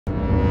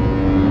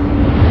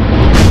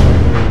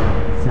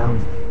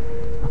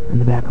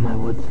the back of my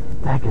woods.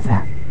 What the heck is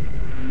that?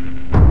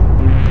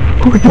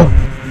 Oh my God!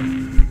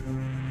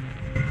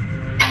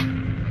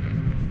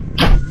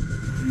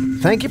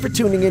 Thank you for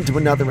tuning in to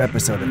another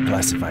episode of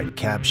Classified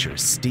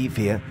Captures. Steve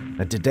here,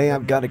 and today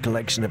I've got a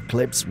collection of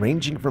clips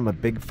ranging from a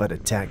Bigfoot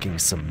attacking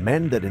some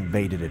men that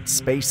invaded its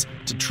space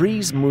to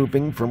trees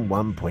moving from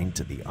one point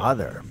to the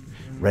other.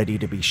 Ready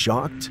to be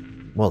shocked?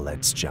 Well,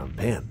 let's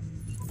jump in.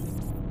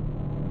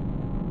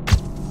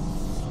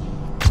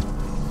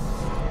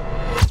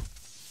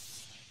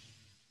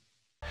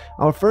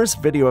 Our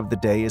first video of the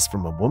day is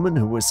from a woman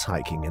who was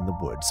hiking in the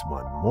woods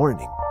one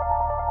morning.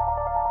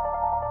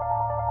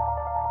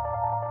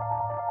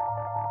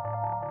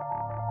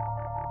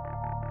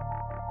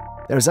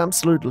 There's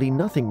absolutely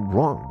nothing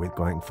wrong with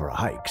going for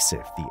hikes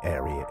if the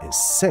area is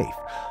safe.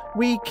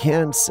 We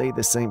can't say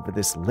the same for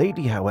this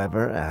lady,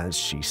 however, as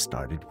she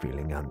started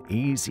feeling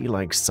uneasy,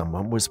 like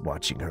someone was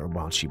watching her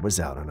while she was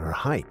out on her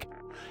hike.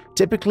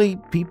 Typically,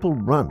 people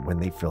run when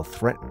they feel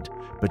threatened,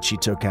 but she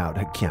took out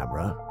her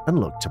camera and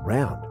looked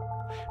around.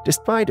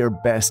 Despite her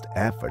best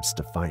efforts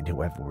to find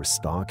whoever was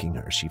stalking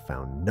her, she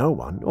found no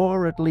one,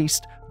 or at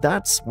least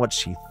that's what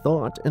she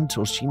thought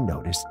until she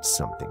noticed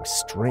something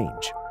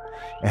strange.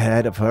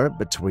 Ahead of her,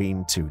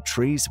 between two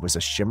trees, was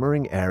a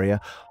shimmering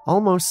area,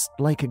 almost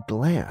like a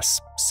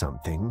glass.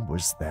 Something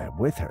was there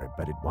with her,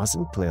 but it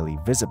wasn't clearly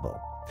visible.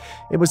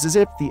 It was as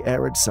if the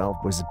air itself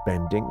was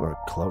bending or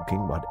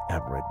cloaking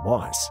whatever it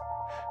was.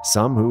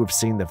 Some who have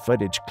seen the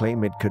footage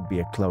claim it could be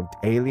a cloaked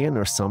alien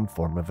or some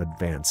form of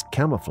advanced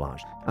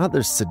camouflage.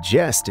 Others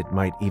suggest it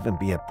might even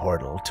be a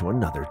portal to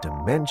another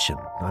dimension.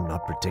 I'm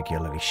not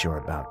particularly sure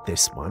about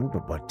this one,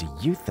 but what do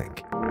you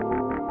think?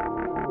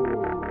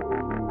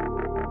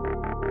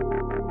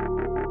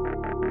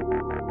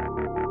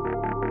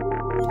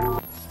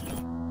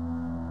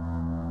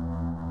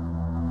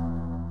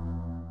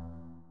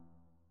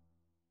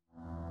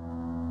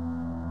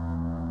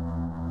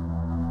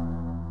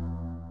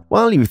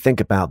 While you think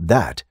about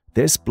that,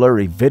 this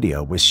blurry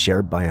video was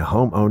shared by a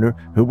homeowner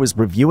who was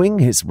reviewing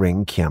his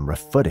Ring camera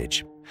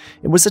footage.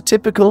 It was a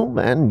typical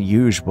and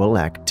usual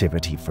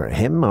activity for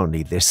him,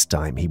 only this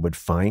time he would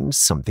find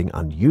something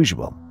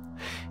unusual.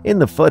 In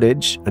the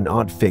footage, an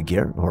odd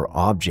figure or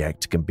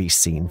object can be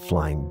seen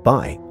flying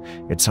by.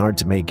 It's hard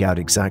to make out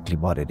exactly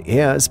what it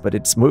is, but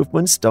its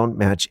movements don't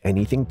match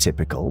anything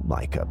typical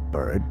like a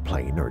bird,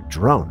 plane, or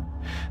drone.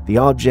 The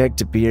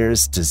object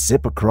appears to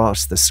zip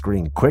across the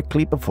screen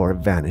quickly before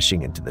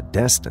vanishing into the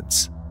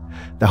distance.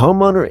 The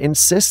homeowner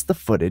insists the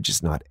footage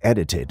is not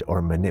edited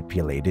or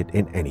manipulated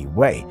in any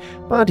way,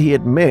 but he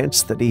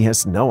admits that he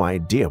has no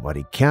idea what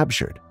he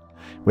captured.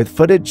 With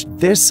footage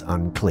this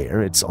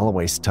unclear, it's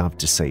always tough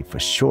to say for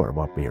sure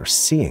what we are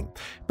seeing,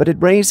 but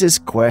it raises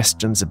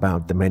questions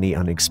about the many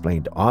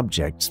unexplained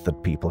objects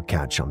that people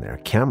catch on their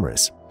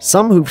cameras.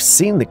 Some who've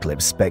seen the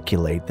clip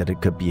speculate that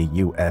it could be a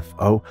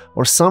UFO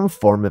or some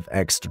form of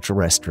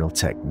extraterrestrial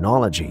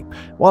technology,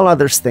 while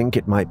others think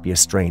it might be a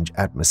strange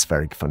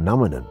atmospheric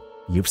phenomenon.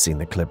 You've seen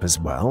the clip as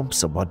well,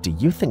 so what do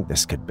you think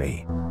this could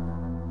be?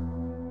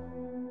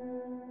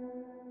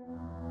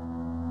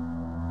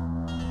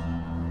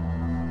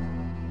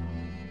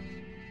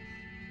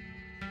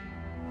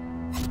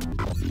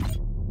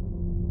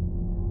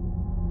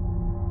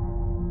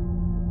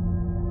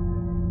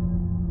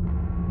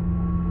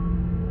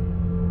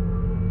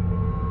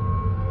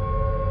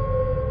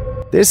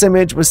 This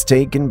image was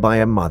taken by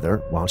a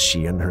mother while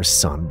she and her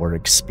son were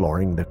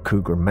exploring the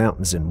Cougar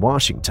Mountains in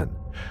Washington.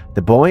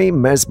 The boy,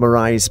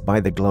 mesmerized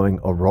by the glowing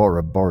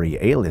aurora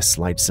borealis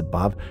lights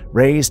above,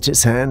 raised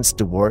his hands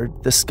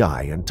toward the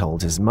sky and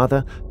told his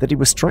mother that he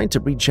was trying to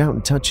reach out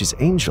and touch his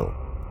angel.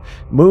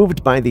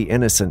 Moved by the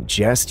innocent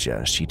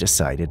gesture, she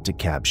decided to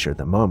capture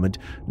the moment,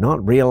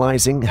 not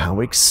realizing how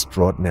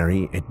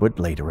extraordinary it would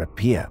later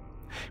appear.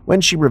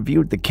 When she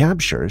reviewed the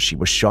capture, she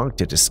was shocked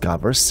to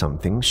discover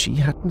something she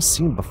hadn't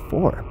seen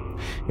before.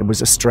 It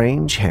was a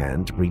strange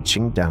hand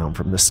reaching down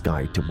from the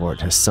sky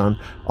toward her son,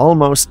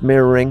 almost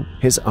mirroring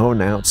his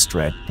own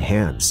outstretched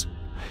hands.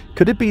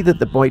 Could it be that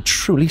the boy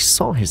truly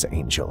saw his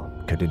angel?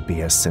 Could it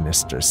be a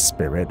sinister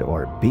spirit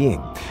or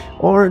being?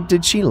 Or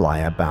did she lie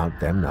about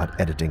them not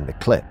editing the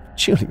clip?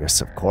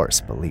 Julius, of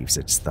course, believes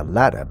it's the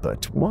latter,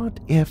 but what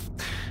if,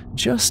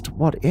 just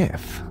what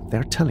if,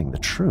 they're telling the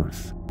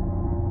truth?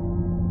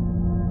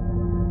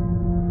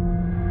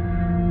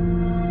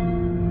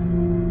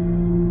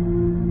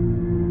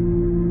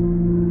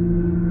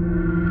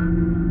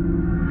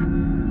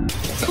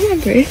 Come on,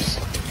 Bruce.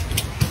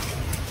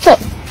 Stop.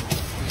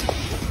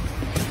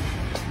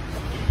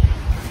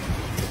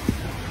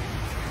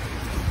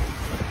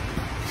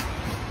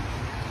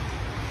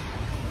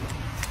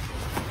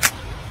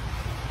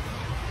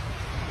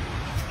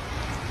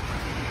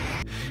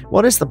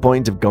 What is the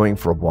point of going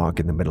for a walk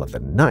in the middle of the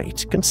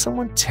night? Can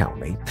someone tell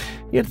me?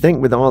 You'd think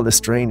with all the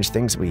strange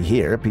things we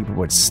hear, people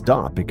would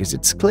stop because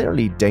it's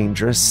clearly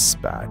dangerous,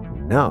 but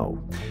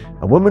no.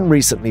 A woman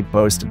recently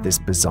posted this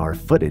bizarre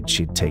footage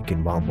she'd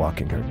taken while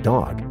walking her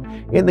dog.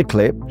 In the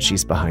clip,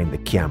 she's behind the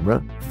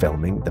camera,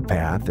 filming the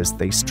path as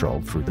they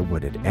stroll through the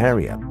wooded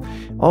area.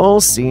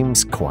 All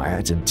seems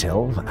quiet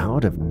until,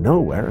 out of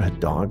nowhere, her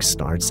dog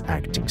starts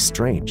acting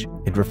strange.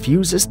 It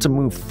refuses to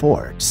move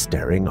forward,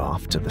 staring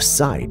off to the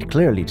side,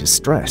 clearly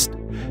distressed.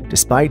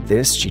 Despite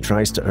this, she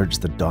tries to urge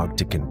the dog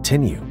to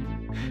continue.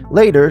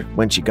 Later,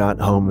 when she got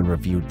home and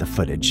reviewed the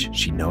footage,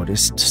 she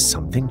noticed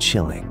something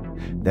chilling.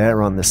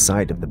 There on the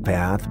side of the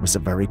path was a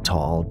very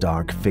tall,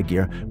 dark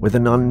figure with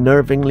an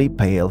unnervingly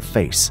pale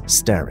face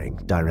staring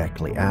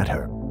directly at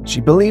her.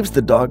 She believes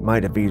the dog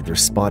might have either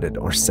spotted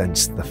or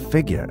sensed the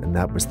figure, and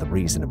that was the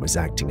reason it was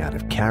acting out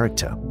of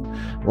character.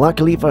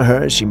 Luckily for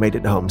her, she made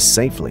it home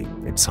safely.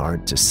 It's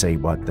hard to say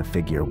what the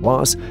figure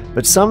was,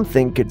 but some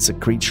think it's a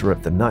creature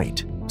of the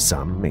night.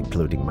 Some,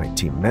 including my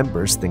team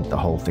members, think the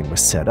whole thing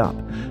was set up.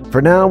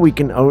 For now, we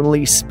can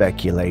only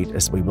speculate,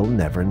 as we will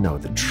never know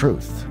the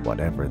truth.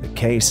 Whatever the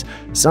case,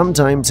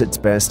 sometimes it's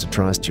best to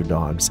trust your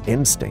dog's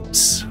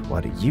instincts.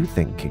 What do you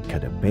think it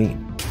could have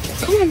been?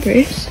 Come on,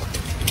 Bruce.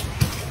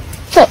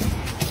 Stop.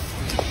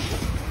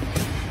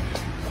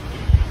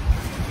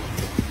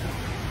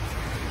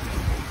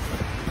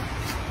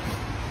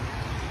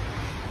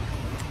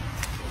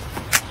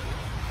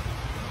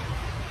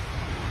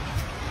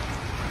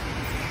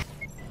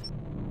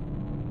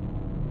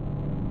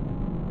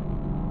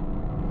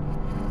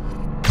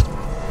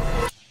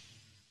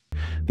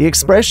 The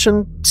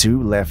expression,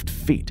 2 left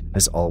feet,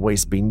 has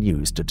always been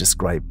used to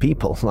describe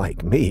people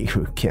like me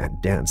who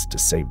can't dance to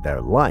save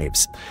their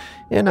lives.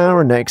 In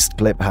our next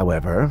clip,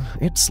 however,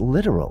 it's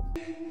literal.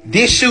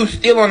 This shoe's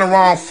still on the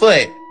wrong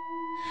foot.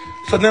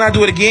 So then I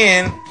do it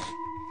again.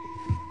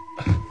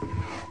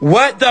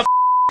 What the f?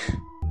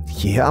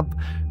 Yep,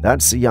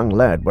 that's a young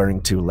lad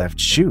wearing 2 left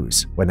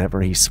shoes.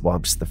 Whenever he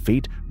swaps the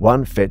feet,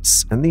 one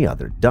fits and the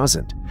other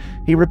doesn't.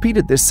 He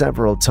repeated this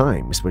several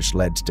times, which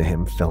led to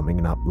him filming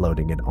and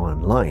uploading it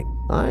online.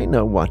 I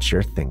know what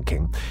you're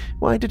thinking.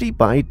 Why did he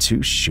buy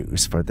 2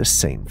 shoes for the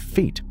same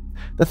feet?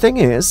 The thing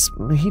is,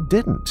 he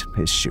didn't.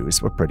 His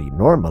shoes were pretty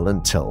normal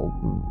until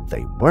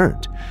they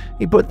weren't.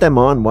 He put them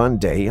on one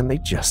day and they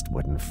just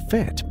wouldn't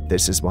fit.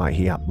 This is why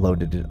he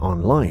uploaded it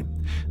online.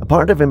 A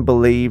part of him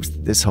believes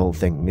this whole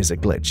thing is a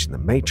glitch in the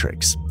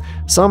Matrix.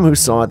 Some who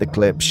saw the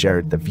clip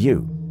shared the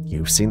view.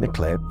 You've seen the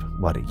clip.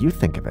 What do you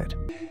think of it?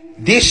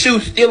 This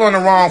shoe's still on the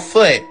wrong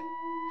foot.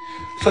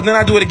 So then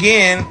I do it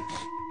again.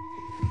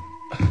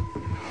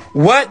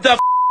 What the f?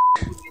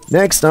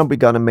 Next up, we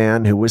got a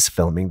man who was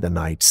filming the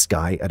night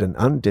sky at an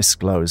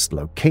undisclosed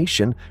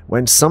location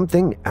when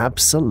something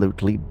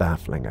absolutely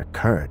baffling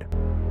occurred.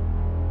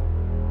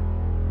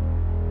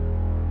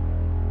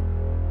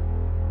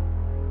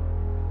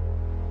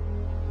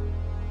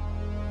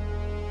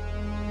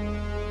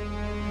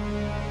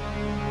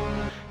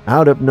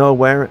 Out of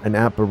nowhere, an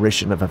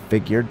apparition of a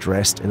figure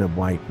dressed in a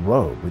white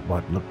robe with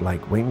what looked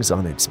like wings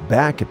on its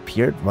back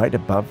appeared right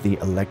above the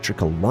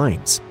electrical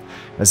lines.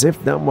 As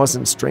if that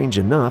wasn't strange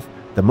enough,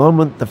 the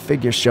moment the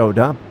figure showed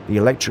up, the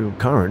electrical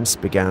currents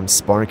began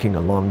sparking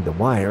along the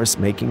wires,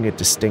 making a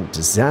distinct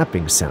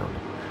zapping sound.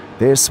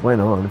 This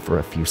went on for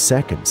a few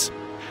seconds.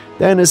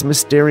 Then, as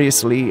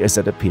mysteriously as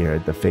it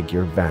appeared, the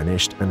figure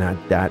vanished, and at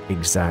that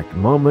exact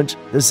moment,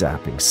 the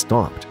zapping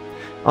stopped.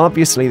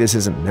 Obviously, this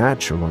isn't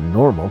natural or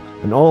normal,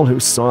 and all who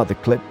saw the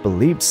clip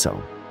believed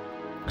so.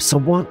 So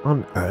what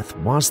on earth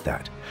was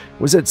that?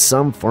 Was it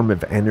some form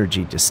of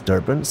energy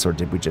disturbance, or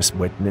did we just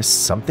witness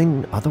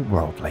something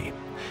otherworldly?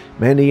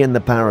 Many in the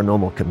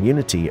paranormal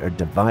community are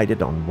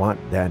divided on what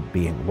that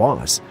being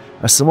was.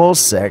 A small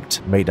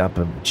sect made up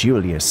of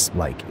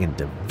Julius-like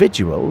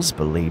individuals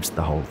believes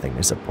the whole thing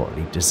is a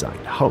poorly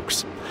designed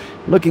hoax.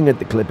 Looking at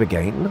the clip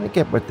again, I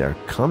get where they're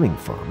coming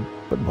from,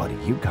 but what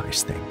do you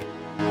guys think?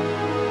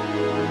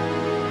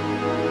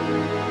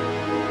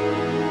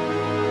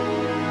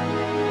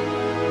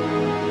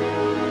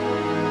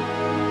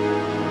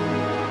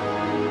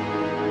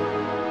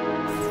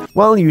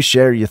 While you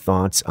share your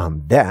thoughts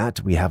on that,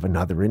 we have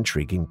another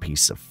intriguing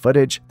piece of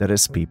footage that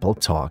is people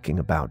talking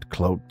about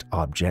cloaked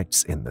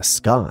objects in the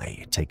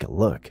sky. Take a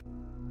look.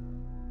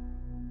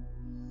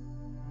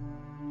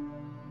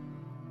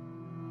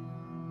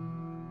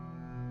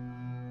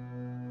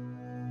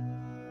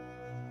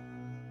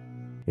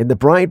 In the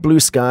bright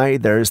blue sky,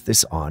 there's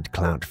this odd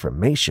cloud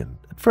formation.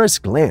 At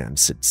first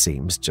glance, it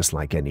seems just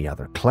like any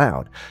other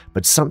cloud,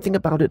 but something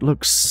about it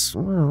looks,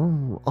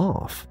 well,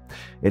 off.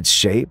 Its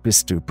shape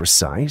is too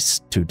precise,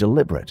 too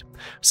deliberate.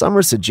 Some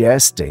are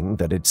suggesting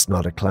that it's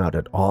not a cloud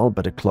at all,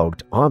 but a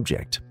cloaked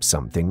object,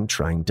 something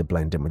trying to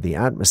blend in with the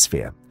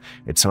atmosphere.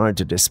 It's hard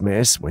to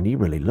dismiss when you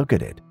really look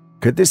at it.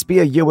 Could this be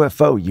a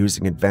UFO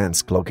using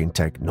advanced cloaking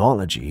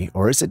technology,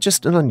 or is it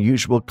just an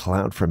unusual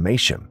cloud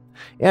formation?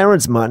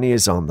 Aaron's money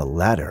is on the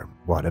latter.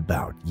 What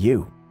about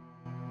you?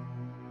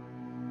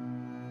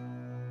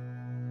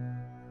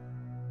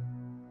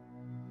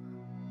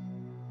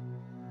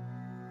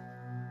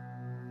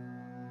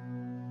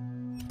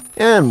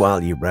 And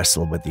while you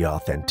wrestle with the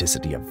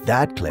authenticity of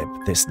that clip,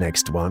 this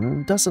next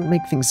one doesn't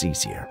make things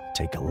easier.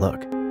 Take a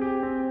look.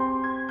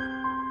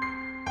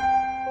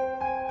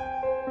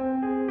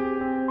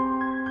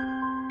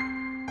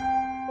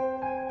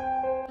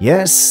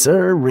 Yes,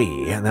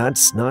 sirree,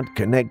 that's not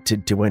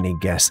connected to any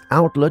gas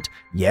outlet,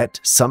 yet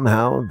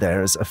somehow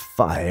there's a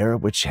fire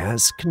which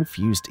has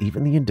confused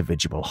even the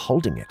individual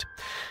holding it.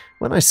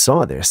 When I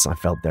saw this, I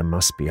felt there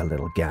must be a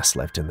little gas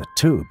left in the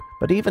tube,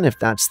 but even if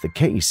that's the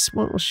case,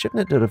 well,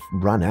 shouldn't it have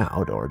run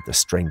out or the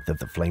strength of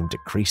the flame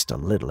decreased a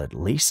little at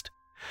least?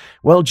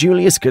 Well,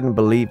 Julius couldn't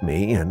believe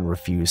me and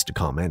refused to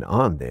comment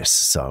on this,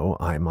 so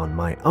I'm on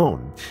my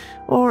own.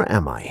 Or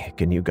am I?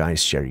 Can you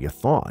guys share your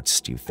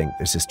thoughts? Do you think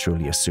this is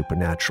truly a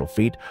supernatural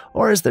feat,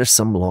 or is there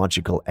some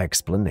logical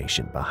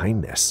explanation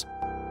behind this?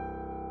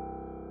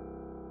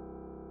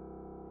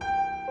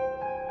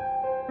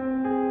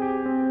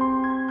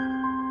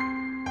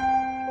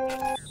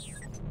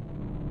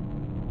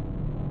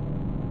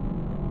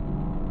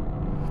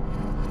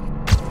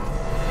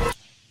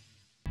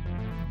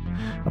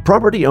 A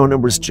property owner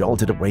was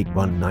jolted awake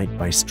one night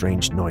by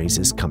strange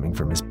noises coming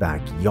from his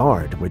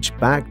backyard, which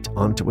backed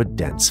onto a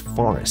dense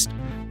forest.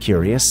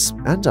 Curious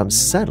and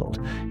unsettled,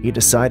 he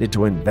decided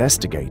to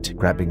investigate,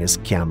 grabbing his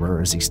camera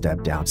as he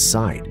stepped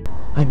outside.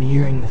 I'm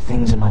hearing the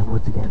things in my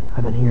woods again.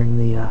 I've been hearing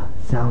the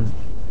sounds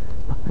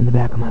in the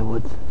back of my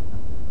woods.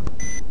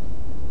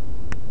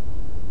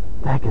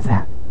 The heck is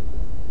that?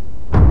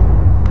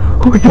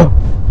 Oh my god!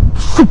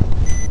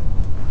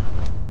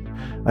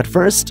 At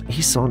first,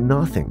 he saw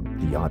nothing.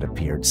 The yacht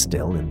appeared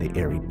still in the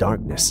eerie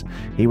darkness.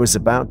 He was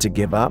about to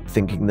give up,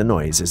 thinking the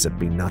noises had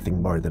been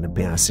nothing more than a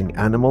passing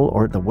animal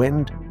or the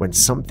wind, when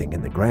something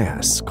in the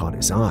grass caught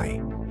his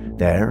eye.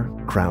 There,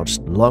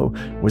 crouched low,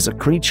 was a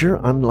creature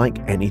unlike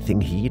anything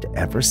he'd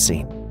ever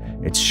seen.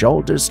 Its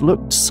shoulders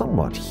looked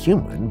somewhat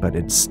human, but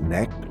its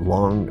neck,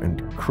 long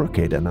and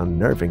crooked and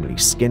unnervingly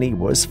skinny,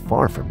 was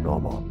far from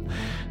normal.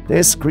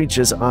 This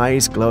creature's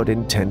eyes glowed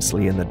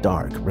intensely in the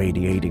dark,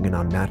 radiating an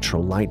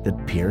unnatural light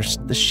that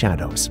pierced the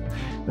shadows.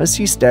 As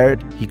he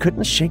stared, he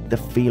couldn't shake the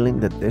feeling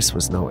that this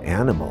was no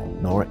animal,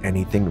 nor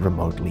anything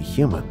remotely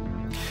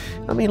human.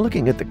 I mean,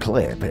 looking at the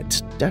clip,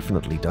 it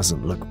definitely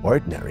doesn't look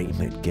ordinary.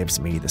 It gives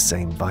me the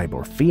same vibe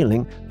or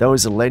feeling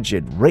those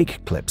alleged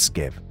rake clips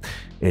give.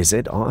 Is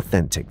it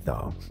authentic,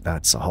 though?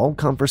 That's a whole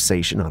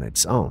conversation on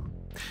its own.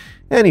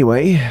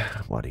 Anyway,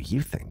 what do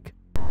you think?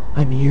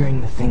 I'm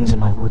hearing the things in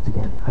my woods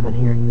again. I've been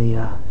hearing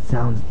the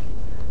sounds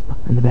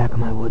in the back of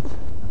my woods.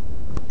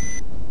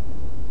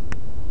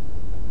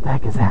 The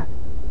heck is that?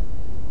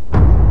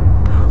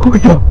 Oh my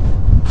god!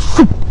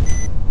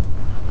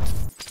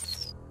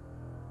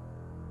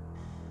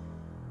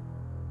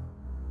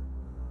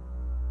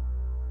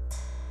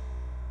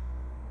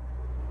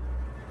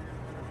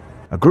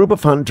 A group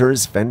of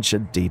hunters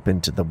ventured deep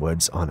into the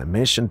woods on a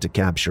mission to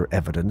capture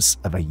evidence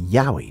of a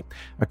yowie,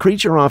 a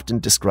creature often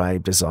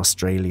described as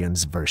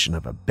Australians' version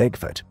of a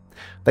Bigfoot.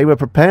 They were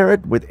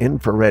prepared with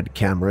infrared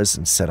cameras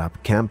and set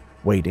up camp,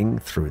 waiting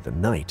through the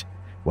night.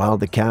 While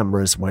the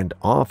cameras went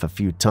off a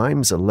few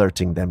times,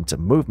 alerting them to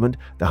movement,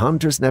 the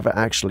hunters never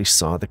actually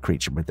saw the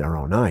creature with their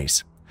own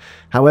eyes.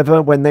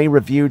 However, when they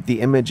reviewed the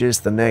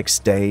images the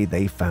next day,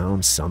 they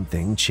found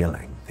something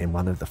chilling. In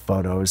one of the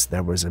photos,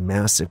 there was a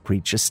massive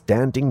creature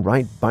standing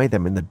right by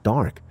them in the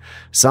dark.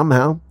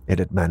 Somehow, it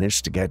had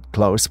managed to get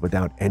close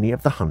without any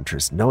of the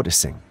hunters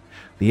noticing.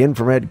 The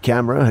infrared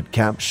camera had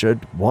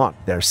captured what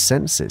their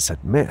senses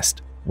had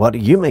missed. What do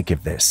you make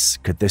of this?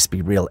 Could this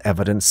be real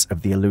evidence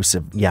of the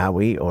elusive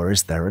yowie, or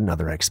is there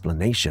another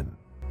explanation?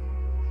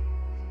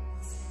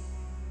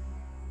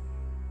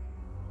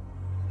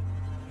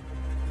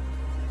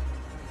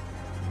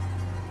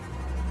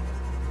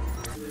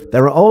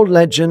 There are old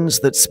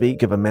legends that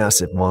speak of a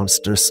massive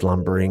monster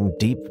slumbering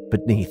deep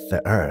beneath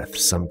the earth,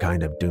 some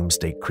kind of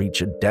doomsday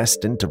creature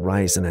destined to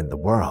rise and end the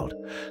world.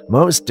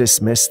 Most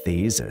dismiss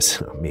these as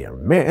mere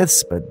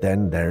myths, but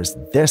then there's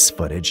this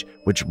footage,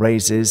 which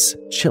raises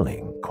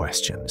chilling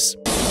questions.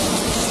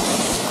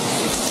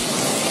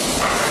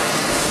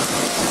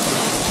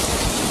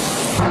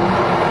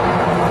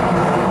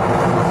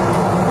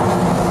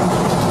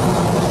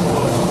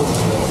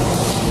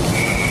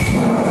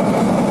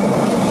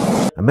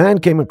 A man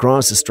came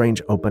across a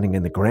strange opening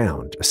in the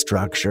ground, a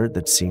structure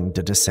that seemed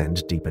to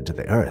descend deep into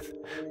the earth.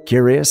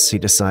 Curious, he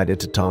decided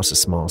to toss a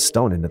small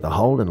stone into the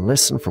hole and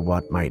listen for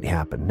what might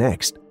happen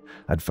next.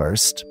 At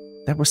first,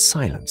 there was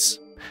silence,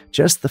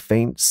 just the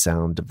faint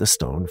sound of the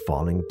stone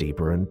falling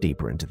deeper and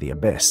deeper into the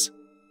abyss.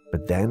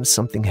 But then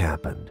something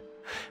happened.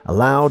 A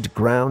loud,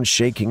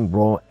 ground-shaking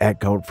roar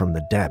echoed from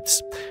the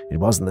depths. It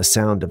wasn't the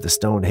sound of the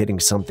stone hitting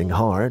something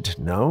hard.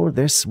 No,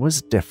 this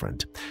was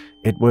different.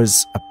 It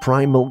was a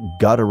primal,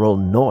 guttural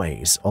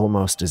noise,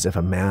 almost as if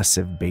a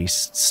massive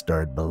beast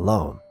stirred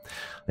below.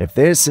 If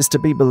this is to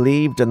be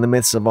believed and the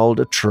myths of old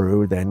are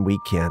true, then we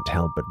can't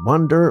help but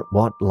wonder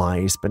what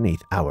lies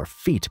beneath our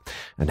feet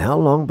and how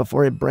long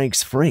before it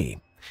breaks free.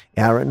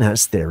 Aaron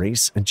has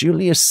theories, and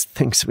Julius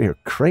thinks we're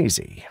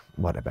crazy.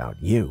 What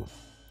about you?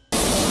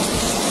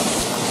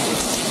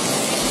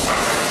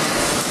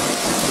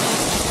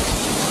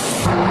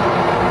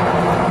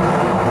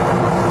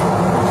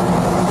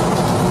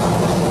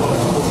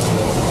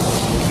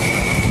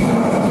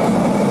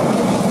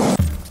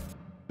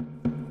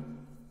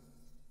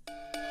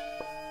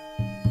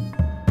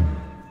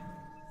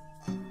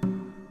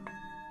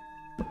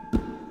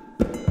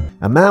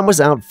 A man was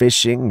out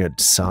fishing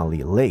at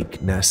Sali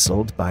Lake,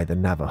 nestled by the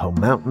Navajo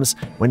Mountains,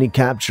 when he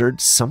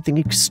captured something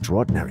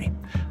extraordinary.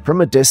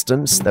 From a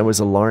distance, there was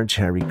a large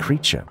hairy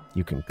creature.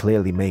 You can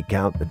clearly make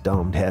out the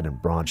domed head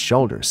and broad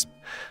shoulders.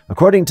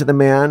 According to the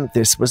man,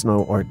 this was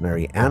no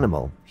ordinary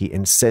animal. He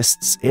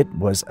insists it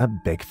was a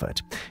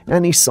Bigfoot,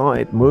 and he saw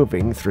it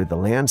moving through the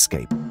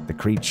landscape. The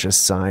creature's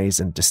size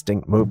and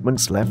distinct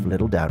movements left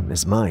little doubt in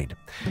his mind.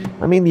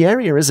 I mean, the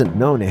area isn't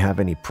known to have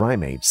any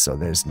primates, so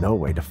there's no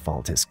way to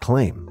fault his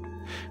claim.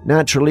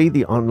 Naturally,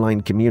 the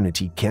online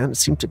community can't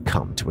seem to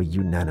come to a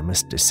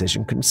unanimous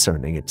decision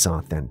concerning its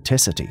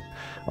authenticity.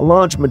 A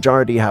large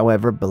majority,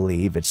 however,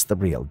 believe it's the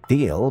real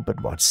deal,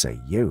 but what say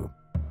you?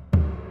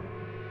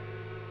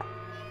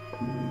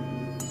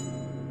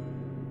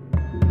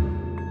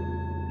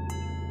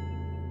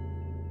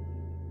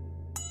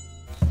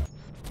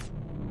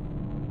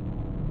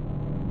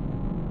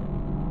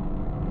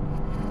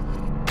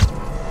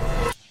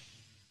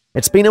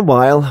 It's been a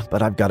while,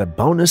 but I've got a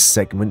bonus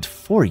segment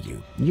for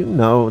you. You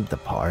know, the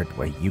part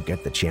where you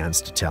get the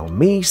chance to tell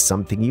me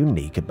something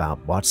unique about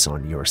what's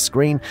on your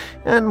screen,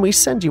 and we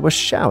send you a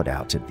shout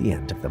out at the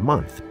end of the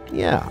month.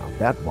 Yeah,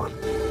 that one.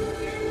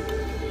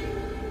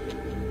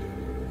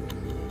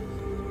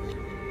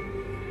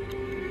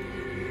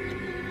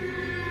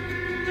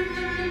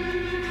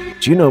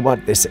 Do you know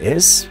what this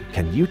is?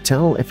 Can you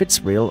tell if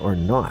it's real or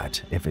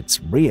not? If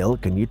it's real,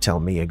 can you tell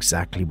me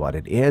exactly what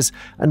it is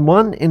and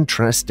one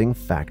interesting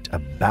fact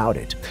about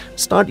it?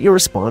 Start your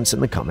response in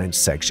the comments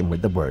section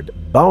with the word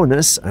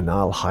bonus, and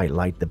I'll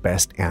highlight the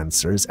best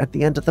answers at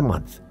the end of the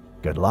month.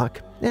 Good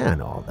luck and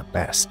all the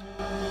best.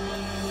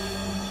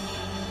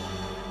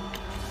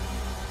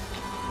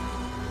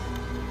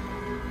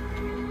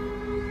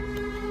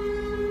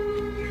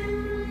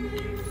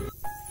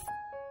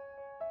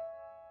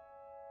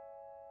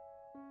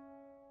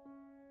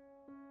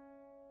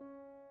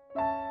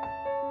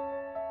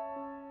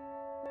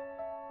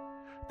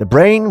 The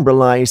brain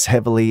relies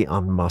heavily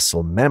on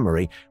muscle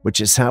memory,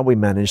 which is how we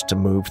manage to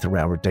move through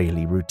our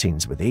daily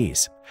routines with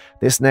ease.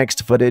 This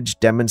next footage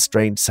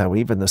demonstrates how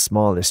even the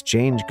smallest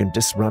change can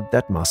disrupt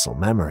that muscle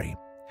memory.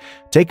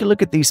 Take a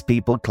look at these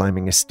people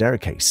climbing a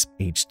staircase.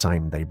 Each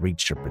time they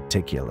reach a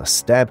particular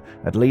step,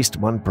 at least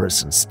one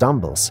person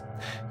stumbles.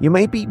 You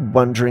may be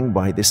wondering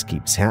why this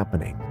keeps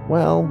happening.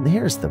 Well,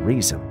 here's the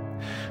reason.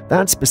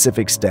 That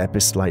specific step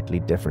is slightly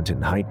different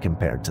in height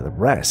compared to the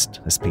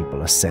rest. As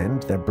people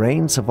ascend, their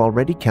brains have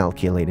already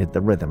calculated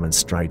the rhythm and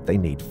stride they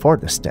need for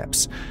the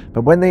steps.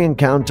 But when they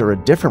encounter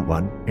a different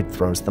one, it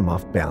throws them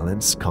off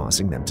balance,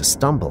 causing them to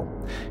stumble.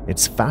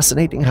 It's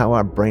fascinating how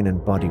our brain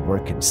and body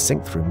work in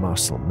sync through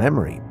muscle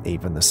memory.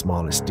 Even the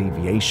smallest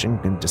deviation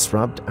can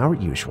disrupt our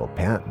usual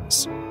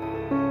patterns.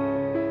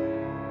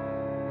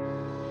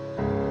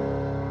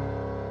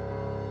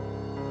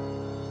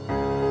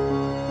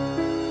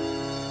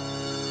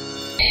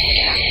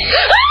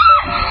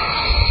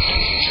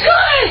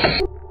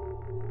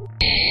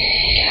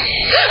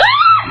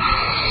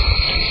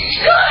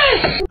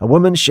 A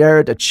woman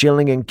shared a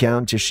chilling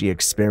encounter she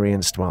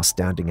experienced while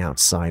standing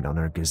outside on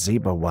her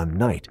gazebo one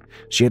night.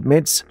 She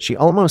admits she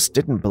almost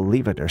didn't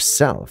believe it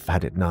herself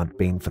had it not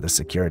been for the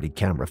security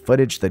camera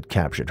footage that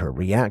captured her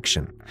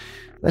reaction.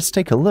 Let's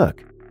take a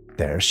look.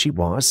 There she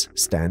was,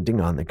 standing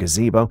on the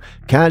gazebo,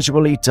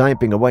 casually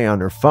typing away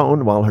on her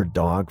phone while her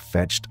dog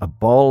fetched a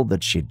ball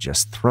that she'd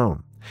just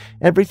thrown.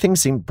 Everything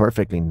seemed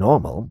perfectly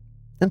normal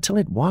until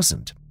it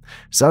wasn't.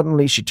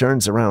 Suddenly, she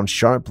turns around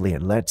sharply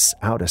and lets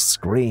out a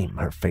scream,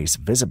 her face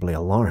visibly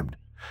alarmed.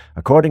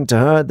 According to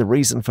her, the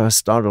reason for her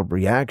startled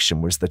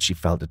reaction was that she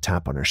felt a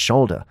tap on her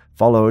shoulder,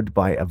 followed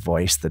by a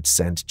voice that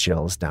sent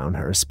chills down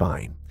her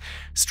spine.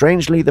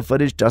 Strangely, the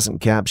footage doesn't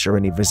capture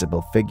any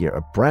visible figure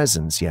or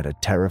presence, yet a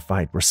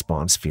terrified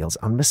response feels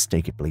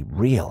unmistakably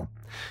real.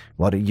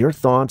 What are your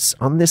thoughts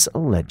on this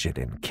alleged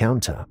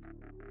encounter?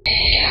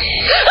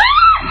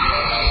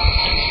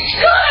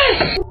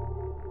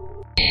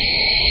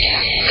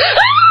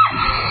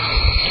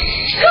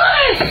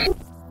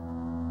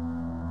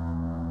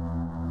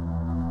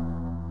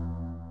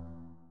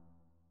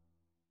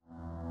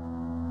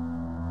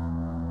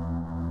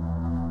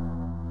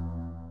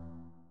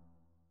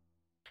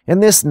 In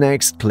this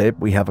next clip,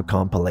 we have a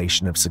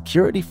compilation of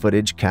security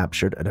footage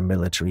captured at a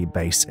military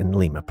base in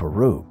Lima,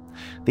 Peru.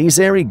 These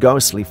eerie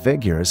ghostly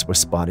figures were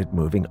spotted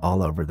moving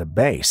all over the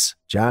base.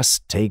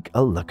 Just take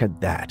a look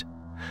at that.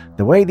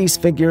 The way these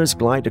figures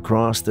glide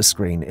across the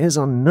screen is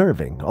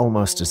unnerving,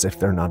 almost as if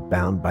they're not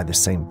bound by the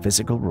same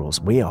physical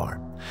rules we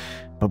are.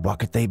 But what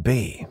could they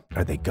be?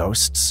 Are they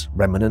ghosts,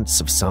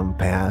 remnants of some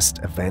past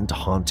event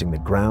haunting the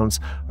grounds,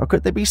 or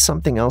could they be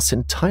something else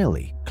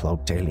entirely?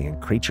 Cloaked alien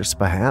creatures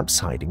perhaps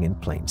hiding in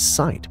plain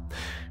sight?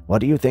 What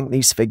do you think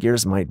these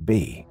figures might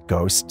be?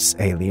 Ghosts,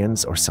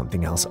 aliens, or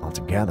something else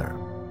altogether?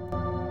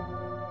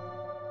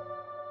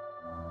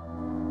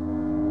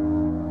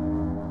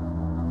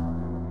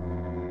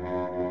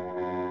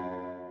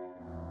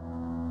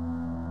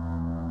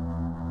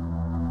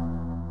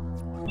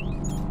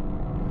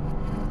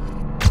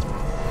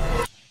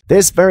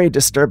 This very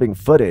disturbing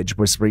footage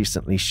was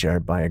recently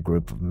shared by a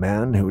group of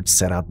men who had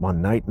set out one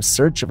night in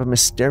search of a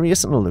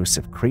mysterious and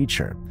elusive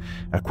creature.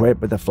 Equipped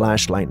with a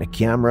flashlight and a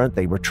camera,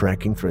 they were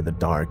trekking through the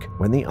dark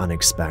when the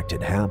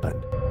unexpected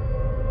happened.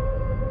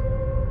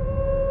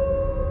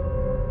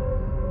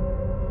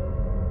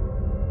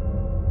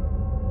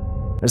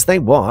 As they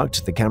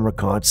walked, the camera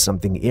caught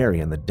something eerie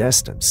in the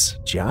distance.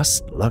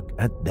 Just look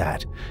at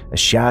that. A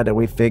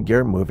shadowy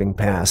figure moving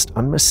past,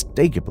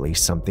 unmistakably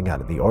something out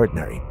of the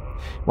ordinary.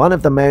 One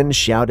of the men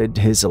shouted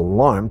his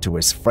alarm to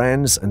his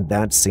friends, and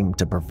that seemed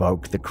to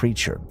provoke the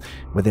creature.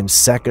 Within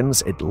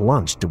seconds, it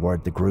launched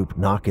toward the group,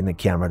 knocking the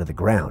camera to the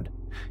ground.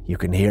 You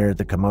can hear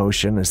the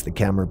commotion as the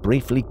camera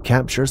briefly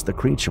captures the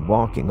creature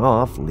walking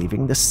off,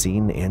 leaving the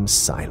scene in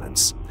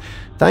silence.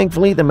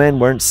 Thankfully, the men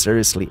weren't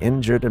seriously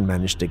injured and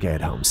managed to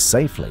get home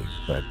safely,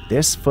 but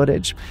this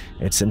footage,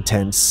 it's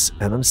intense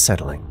and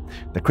unsettling.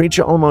 The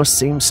creature almost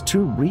seems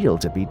too real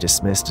to be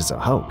dismissed as a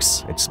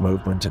hoax. Its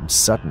movement and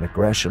sudden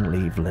aggression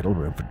leave little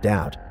room for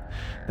doubt.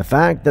 The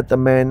fact that the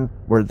men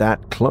were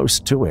that close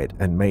to it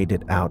and made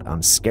it out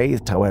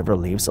unscathed, however,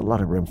 leaves a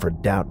lot of room for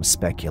doubt and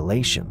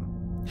speculation.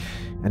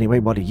 Anyway,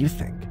 what do you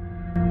think?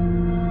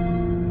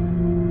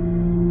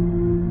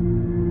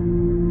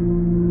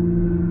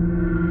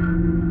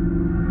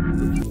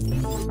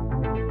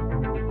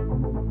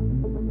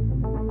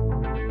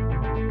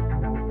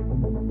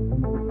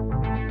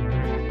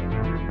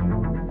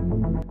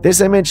 This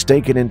image,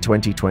 taken in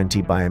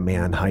 2020 by a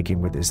man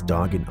hiking with his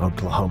dog in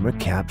Oklahoma,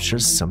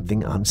 captures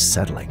something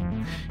unsettling.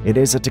 It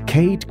is a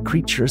decayed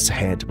creature's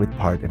head with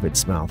part of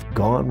its mouth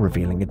gone,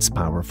 revealing its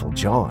powerful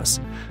jaws.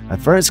 At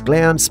first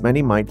glance,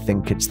 many might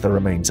think it's the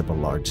remains of a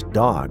large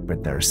dog,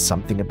 but there's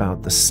something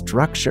about the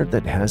structure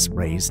that has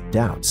raised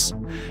doubts.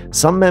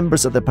 Some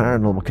members of the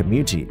paranormal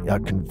community are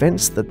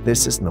convinced that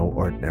this is no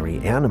ordinary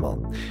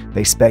animal.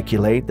 They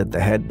speculate that the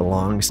head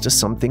belongs to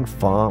something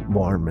far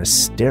more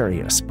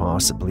mysterious,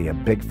 possibly a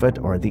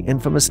Bigfoot or the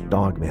infamous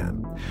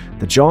Dogman.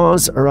 The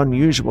jaws are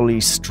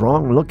unusually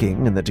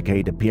strong-looking, and the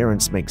decayed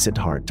appearance makes it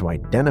hard to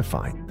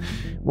identify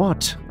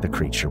what the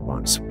creature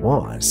once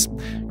was.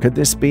 Could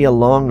this be a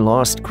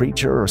long-lost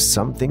creature or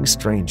something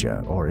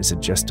stranger, or is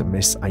it just a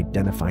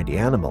misidentified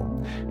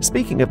animal?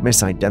 Speaking of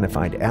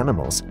misidentified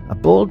animals, a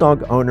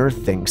bulldog owner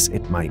thinks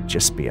it might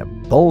just be a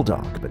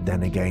bulldog, but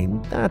then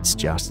again, that's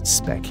just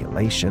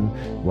speculation.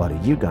 What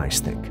do you guys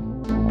think?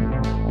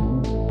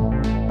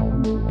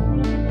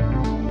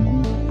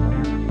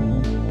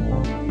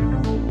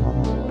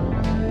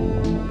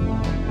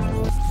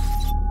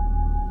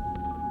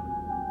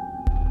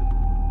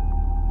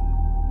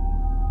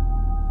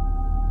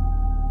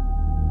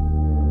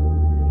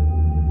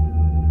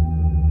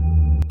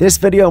 This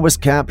video was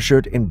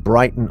captured in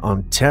Brighton,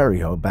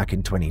 Ontario back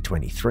in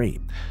 2023.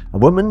 A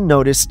woman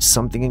noticed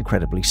something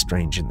incredibly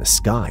strange in the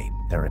sky.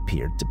 There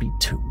appeared to be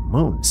two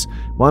moons.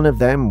 One of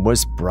them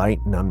was bright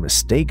and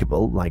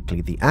unmistakable,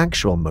 likely the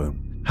actual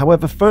moon.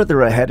 However,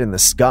 further ahead in the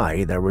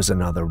sky, there was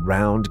another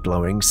round,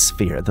 glowing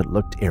sphere that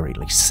looked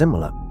eerily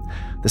similar.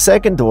 The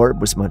second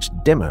orb was much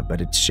dimmer, but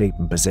its shape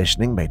and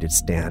positioning made it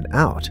stand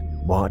out.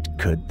 What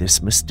could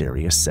this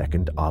mysterious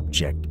second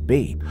object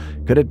be?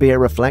 Could it be a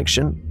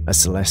reflection, a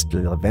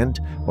celestial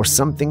event, or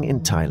something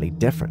entirely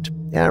different?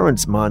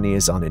 Aaron's money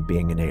is on it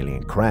being an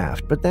alien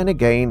craft, but then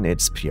again,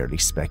 it's purely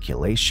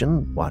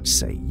speculation. What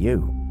say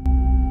you?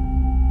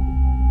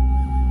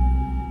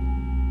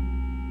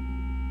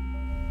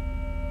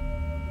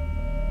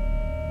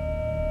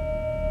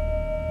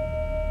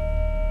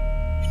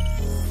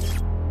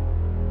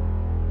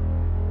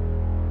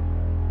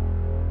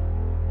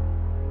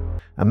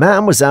 A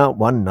man was out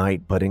one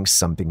night putting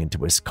something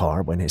into his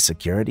car when his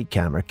security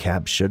camera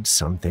captured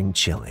something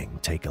chilling.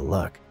 Take a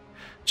look.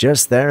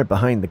 Just there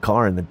behind the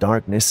car in the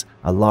darkness,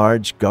 a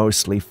large,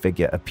 ghostly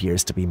figure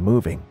appears to be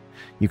moving.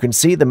 You can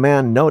see the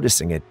man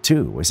noticing it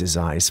too as his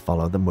eyes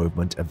follow the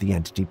movement of the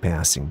entity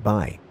passing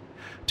by.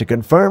 To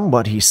confirm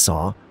what he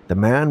saw, the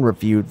man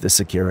reviewed the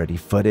security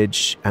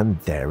footage, and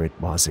there it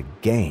was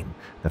again.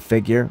 The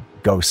figure,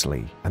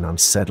 ghostly and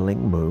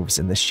unsettling, moves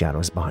in the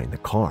shadows behind the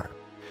car.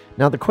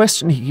 Now, the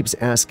question he keeps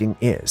asking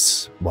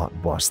is, what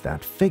was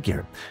that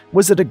figure?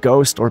 Was it a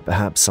ghost or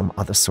perhaps some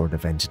other sort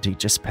of entity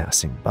just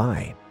passing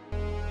by?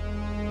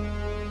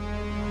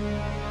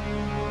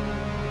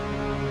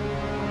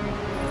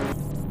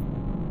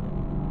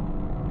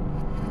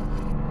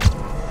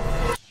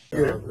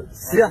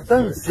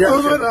 Siyahtan siyah.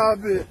 Onur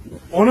abi.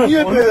 Onur.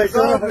 Niye böyle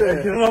abi?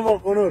 Ekrana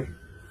bak Onur.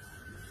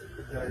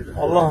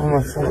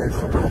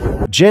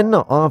 Jinn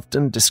are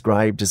often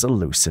described as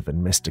elusive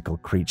and mystical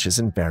creatures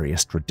in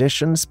various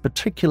traditions,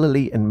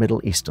 particularly in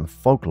Middle Eastern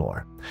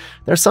folklore.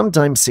 They're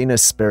sometimes seen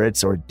as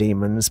spirits or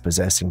demons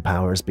possessing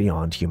powers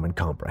beyond human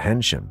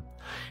comprehension.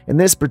 In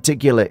this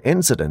particular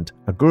incident,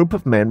 a group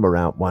of men were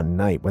out one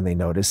night when they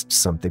noticed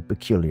something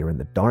peculiar in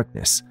the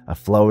darkness, a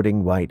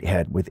floating white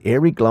head with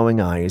eerie glowing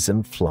eyes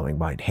and flowing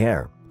white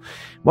hair.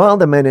 While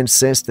the men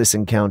insist this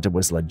encounter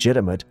was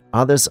legitimate,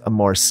 others are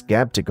more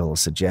skeptical,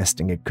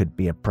 suggesting it could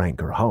be a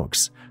prank or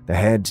hoax. The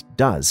head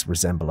does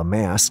resemble a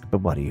mask,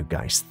 but what do you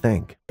guys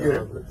think?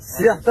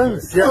 Siyahtan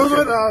siyah.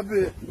 Onur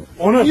abi.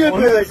 Onur. Niye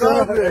böyle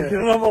abi?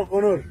 Ekrana bak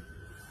Onur.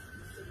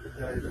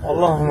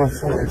 Allahümme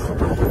salli.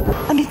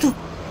 Ano ito?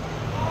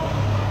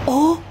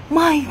 Oh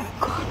my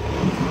God!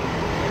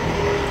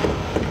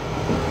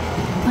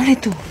 Ano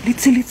ito?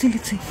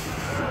 Litsi.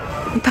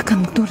 Ipakan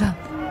mo ito lang.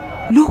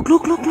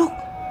 Look!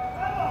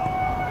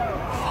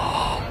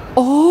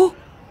 Oh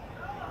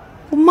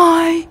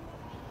my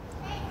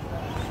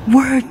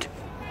word!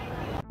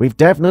 We've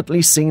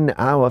definitely seen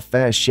our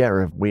fair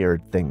share of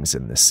weird things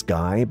in the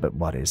sky, but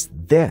what is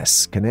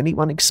this? Can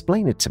anyone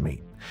explain it to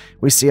me?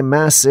 We see a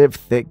massive,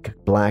 thick,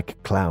 black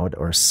cloud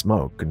or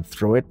smoke, and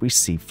through it we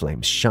see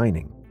flames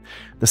shining.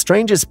 The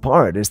strangest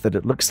part is that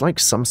it looks like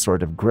some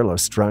sort of grill or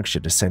structure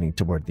descending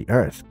toward the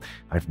earth.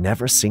 I've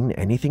never seen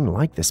anything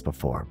like this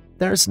before.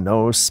 There's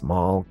no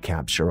small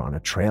capture on a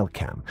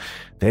Trailcam.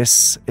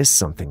 This is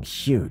something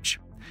huge.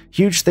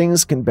 Huge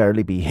things can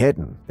barely be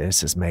hidden.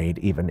 This has made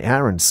even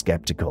Aaron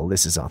skeptical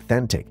this is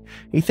authentic.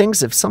 He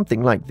thinks if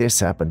something like this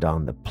happened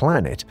on the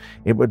planet,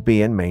 it would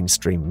be in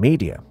mainstream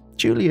media.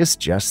 Julius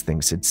just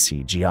thinks it's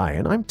CGI,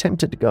 and I'm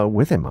tempted to go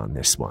with him on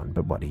this one,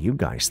 but what do you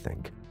guys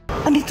think?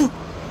 Ano ito?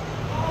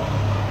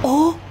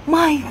 Oh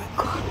my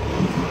God!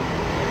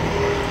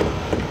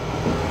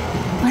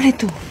 Ano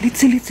ito?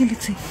 Litsi.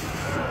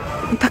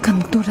 Ipakan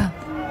mo ito lang.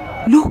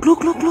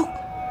 Look!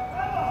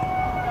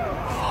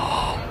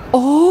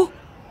 Oh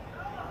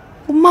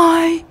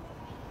my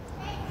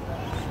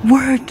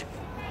word!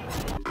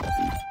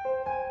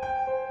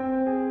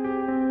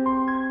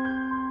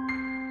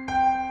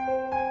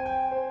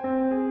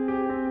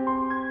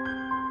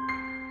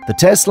 The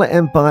Tesla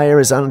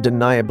empire is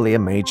undeniably a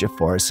major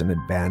force in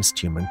advanced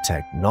human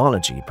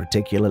technology,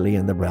 particularly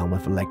in the realm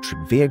of electric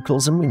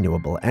vehicles and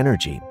renewable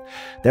energy.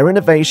 Their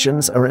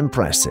innovations are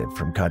impressive,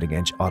 from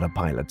cutting-edge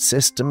autopilot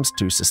systems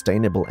to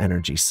sustainable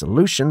energy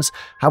solutions.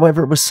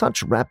 However, with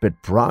such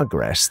rapid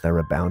progress, there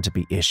are bound to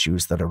be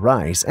issues that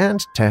arise,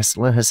 and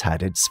Tesla has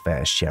had its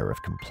fair share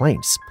of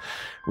complaints.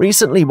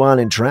 Recently, while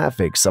in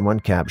traffic, someone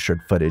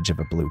captured footage of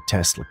a blue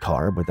Tesla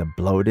car with a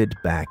bloated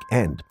back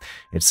end.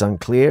 It's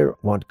unclear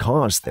what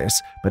caused this,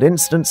 but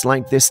incidents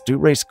like this do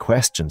raise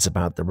questions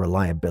about the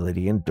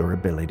reliability and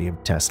durability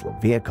of Tesla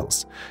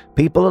vehicles.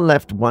 People are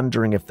left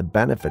wondering if the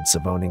benefits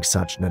of owning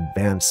such an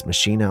advanced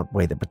machine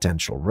outweigh the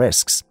potential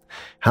risks.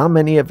 How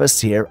many of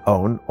us here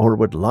own or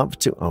would love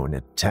to own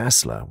a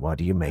Tesla? What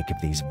do you make of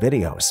these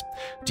videos?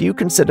 Do you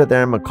consider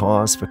them a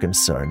cause for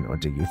concern, or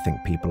do you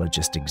think people are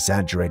just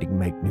exaggerating to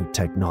make new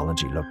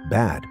technology look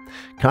bad?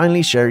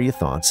 Kindly share your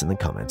thoughts in the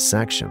comments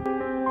section.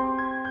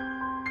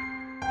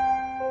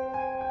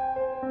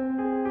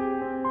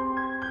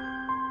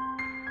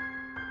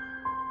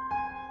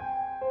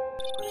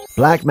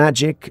 Black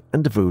magic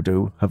and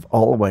voodoo have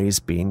always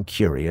been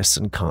curious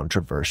and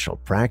controversial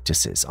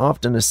practices,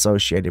 often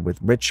associated with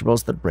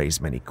rituals that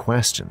raise many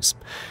questions.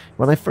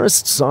 When I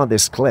first saw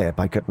this clip,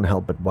 I couldn't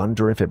help but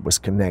wonder if it was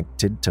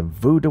connected to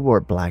voodoo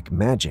or black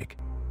magic.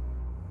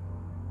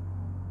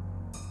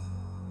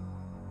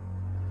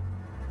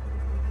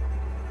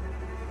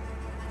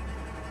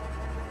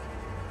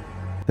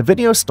 The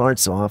video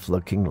starts off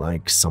looking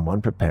like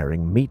someone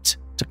preparing meat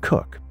to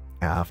cook.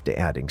 After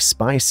adding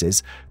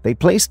spices, they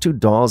place two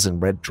dolls in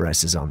red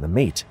dresses on the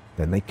meat.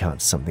 Then they cut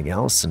something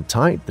else and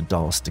tied the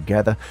dolls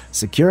together,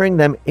 securing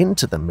them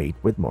into the meat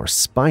with more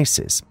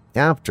spices.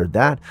 After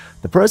that,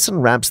 the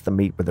person wraps the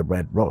meat with a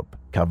red rope,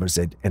 covers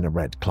it in a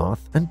red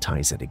cloth, and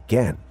ties it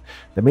again.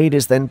 The meat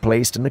is then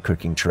placed in a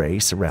cooking tray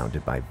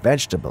surrounded by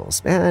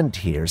vegetables, and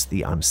here's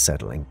the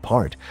unsettling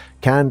part.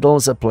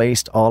 Candles are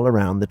placed all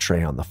around the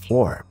tray on the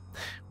floor.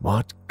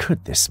 What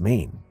could this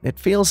mean? It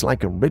feels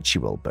like a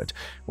ritual, but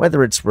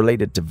whether it's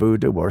related to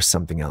voodoo or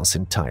something else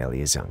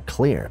entirely is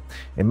unclear.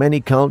 In many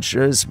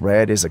cultures,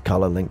 red is a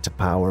color linked to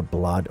power,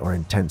 blood, or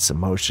intense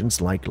emotions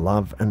like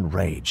love and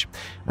rage.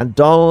 And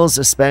dolls,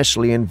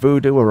 especially in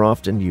voodoo, are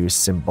often used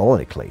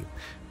symbolically.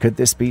 Could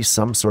this be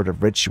some sort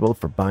of ritual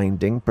for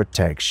binding,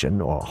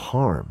 protection, or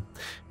harm?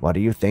 What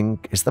do you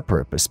think is the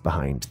purpose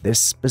behind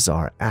this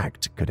bizarre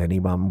act? Could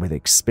anyone with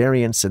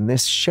experience in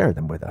this share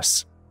them with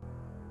us?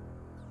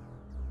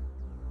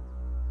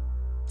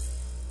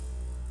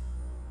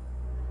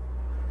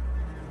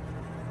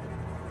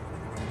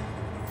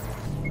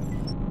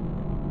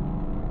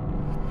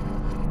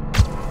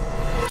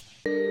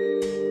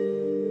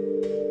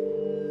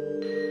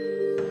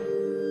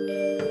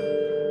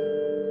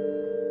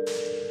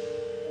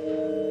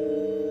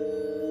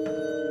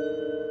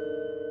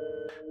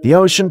 The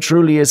ocean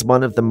truly is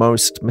one of the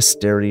most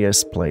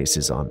mysterious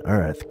places on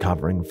Earth,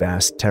 covering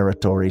vast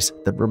territories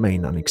that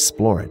remain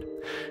unexplored.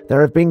 There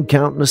have been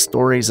countless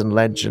stories and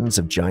legends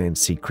of giant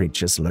sea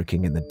creatures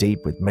lurking in the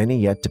deep, with many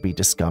yet to be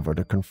discovered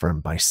or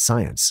confirmed by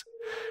science.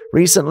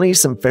 Recently,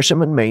 some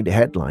fishermen made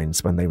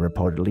headlines when they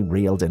reportedly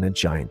reeled in a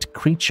giant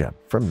creature.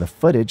 From the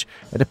footage,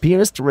 it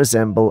appears to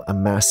resemble a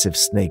massive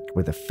snake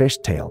with a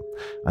fishtail,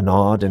 an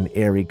odd and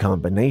eerie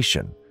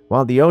combination.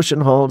 While the ocean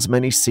holds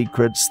many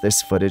secrets,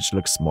 this footage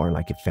looks more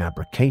like a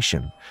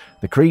fabrication.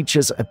 The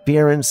creature's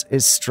appearance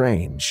is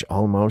strange,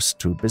 almost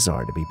too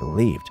bizarre to be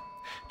believed.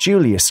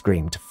 Julius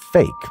screamed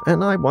fake,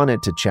 and I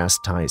wanted to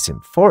chastise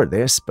him for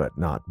this, but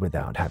not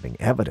without having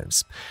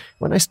evidence.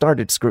 When I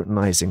started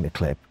scrutinizing the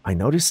clip, I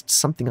noticed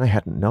something I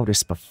hadn't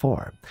noticed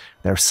before.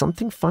 There's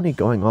something funny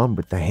going on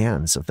with the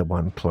hands of the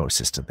one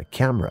closest to the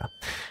camera.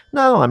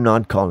 No, I'm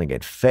not calling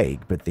it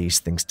fake, but these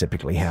things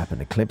typically happen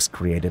to clips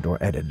created or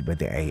edited with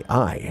the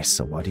AI,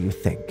 so what do you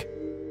think?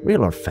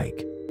 Real or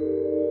fake?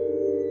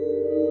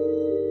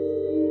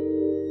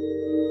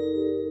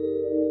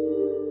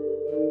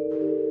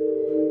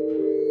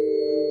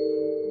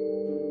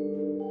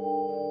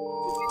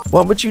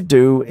 What would you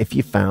do if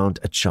you found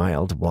a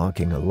child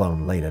walking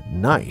alone late at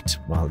night?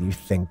 While you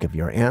think of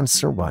your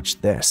answer, watch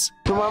this.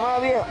 Tu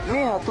mamá,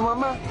 mija, tu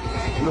mamá.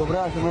 Los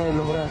brazos, mira,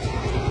 los brazos.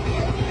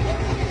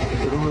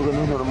 Pero no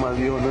es normal,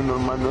 viejo, no es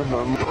normal, no es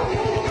normal.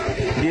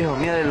 Viejo,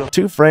 mira.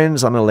 Two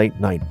friends on a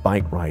late-night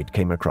bike ride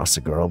came across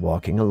a girl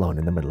walking alone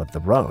in the middle of the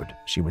road.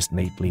 She was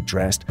neatly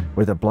dressed,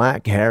 with her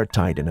black hair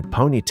tied in a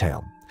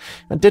ponytail,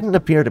 and didn't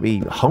appear to be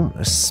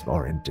homeless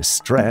or in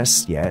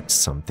distress, yet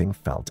something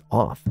felt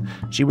off.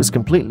 She was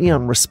completely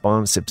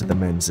unresponsive to the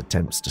men's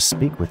attempts to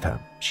speak with her.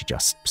 She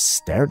just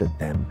stared at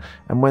them,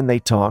 and when they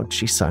talked,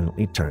 she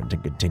silently turned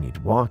and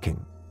continued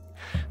walking.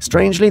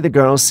 Strangely, the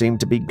girl seemed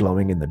to be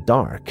glowing in the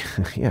dark.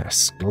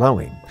 Yes,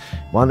 glowing.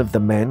 One of the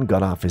men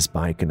got off his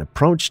bike and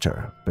approached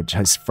her, but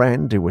his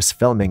friend who was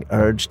filming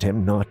urged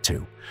him not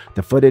to.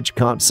 The footage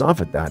cuts off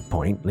at that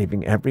point,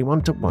 leaving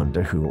everyone to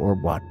wonder who or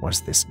what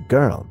was this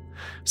girl.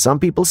 Some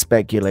people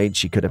speculate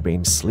she could have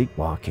been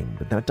sleepwalking,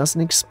 but that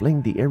doesn't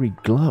explain the eerie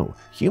glow.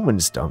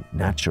 Humans don't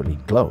naturally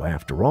glow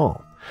after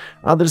all.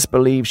 Others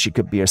believe she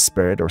could be a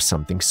spirit or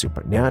something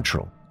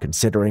supernatural,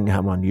 considering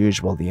how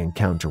unusual the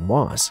encounter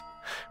was.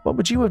 What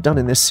would you have done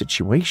in this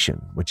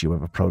situation? Would you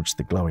have approached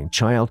the glowing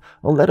child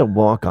or let her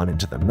walk on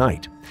into the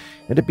night?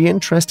 It'd be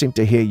interesting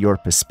to hear your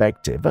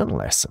perspective,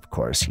 unless, of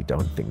course, you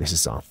don't think this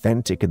is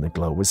authentic and the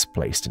glow was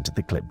placed into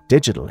the clip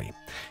digitally.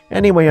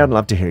 Anyway, I'd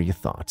love to hear your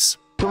thoughts.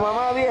 Tu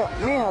mamá,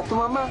 mija, tu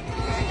mamá.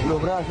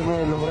 Los brazos,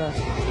 mira, los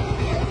brazos.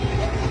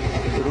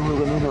 Pero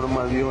no es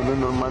normal, viejo, no es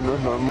normal, no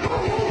es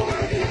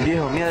normal.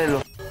 Viejo, mira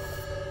los...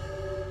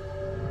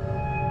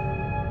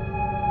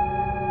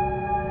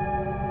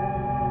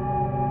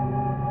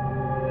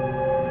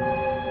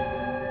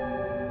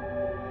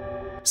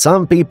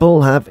 Some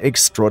people have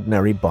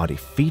extraordinary body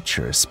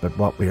features, but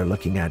what we are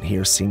looking at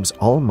here seems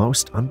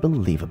almost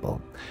unbelievable.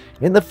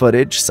 In the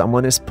footage,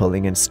 someone is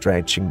pulling and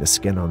stretching the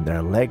skin on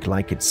their leg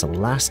like it's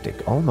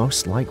elastic,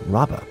 almost like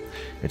rubber.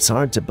 It's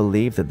hard to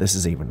believe that this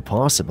is even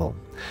possible.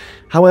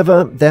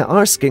 However, there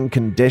are skin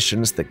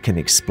conditions that can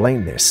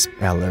explain this.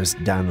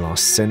 Ehlers-Danlos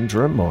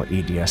syndrome, or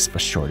EDS for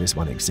short, is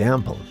one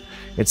example.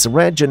 It's a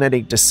rare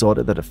genetic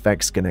disorder that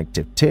affects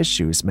connective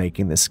tissues,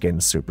 making the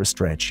skin super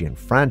stretchy and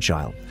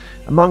fragile.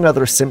 Among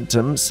other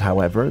symptoms,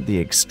 however, the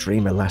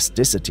extreme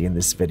elasticity in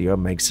this video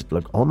makes it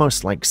look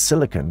almost like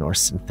silicone or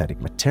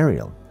synthetic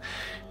material.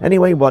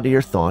 Anyway, what are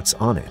your thoughts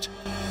on it?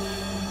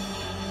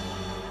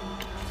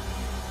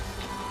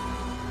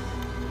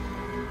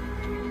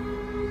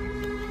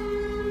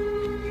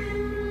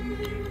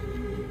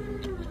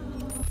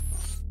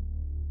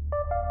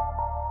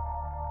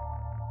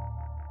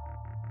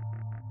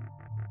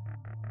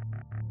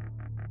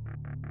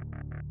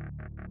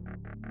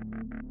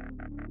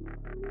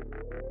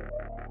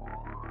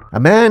 A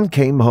man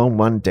came home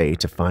one day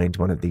to find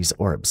one of these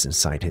orbs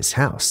inside his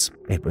house.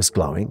 It was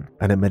glowing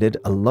and emitted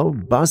a low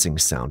buzzing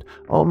sound,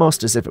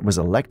 almost as if it was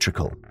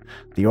electrical.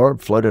 The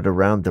orb floated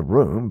around the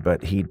room,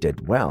 but he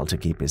did well to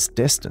keep his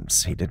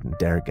distance. He didn't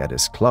dare get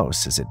as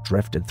close as it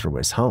drifted through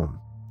his home.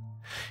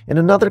 In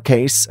another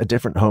case, a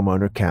different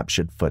homeowner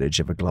captured footage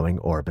of a glowing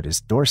orb at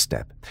his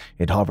doorstep.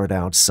 It hovered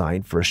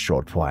outside for a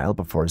short while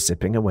before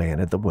zipping away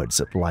into the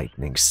woods at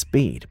lightning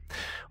speed.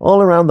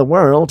 All around the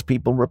world,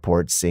 people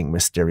report seeing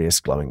mysterious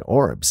glowing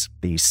orbs.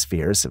 These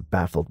spheres have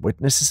baffled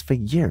witnesses for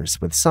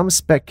years, with some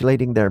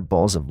speculating they're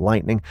balls of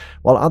lightning,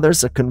 while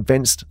others are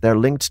convinced they're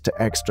linked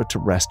to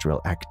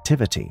extraterrestrial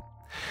activity.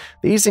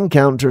 These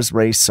encounters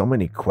raise so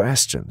many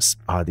questions.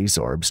 Are these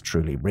orbs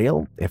truly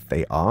real? If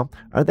they are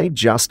they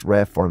just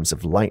rare forms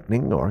of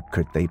lightning, or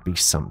could they be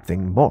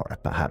something more,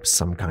 perhaps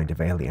some kind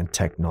of alien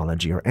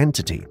technology or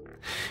entity?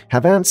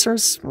 Have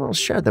answers? Well,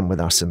 share them with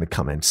us in the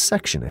comments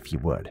section if you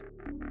would.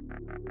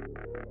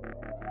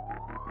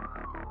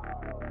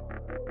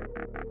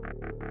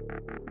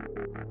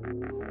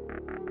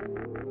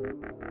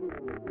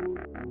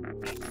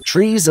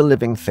 Trees are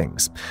living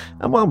things,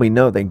 and while we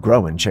know they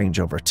grow and change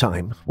over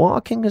time,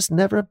 walking has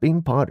never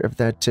been part of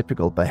their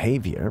typical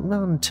behavior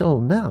until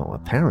now,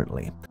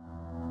 apparently.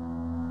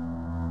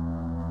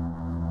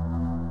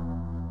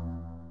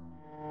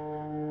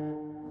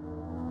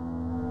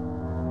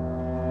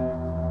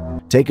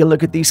 Take a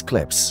look at these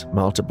clips.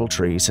 Multiple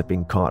trees have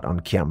been caught on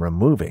camera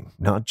moving,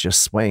 not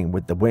just swaying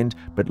with the wind,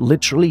 but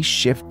literally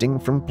shifting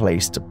from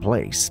place to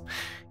place.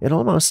 It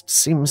almost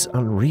seems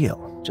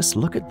unreal. Just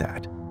look at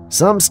that.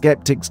 Some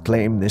skeptics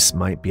claim this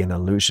might be an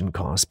illusion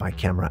caused by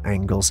camera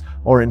angles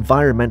or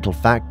environmental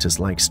factors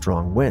like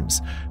strong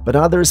winds, but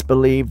others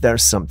believe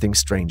there's something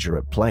stranger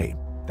at play.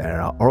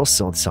 There are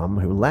also some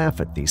who laugh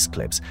at these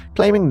clips,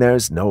 claiming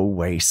there's no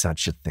way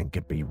such a thing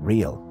could be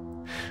real.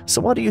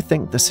 So what do you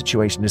think the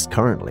situation is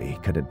currently?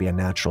 Could it be a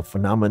natural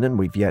phenomenon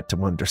we've yet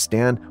to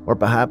understand, or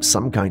perhaps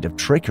some kind of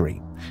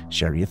trickery?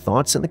 Share your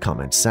thoughts in the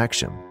comments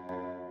section.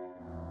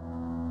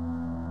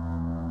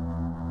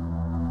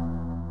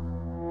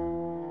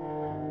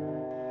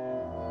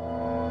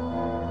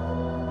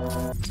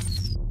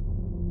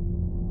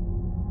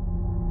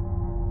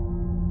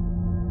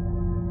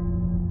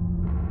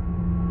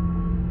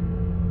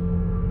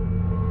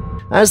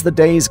 As the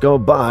days go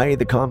by,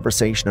 the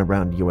conversation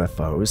around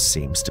UFOs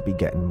seems to be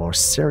getting more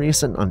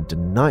serious and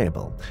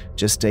undeniable.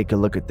 Just take a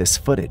look at this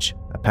footage.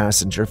 A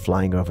passenger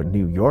flying over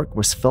New York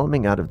was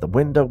filming out of the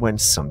window when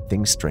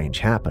something strange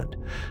happened.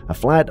 A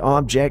flat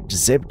object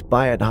zipped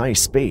by at high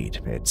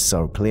speed. It's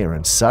so clear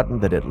and sudden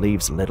that it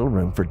leaves little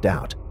room for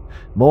doubt.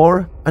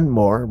 More and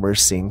more, we're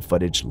seeing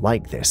footage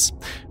like this,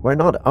 where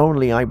not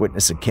only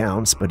eyewitness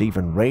accounts but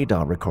even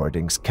radar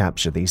recordings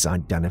capture these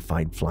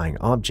identified flying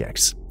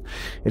objects.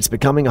 It's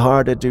becoming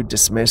harder to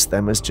dismiss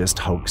them as just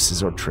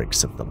hoaxes or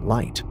tricks of the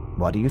light.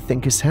 What do you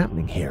think is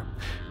happening here?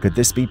 Could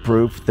this be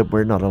proof that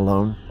we're not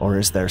alone, or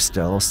is there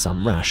still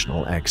some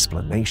rational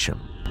explanation?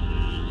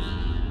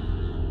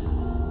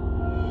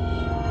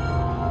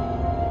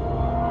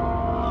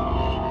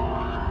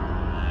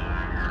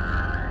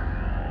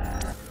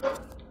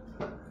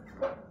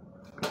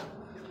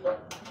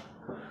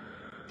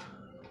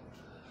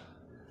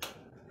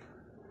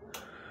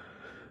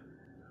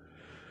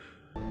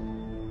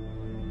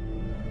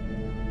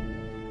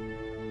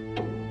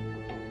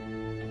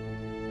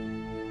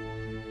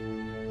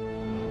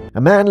 A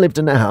man lived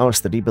in a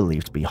house that he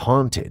believed to be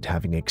haunted,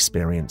 having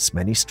experienced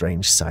many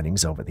strange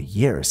sightings over the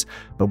years.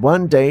 But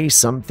one day,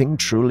 something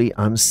truly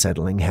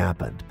unsettling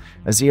happened.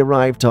 As he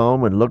arrived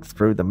home and looked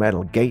through the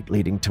metal gate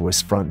leading to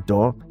his front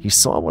door, he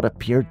saw what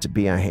appeared to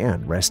be a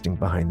hand resting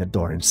behind the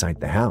door inside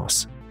the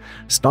house.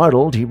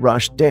 Startled, he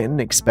rushed in,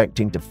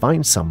 expecting to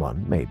find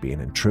someone, maybe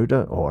an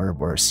intruder, or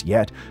worse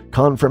yet,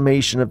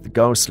 confirmation of the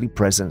ghostly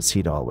presence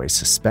he'd always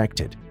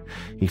suspected.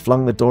 He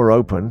flung the door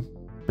open,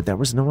 but there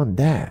was no one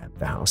there.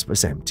 The house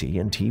was empty,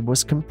 and he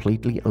was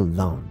completely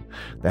alone.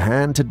 The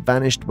hand had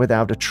vanished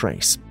without a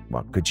trace.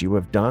 What could you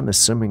have done,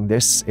 assuming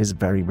this is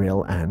very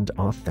real and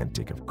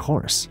authentic, of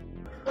course?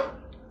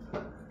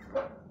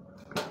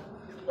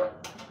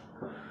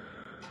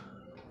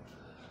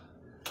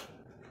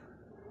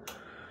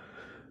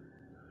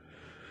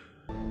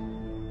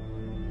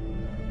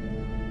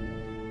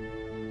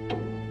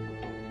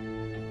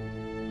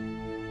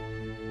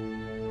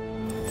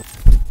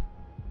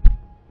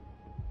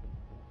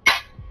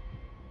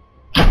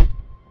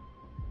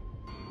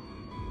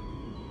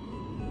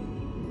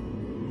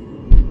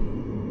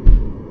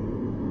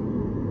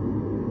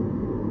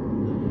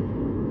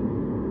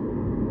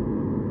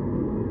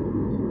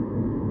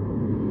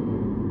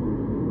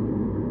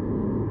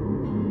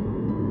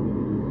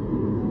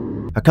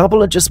 A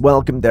couple had just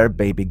welcomed their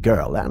baby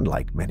girl, and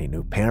like many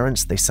new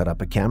parents, they set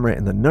up a camera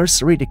in the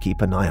nursery to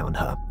keep an eye on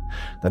her.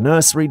 The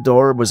nursery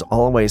door was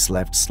always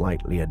left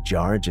slightly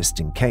ajar just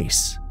in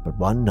case, but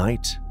one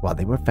night, while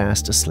they were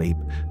fast asleep,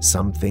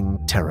 something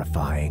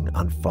terrifying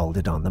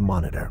unfolded on the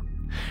monitor.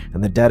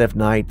 In the dead of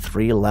night,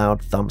 3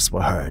 loud thumps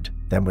were heard.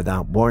 Then,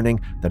 without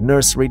warning, the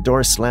nursery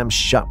door slammed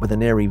shut with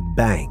an eerie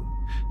bang.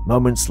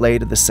 Moments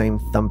later, the same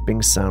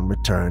thumping sound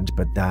returned,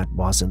 but that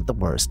wasn't the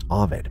worst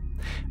of it.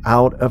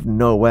 Out of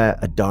nowhere,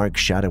 a dark,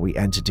 shadowy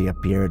entity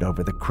appeared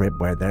over the crib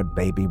where their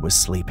baby was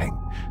sleeping.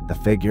 The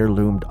figure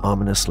loomed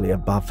ominously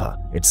above her,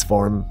 its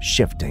form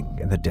shifting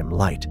in the dim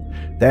light.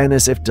 Then,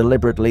 as if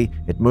deliberately,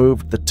 it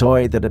moved the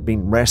toy that had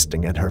been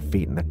resting at her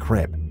feet in the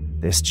crib.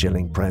 This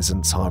chilling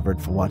presence hovered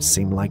for what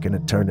seemed like an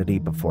eternity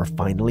before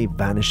finally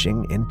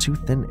vanishing into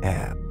thin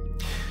air.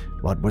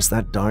 What was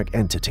that dark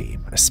entity?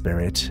 A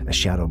spirit, a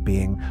shadow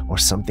being, or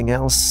something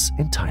else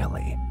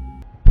entirely?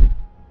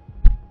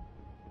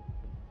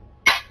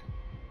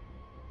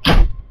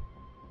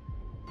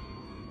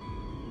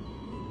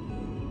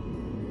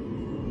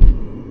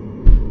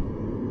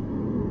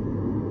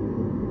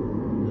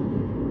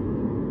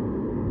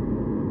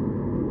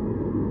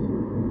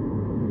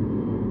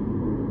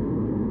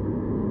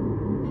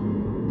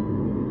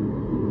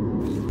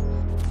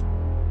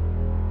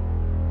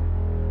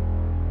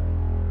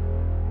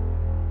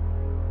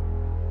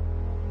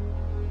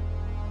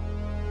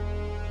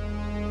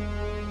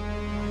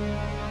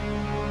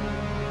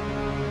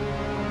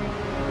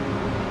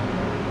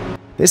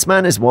 This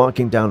man is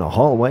walking down a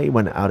hallway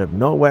when out of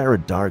nowhere a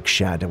dark,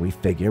 shadowy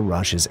figure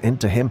rushes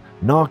into him,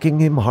 knocking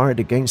him hard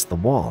against the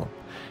wall.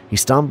 He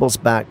stumbles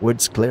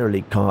backwards,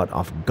 clearly caught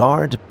off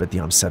guard, but the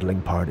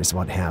unsettling part is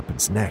what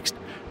happens next.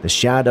 The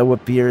shadow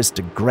appears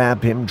to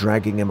grab him,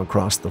 dragging him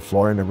across the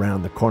floor and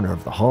around the corner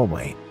of the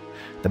hallway.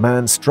 The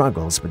man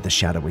struggles with the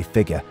shadowy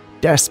figure,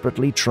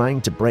 desperately trying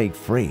to break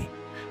free.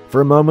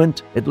 For a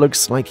moment, it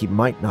looks like he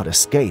might not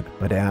escape,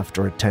 but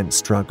after a tense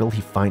struggle,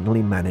 he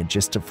finally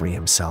manages to free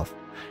himself.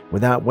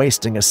 Without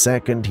wasting a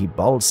second, he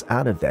bolts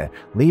out of there,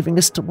 leaving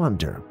us to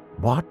wonder,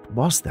 what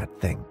was that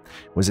thing?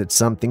 Was it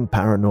something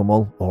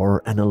paranormal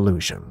or an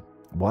illusion?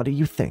 What do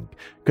you think?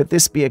 Could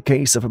this be a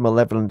case of a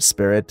malevolent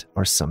spirit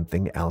or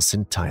something else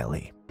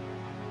entirely?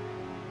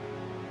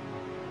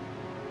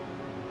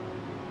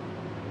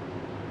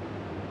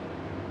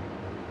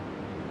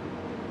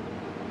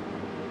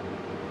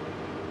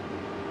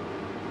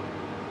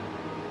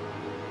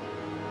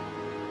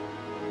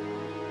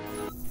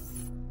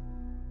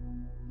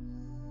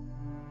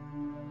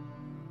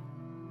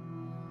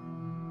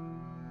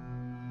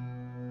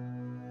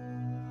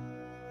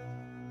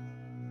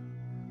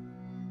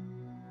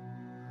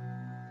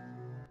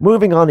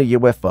 Moving on to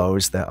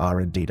UFOs, there are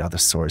indeed other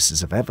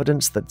sources of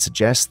evidence that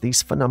suggest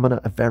these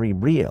phenomena are very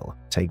real.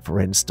 Take, for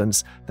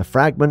instance, the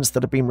fragments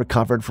that have been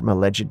recovered from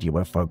alleged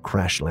UFO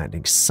crash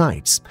landing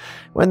sites.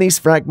 When these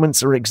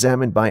fragments are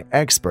examined by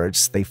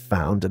experts, they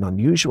found an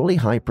unusually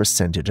high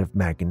percentage of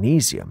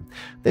magnesium.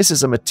 This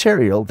is a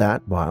material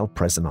that, while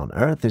present on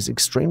Earth, is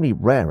extremely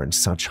rare in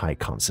such high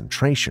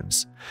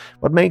concentrations.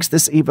 What makes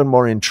this even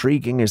more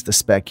intriguing is the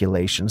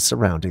speculation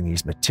surrounding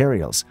these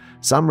materials.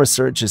 Some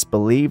researchers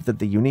believe that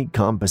the unique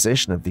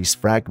composition of these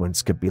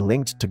fragments could be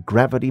linked to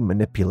gravity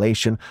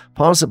manipulation,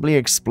 possibly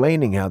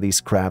explaining how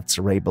these crafts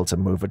are able to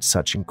move at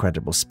such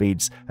incredible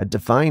speeds and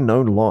defy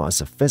known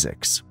laws of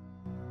physics.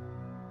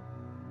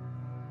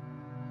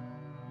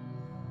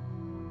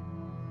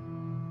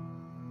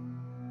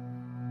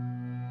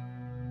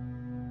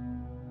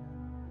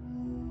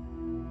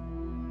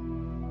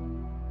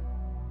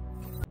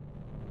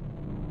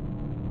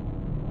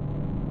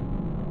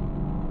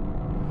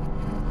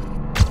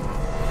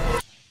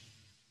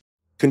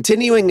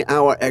 Continuing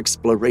our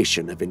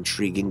exploration of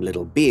intriguing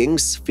little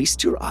beings,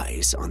 feast your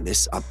eyes on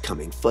this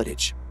upcoming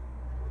footage.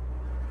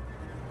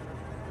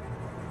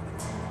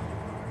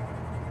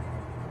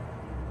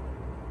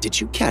 Did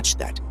you catch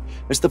that?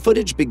 As the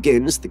footage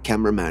begins, the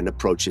cameraman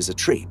approaches a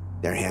tree,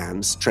 their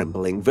hands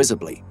trembling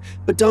visibly.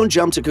 But don't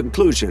jump to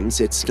conclusions,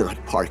 it's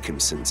not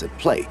Parkinson's at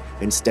play.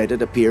 Instead,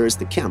 it appears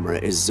the camera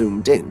is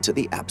zoomed in to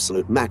the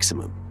absolute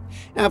maximum.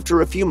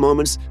 After a few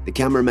moments, the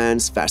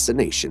cameraman's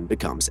fascination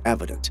becomes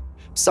evident.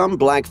 Some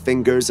black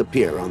fingers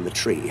appear on the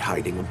tree,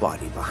 hiding a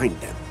body behind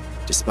them.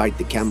 Despite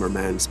the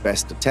cameraman's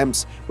best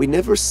attempts, we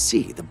never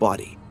see the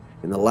body.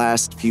 In the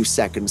last few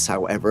seconds,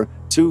 however,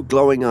 two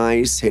glowing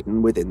eyes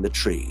hidden within the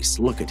trees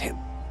look at him.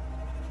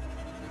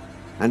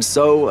 And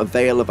so a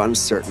veil of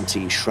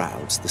uncertainty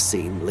shrouds the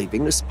scene,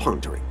 leaving us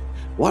pondering.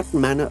 What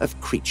manner of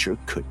creature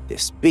could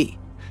this be?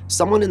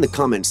 Someone in the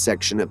comments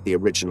section of the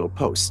original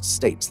post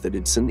states that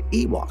it's an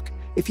Ewok.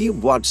 If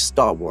you've watched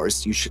Star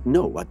Wars, you should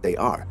know what they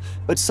are,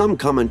 but some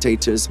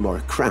commentators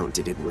more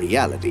grounded in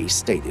reality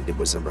stated it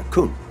was a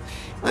raccoon.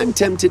 I'm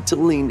tempted to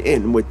lean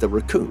in with the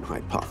raccoon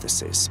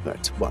hypothesis,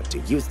 but what do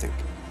you think?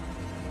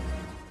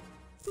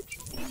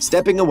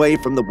 Stepping away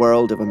from the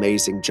world of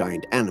amazing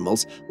giant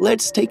animals,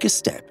 let's take a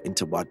step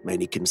into what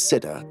many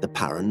consider the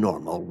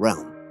paranormal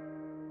realm.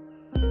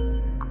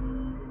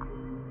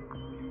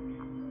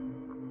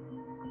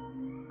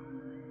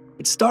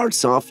 It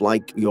starts off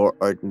like your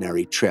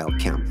ordinary trail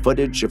cam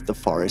footage of the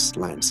forest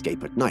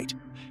landscape at night.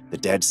 The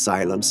dead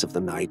silence of the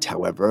night,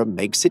 however,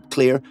 makes it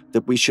clear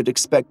that we should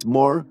expect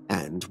more,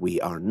 and we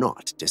are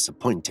not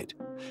disappointed.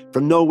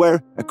 From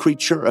nowhere, a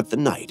creature of the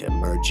night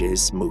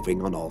emerges,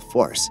 moving on all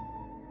fours.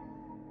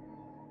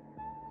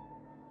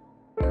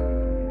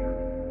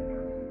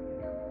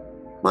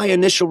 My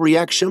initial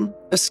reaction?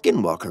 A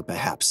skinwalker,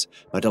 perhaps.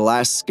 But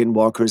alas,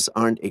 skinwalkers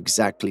aren't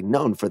exactly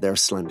known for their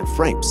slender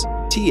frames.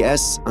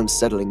 TS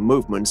unsettling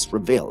movements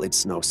reveal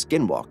it's no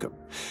skinwalker,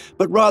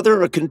 but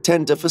rather a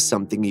contender for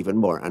something even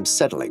more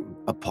unsettling,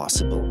 a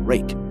possible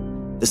rake.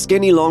 The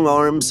skinny long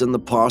arms and the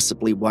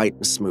possibly white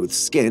and smooth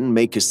skin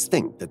make us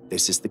think that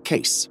this is the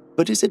case.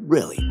 But is it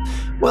really?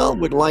 Well,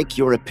 would like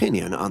your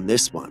opinion on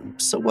this one,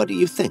 so what do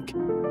you think?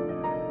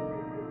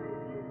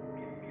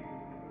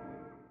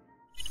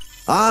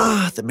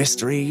 Ah, the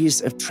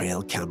mysteries of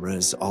trail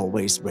cameras,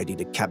 always ready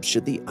to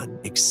capture the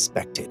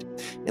unexpected.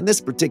 In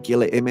this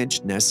particular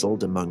image,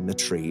 nestled among the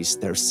trees,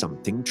 there's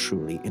something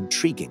truly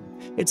intriguing.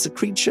 It's a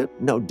creature,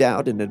 no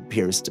doubt, and it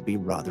appears to be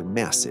rather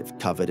massive,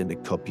 covered in a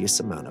copious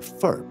amount of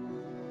fur.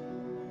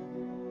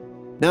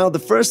 Now, the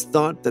first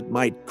thought that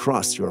might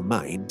cross your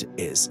mind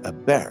is a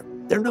bear.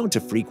 They're known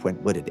to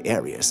frequent wooded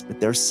areas,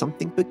 but there's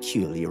something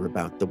peculiar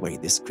about the way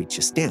this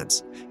creature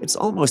stands. It's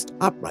almost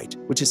upright,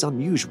 which is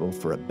unusual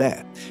for a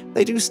bear.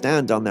 They do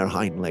stand on their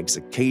hind legs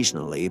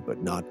occasionally,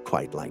 but not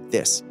quite like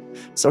this.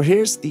 So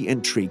here's the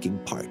intriguing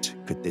part.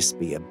 Could this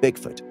be a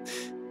Bigfoot?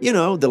 You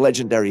know, the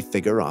legendary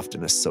figure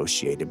often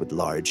associated with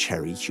large,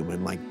 hairy,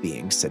 human-like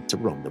beings said to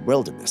roam the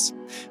wilderness.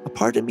 A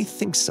part of me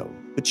thinks so,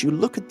 But you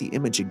look at the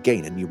image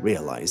again and you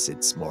realize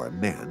it's more a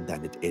man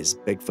than it is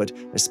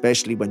Bigfoot,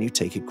 especially when you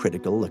take a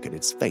critical look at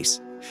its face.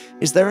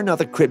 Is there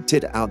another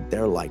cryptid out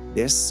there like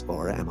this,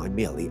 or am I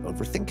merely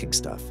overthinking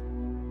stuff?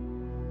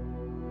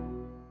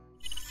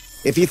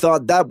 If you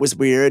thought that was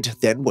weird,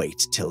 then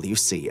wait till you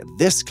see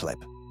this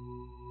clip.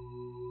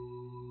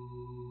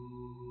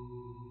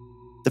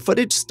 The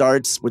footage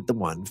starts with the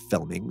one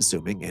filming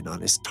zooming in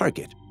on his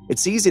target.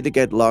 It's easy to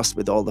get lost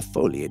with all the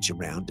foliage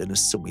around and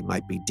assume we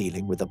might be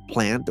dealing with a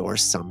plant or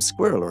some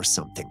squirrel or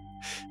something.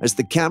 As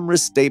the camera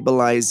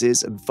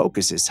stabilizes and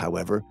focuses,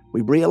 however, we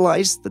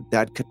realize that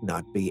that could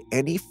not be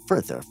any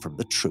further from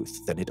the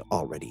truth than it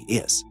already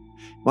is.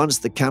 Once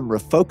the camera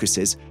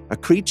focuses, a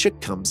creature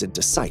comes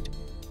into sight.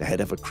 The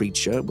head of a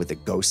creature with a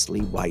ghostly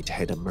white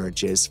head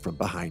emerges from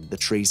behind the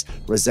trees,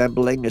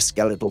 resembling a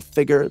skeletal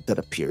figure that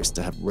appears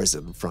to have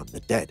risen from the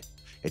dead.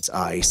 Its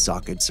eye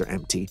sockets are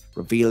empty,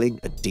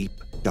 revealing a deep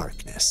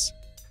darkness.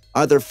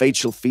 Other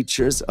facial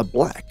features are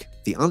black.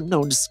 The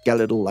unknown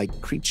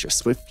skeletal-like creature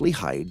swiftly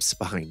hides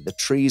behind the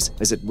trees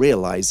as it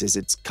realizes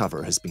its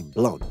cover has been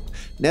blown,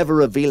 never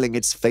revealing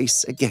its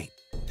face again.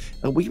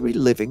 Are we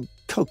reliving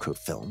Coco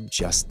film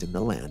just in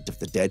the land of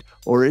the dead,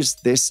 or is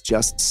this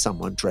just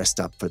someone dressed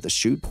up for the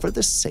shoot for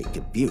the sake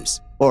of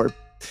views? Or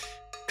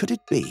could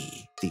it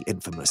be the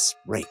infamous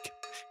rake?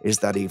 Is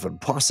that even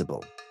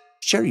possible?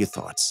 Share your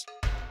thoughts.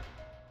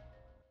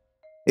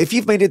 If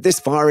you've made it this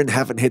far and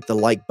haven't hit the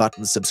like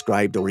button,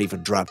 subscribed, or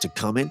even dropped a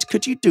comment,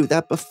 could you do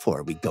that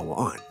before we go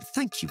on?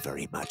 Thank you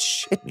very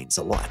much. It means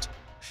a lot.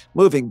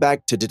 Moving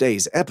back to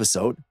today's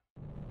episode.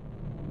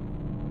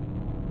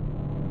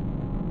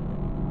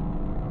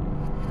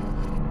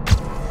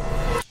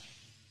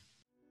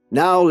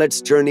 Now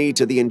let's journey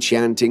to the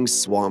enchanting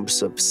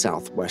swamps of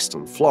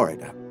southwestern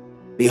Florida.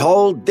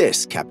 Behold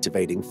this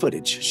captivating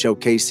footage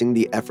showcasing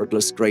the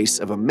effortless grace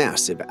of a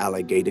massive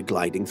alligator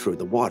gliding through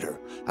the water,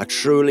 a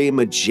truly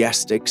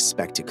majestic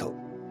spectacle.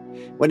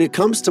 When it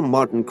comes to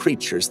modern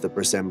creatures that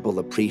resemble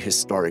the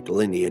prehistoric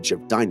lineage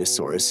of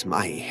dinosaurs,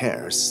 my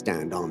hairs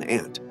stand on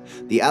end.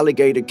 The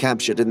alligator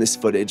captured in this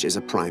footage is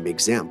a prime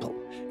example.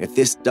 If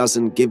this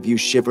doesn't give you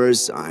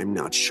shivers, I'm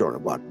not sure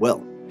what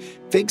will.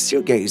 Fix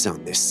your gaze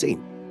on this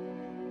scene.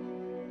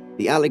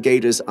 The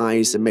alligator's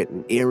eyes emit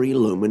an eerie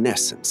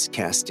luminescence,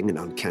 casting an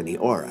uncanny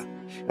aura.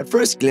 At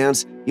first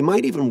glance, you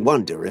might even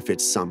wonder if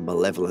it's some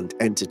malevolent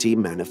entity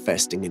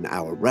manifesting in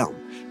our realm,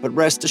 but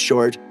rest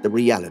assured, the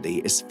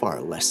reality is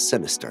far less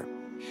sinister.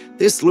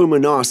 This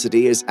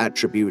luminosity is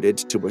attributed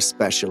to a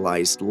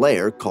specialized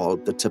layer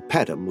called the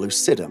tapetum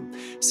lucidum,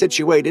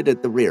 situated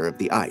at the rear of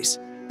the eyes.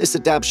 This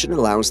adaptation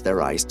allows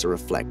their eyes to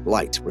reflect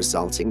light,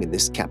 resulting in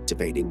this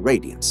captivating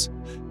radiance.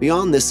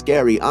 Beyond the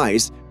scary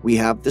eyes, we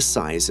have the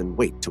size and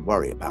weight to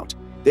worry about.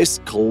 This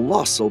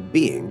colossal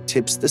being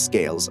tips the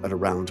scales at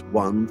around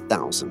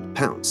 1,000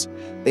 pounds.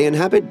 They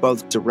inhabit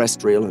both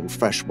terrestrial and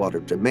freshwater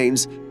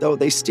domains, though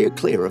they steer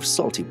clear of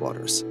salty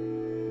waters.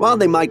 While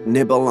they might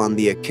nibble on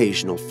the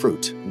occasional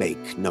fruit,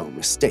 make no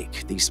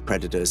mistake, these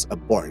predators are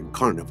born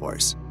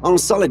carnivores. On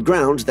solid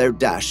ground, their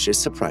dash is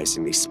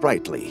surprisingly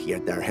sprightly,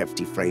 yet their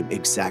hefty frame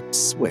exacts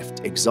swift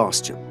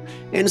exhaustion.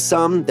 In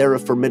sum, they're a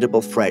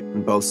formidable threat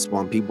in both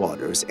swampy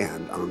waters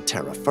and on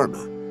terra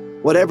firma.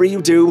 Whatever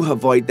you do,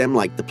 avoid them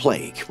like the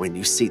plague when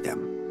you see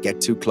them.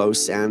 Get too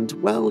close and,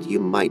 well, you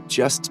might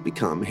just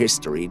become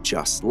history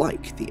just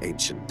like the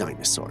ancient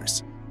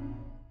dinosaurs.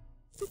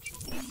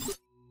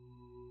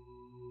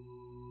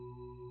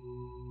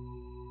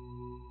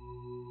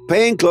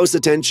 Paying close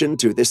attention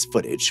to this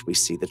footage, we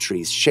see the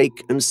trees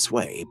shake and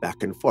sway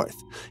back and forth.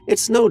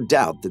 It's no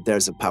doubt that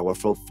there's a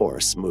powerful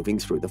force moving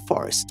through the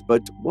forest,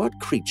 but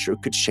what creature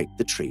could shake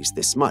the trees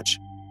this much?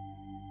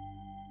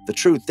 The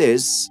truth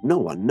is, no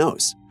one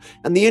knows,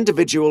 and the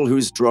individual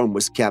whose drone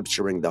was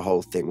capturing the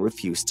whole thing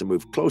refused to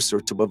move closer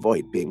to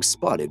avoid being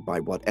spotted by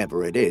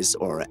whatever it is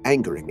or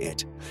angering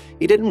it.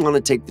 He didn't want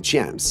to take the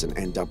chance and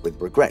end up with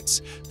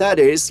regrets, that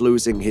is,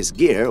 losing his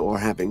gear or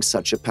having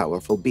such a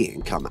powerful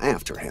being come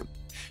after him.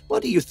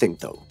 What do you think,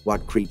 though?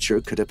 What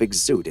creature could have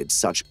exuded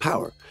such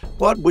power?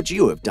 What would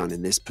you have done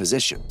in this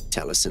position?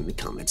 Tell us in the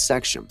comments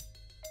section.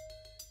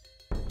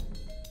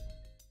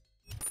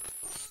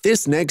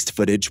 This next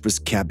footage was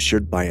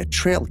captured by a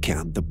trail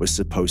cam that was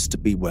supposed to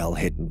be well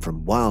hidden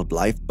from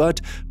wildlife, but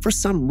for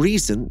some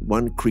reason,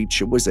 one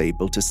creature was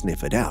able to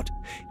sniff it out.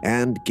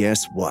 And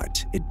guess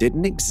what? It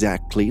didn't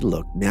exactly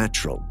look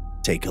natural.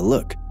 Take a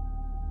look.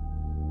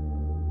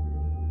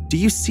 Do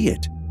you see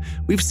it?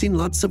 We've seen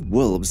lots of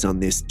wolves on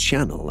this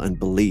channel, and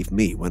believe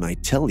me when I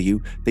tell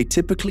you, they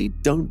typically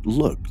don't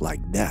look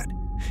like that.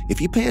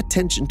 If you pay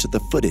attention to the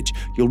footage,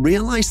 you'll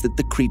realize that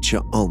the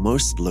creature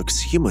almost looks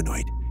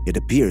humanoid. It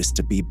appears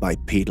to be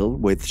bipedal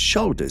with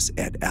shoulders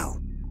et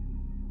al.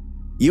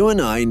 You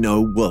and I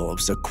know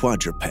wolves are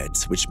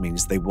quadrupeds, which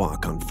means they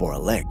walk on 4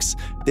 legs.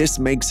 This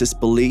makes us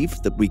believe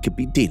that we could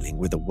be dealing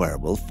with a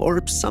werewolf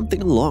or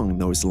something along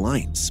those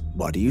lines.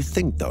 What do you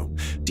think, though?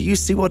 Do you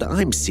see what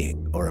I'm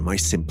seeing, or am I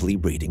simply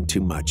reading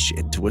too much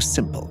into a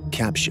simple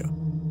capture?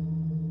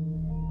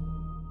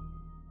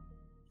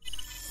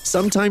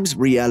 Sometimes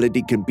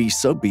reality can be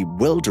so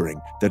bewildering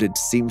that it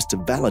seems to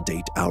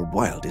validate our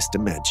wildest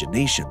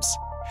imaginations.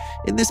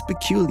 In this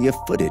peculiar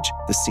footage,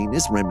 the scene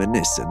is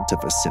reminiscent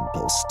of a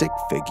simple stick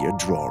figure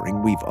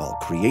drawing we've all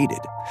created.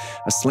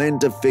 A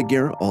slender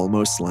figure,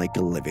 almost like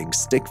a living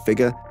stick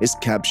figure, is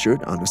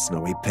captured on a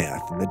snowy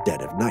path in the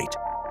dead of night.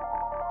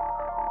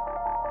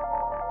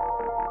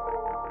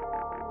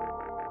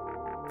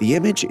 The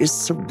image is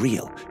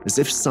surreal, as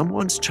if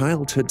someone's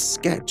childhood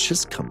sketch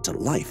has come to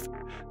life.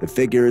 The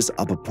figure's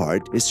upper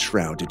part is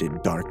shrouded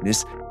in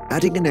darkness,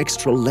 adding an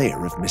extra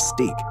layer of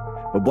mystique.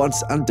 But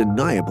what's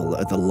undeniable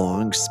are the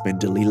long,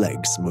 spindly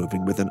legs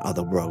moving with an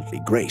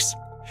otherworldly grace.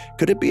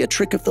 Could it be a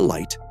trick of the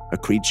light, a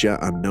creature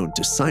unknown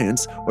to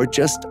science, or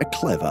just a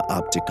clever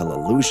optical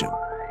illusion?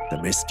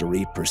 The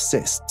mystery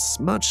persists,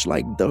 much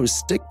like those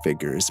stick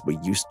figures we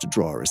used to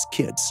draw as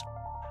kids.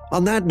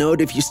 On that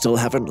note, if you still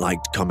haven't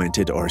liked,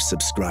 commented, or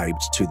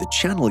subscribed to the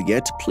channel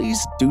yet,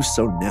 please do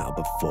so now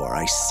before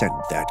I send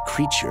that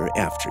creature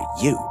after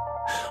you.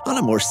 On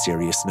a more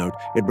serious note,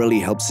 it really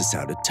helps us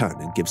out a ton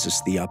and gives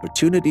us the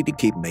opportunity to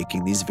keep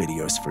making these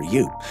videos for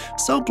you.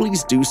 So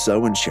please do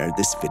so and share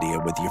this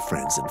video with your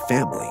friends and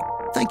family.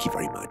 Thank you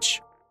very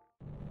much.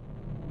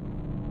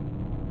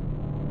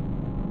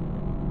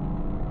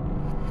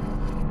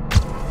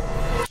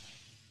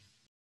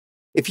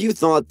 If you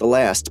thought the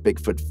last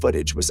Bigfoot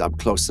footage was up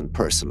close and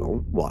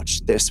personal,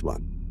 watch this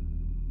one.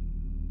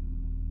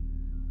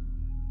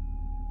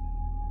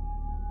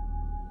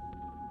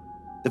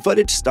 The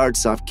footage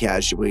starts off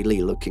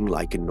casually looking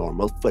like a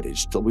normal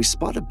footage till we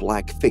spot a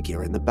black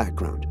figure in the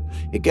background.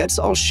 It gets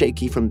all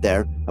shaky from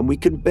there, and we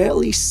can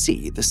barely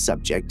see the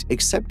subject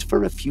except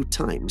for a few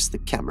times the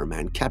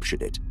cameraman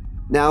captured it.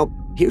 Now,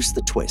 here's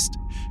the twist.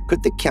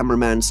 Could the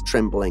cameraman's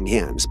trembling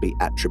hands be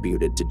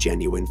attributed to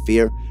genuine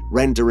fear,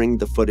 rendering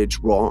the footage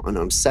raw and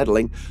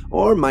unsettling,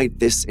 or might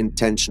this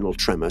intentional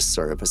tremor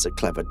serve as a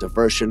clever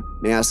diversion,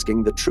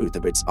 masking the truth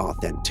of its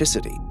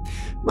authenticity?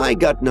 My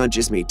gut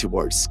nudges me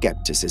towards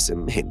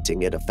skepticism,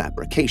 hinting at a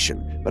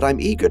fabrication, but I'm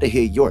eager to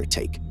hear your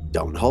take.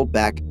 Don't hold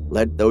back,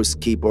 let those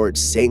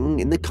keyboards sing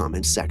in the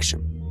comments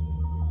section.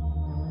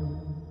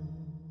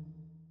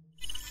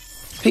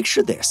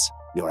 Picture this.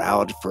 You're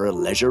out for a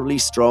leisurely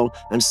stroll,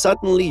 and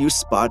suddenly you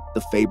spot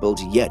the fabled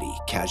Yeti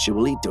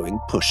casually doing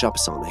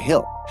push-ups on a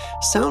hill.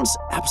 Sounds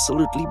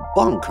absolutely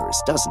bonkers,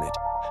 doesn't it?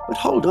 But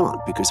hold on,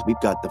 because we've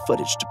got the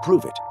footage to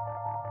prove it.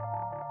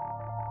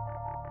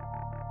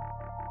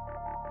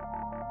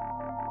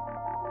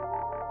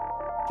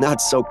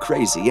 Not so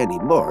crazy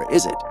anymore,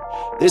 is it?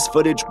 This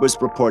footage was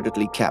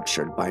reportedly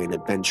captured by an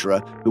adventurer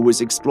who was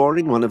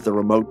exploring one of the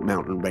remote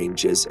mountain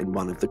ranges in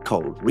one of the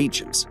cold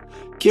regions.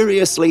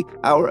 Curiously,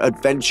 our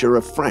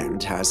adventurer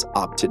friend has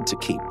opted to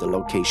keep the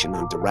location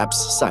under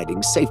wraps,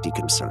 citing safety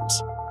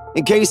concerns.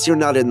 In case you're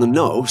not in the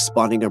know,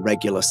 spotting a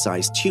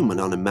regular-sized human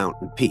on a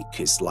mountain peak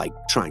is like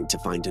trying to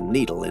find a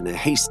needle in a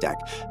haystack,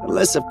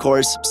 unless, of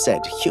course,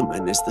 said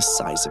human is the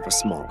size of a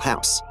small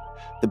house.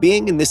 The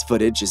being in this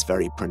footage is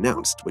very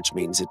pronounced, which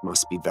means it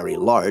must be very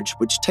large,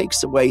 which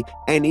takes away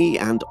any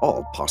and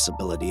all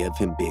possibility of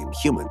him being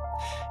human.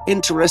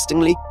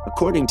 Interestingly,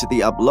 according to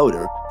the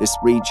uploader, this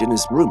region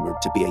is rumored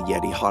to be a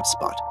Yeti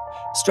hotspot.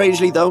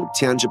 Strangely though,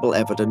 tangible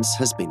evidence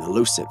has been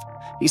elusive.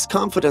 He's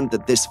confident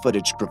that this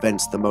footage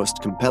prevents the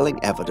most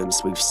compelling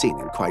evidence we've seen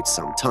in quite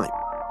some time.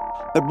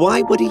 But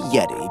why would a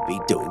Yeti be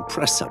doing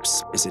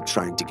press-ups? Is it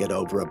trying to get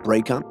over a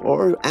breakup,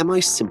 or am I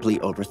simply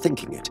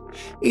overthinking it?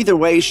 Either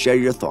way, share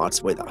your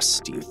thoughts with us.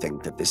 Do you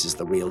think that this is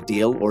the real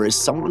deal, or is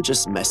someone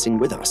just messing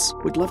with us?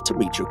 We'd love to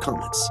read your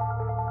comments.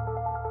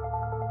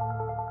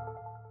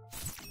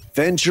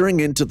 Venturing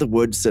into the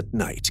woods at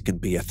night can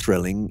be a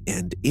thrilling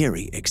and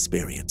eerie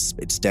experience.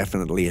 It's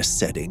definitely a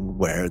setting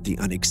where the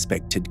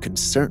unexpected can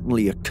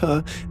certainly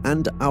occur,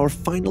 and our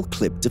final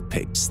clip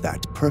depicts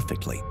that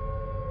perfectly.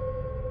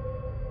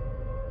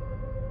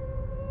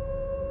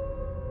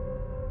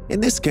 In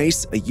this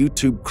case, a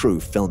YouTube crew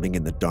filming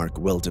in the dark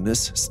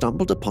wilderness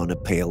stumbled upon a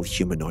pale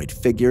humanoid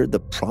figure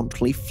that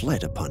promptly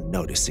fled upon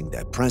noticing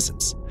their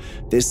presence.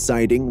 This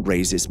sighting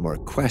raises more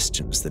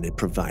questions than it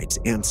provides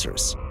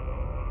answers.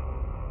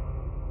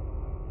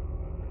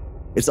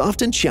 It's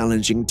often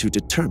challenging to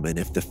determine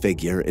if the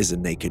figure is a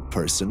naked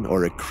person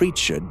or a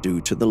creature due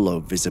to the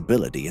low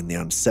visibility and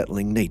the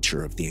unsettling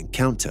nature of the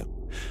encounter.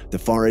 The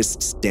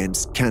forest's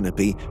dense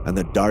canopy and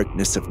the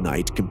darkness of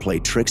night can play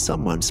tricks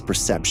on one's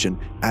perception,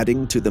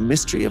 adding to the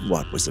mystery of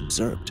what was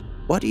observed.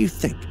 What do you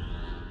think?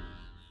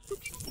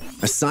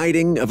 A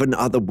sighting of an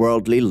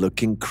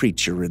otherworldly-looking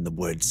creature in the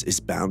woods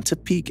is bound to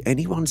pique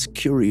anyone's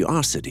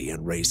curiosity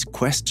and raise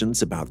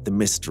questions about the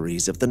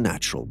mysteries of the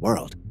natural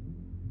world.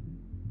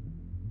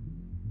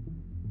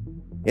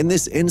 In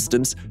this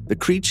instance, the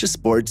creature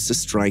sports a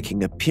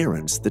striking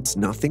appearance that's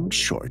nothing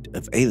short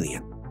of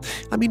alien.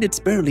 I mean, it's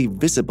barely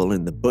visible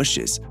in the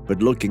bushes,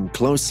 but looking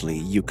closely,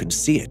 you can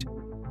see it.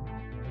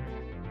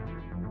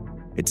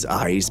 Its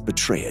eyes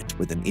betray it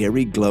with an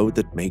eerie glow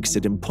that makes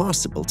it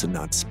impossible to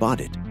not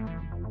spot it.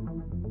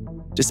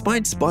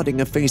 Despite spotting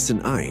a face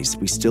and eyes,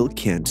 we still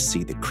can't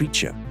see the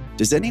creature.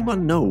 Does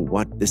anyone know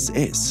what this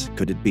is?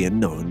 Could it be a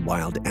known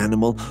wild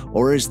animal,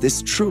 or is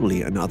this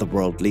truly an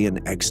otherworldly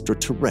and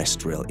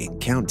extraterrestrial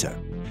encounter?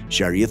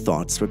 Share your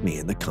thoughts with me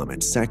in the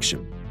comments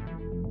section.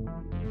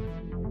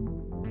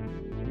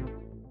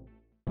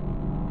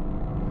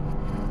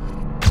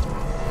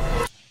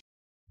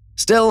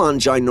 Still on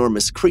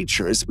ginormous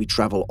creatures, we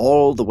travel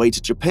all the way to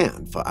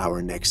Japan for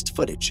our next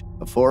footage.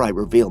 Before I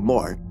reveal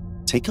more,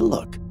 take a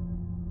look.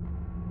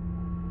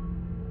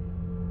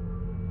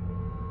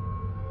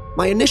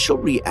 My initial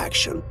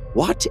reaction,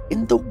 what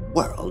in the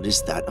world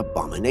is that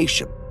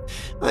abomination?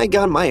 I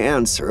got my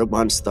answer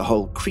once the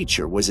whole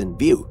creature was in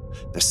view.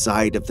 The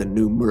sight of the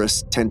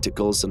numerous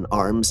tentacles and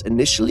arms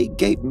initially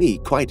gave me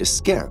quite a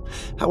scare.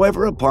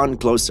 However, upon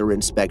closer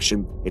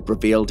inspection, it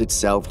revealed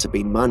itself to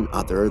be none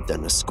other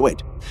than a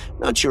squid.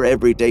 Not your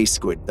everyday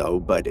squid though,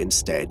 but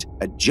instead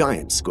a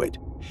giant squid.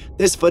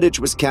 This footage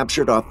was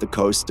captured off the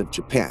coast of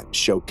Japan,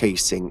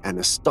 showcasing an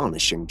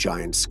astonishing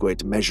giant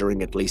squid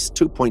measuring at least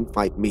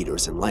 2.5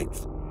 meters in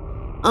length.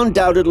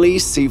 Undoubtedly,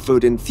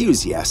 seafood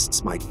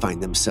enthusiasts might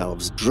find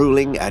themselves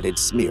drooling at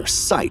its mere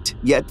sight,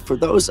 yet for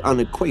those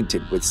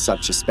unacquainted with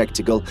such a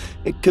spectacle,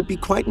 it could be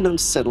quite an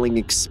unsettling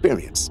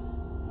experience.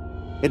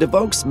 It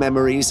evokes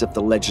memories of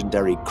the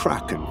legendary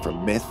Kraken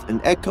from myth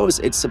and echoes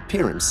its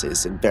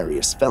appearances in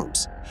various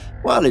films.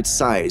 While its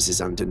size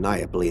is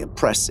undeniably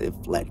impressive,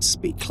 let's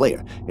be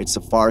clear, it's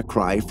a far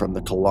cry from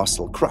the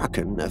colossal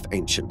Kraken of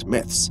ancient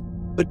myths.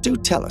 But do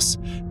tell us,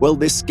 will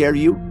this scare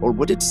you, or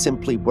would it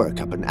simply work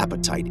up an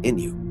appetite in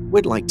you?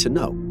 We'd like to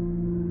know.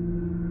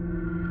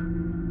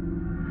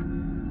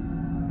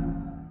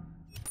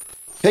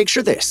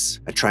 Picture this,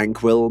 a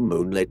tranquil,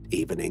 moonlit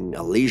evening,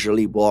 a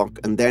leisurely walk,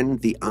 and then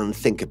the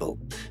unthinkable.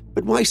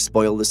 But why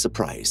spoil the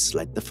surprise?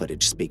 Let the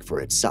footage speak for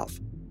itself.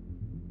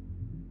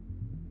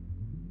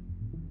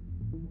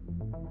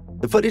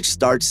 The footage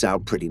starts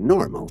out pretty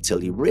normal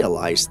till you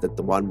realize that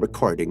the one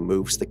recording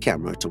moves the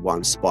camera to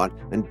one spot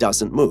and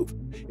doesn't move.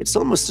 It's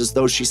almost as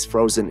though she's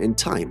frozen in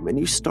time, and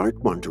you start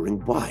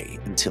wondering why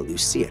until you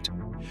see it.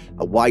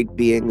 A white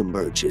being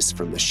emerges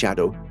from the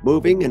shadow,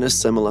 moving in a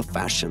similar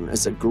fashion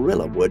as a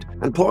gorilla would,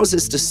 and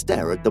pauses to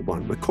stare at the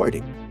one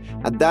recording.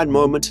 At that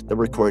moment, the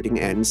recording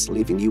ends,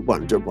 leaving you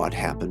wonder what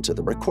happened to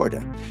the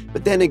recorder.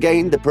 But then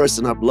again, the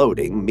person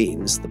uploading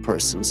means the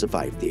person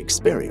survived the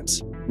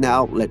experience.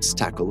 Now, let's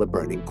tackle the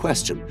burning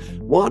question.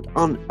 What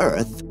on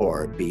earth,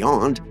 or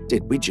beyond,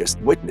 did we just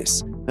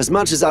witness? As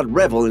much as I'd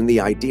revel in the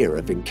idea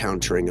of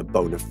encountering a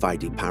bona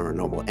fide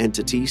paranormal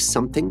entity,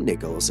 something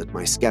niggles at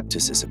my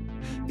skepticism.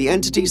 The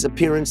entity's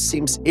appearance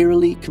seems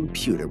eerily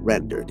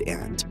computer-rendered,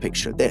 and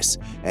picture this,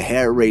 a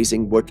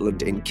hair-raising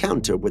woodland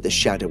encounter with a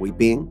shadowy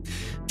being.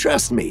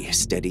 Trust me,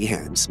 steady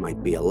hands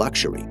might be a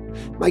luxury.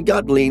 My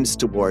gut leans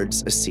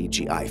towards a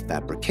CGI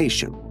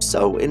fabrication,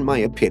 so in my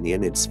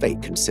opinion it's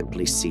fake and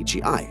simply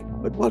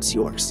CGI. But what's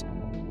yours?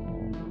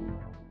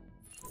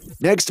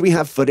 Next, we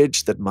have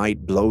footage that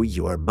might blow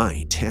your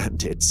mind,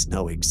 and it's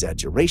no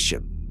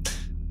exaggeration.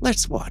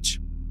 Let's watch.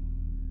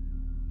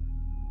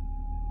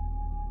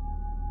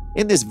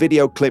 In this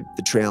video clip,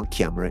 the trail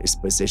camera is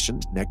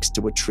positioned next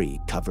to a tree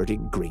covered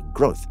in green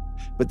growth.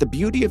 But the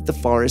beauty of the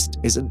forest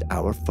isn't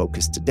our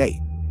focus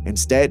today.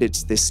 Instead,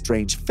 it's this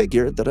strange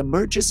figure that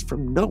emerges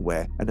from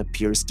nowhere and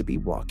appears to be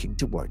walking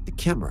toward the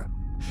camera.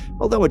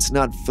 Although it's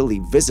not fully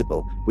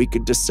visible, we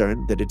could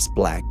discern that it's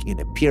black in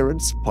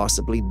appearance,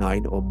 possibly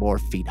 9 or more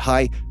feet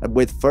high, and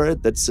with fur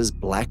that's as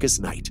black as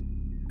night.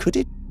 Could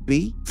it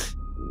be?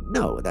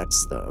 No,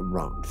 that's the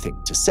wrong thing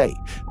to say.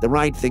 The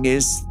right thing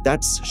is,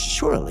 that's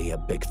surely a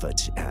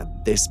Bigfoot, and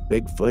this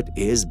Bigfoot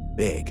is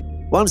big.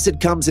 Once it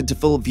comes into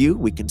full view,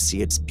 we can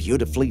see its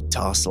beautifully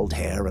tousled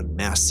hair and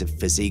massive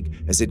physique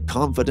as it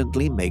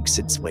confidently makes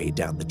its way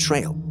down the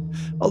trail.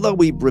 Although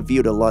we've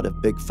reviewed a lot of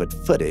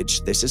Bigfoot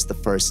footage, this is the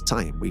first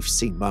time we've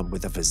seen one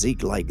with a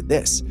physique like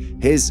this.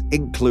 His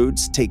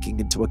includes taking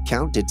into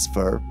account its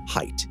fur,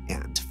 height,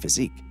 and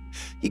physique.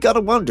 You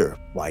gotta wonder,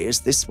 why is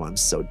this one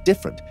so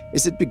different?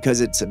 Is it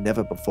because it's a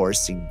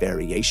never-before-seen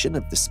variation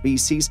of the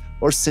species,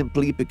 or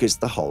simply because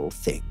the whole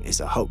thing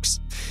is a hoax?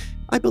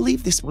 I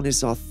believe this one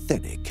is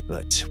authentic,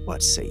 but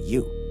what say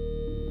you?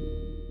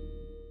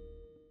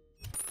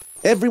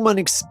 Everyone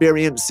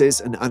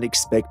experiences an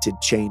unexpected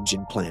change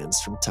in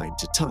plans from time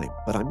to time,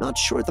 but I'm not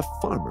sure the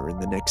farmer in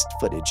the next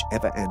footage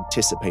ever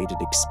anticipated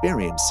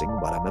experiencing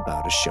what I'm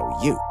about to show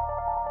you.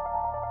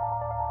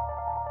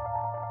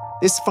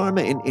 This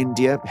farmer in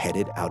India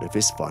headed out of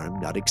his farm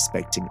not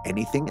expecting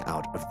anything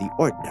out of the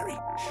ordinary.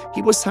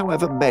 He was,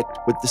 however, met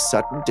with the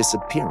sudden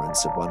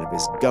disappearance of one of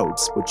his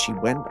goats, which he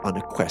went on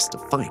a quest to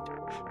find.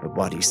 But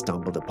what he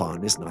stumbled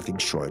upon is nothing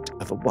short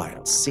of a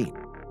wild scene.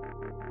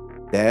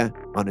 There,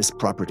 on his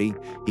property,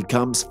 he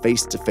comes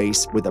face to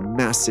face with a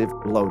massive,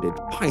 bloated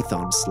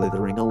python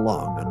slithering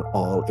along in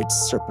all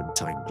its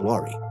serpentine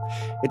glory.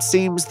 It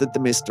seems that the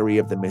mystery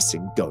of the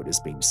missing goat is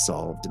being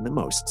solved in the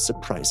most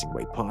surprising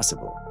way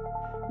possible.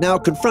 Now,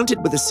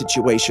 confronted with a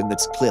situation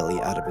that's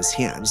clearly out of his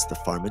hands, the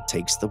farmer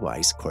takes the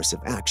wise course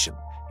of action.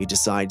 He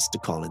decides to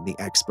call in the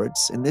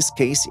experts, in this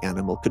case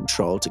animal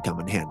control, to come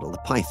and handle the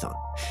python.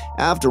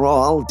 After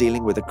all,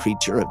 dealing with a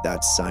creature of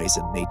that size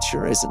and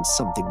nature isn't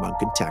something one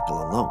can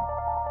tackle alone.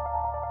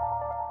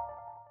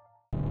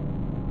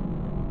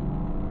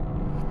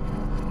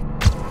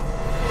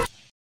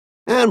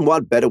 And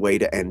what better way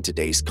to end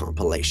today's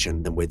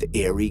compilation than with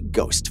eerie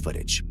ghost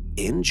footage?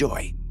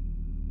 Enjoy.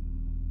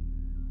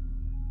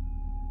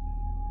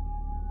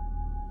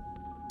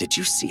 Did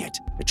you see it?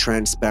 A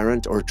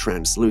transparent or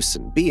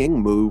translucent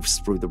being moves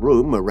through the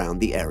room around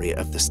the area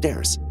of the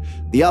stairs.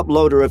 The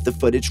uploader of the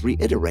footage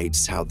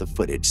reiterates how the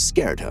footage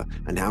scared her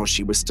and how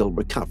she was still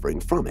recovering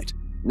from it.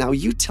 Now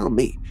you tell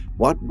me,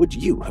 what would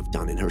you have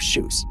done in her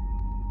shoes?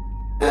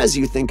 As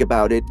you think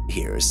about it,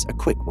 here's a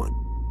quick one.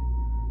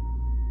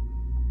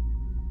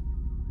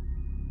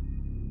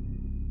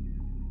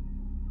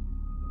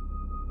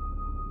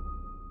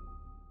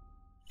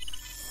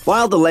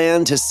 While the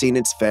land has seen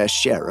its fair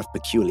share of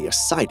peculiar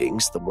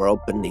sightings, the world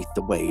beneath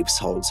the waves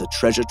holds a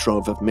treasure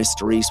trove of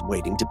mysteries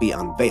waiting to be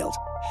unveiled.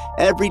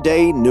 Every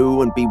day,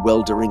 new and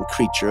bewildering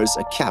creatures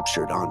are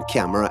captured on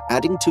camera,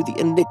 adding to the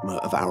enigma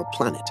of our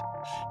planet.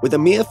 With a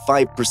mere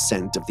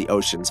 5% of the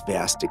ocean's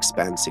vast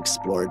expanse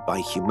explored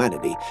by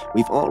humanity,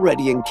 we've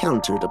already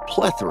encountered a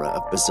plethora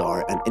of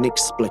bizarre and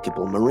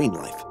inexplicable marine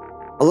life.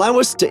 Allow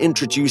us to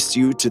introduce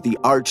you to the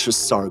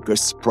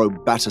Archosargus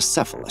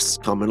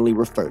probaticephalus, commonly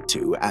referred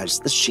to as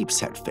the sheep's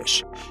head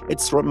fish.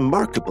 Its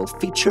remarkable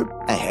feature,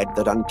 a head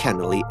that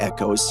uncannily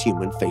echoes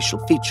human facial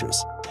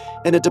features.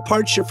 In a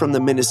departure from the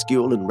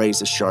minuscule and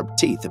razor-sharp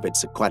teeth of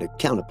its aquatic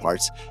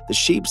counterparts, the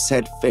sheep's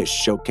head fish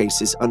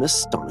showcases an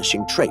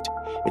astonishing trait.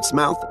 Its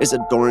mouth is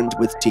adorned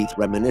with teeth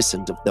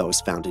reminiscent of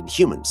those found in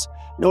humans.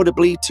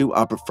 Notably, two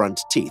upper front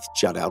teeth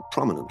jut out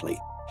prominently.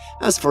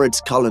 As for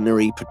its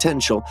culinary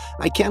potential,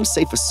 I can't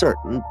say for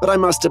certain, but I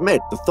must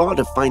admit the thought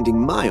of finding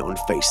my own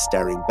face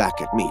staring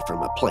back at me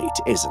from a plate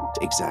isn't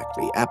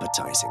exactly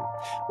appetizing.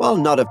 While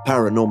not of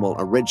paranormal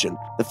origin,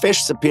 the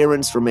fish's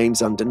appearance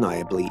remains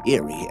undeniably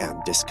eerie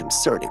and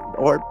disconcerting.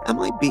 Or am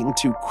I being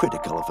too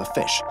critical of a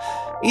fish?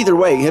 Either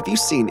way, have you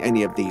seen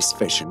any of these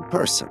fish in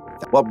person?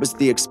 What was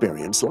the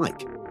experience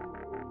like?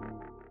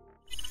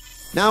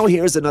 Now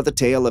here's another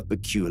tale of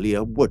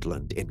peculiar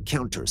woodland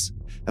encounters.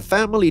 A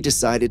family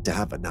decided to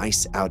have a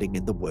nice outing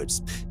in the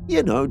woods.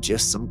 You know,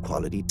 just some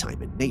quality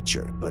time in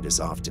nature, but as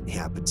often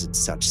happens in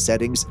such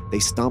settings, they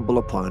stumble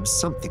upon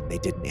something they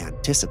didn't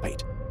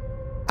anticipate.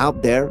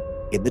 Out there,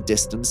 in the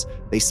distance,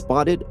 they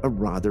spotted a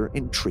rather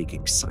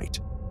intriguing sight,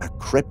 a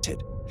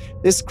cryptid.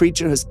 This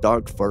creature has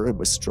dark fur and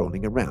was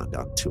strolling around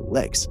on two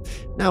legs.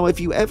 Now, if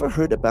you ever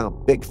heard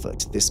about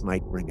Bigfoot, this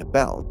might ring a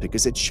bell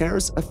because it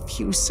shares a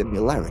few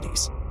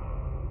similarities.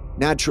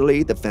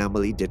 Naturally, the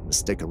family didn't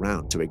stick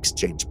around to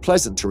exchange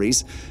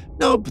pleasantries.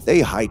 Nope, they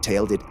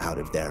hightailed it out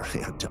of there,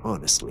 and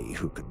honestly,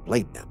 who could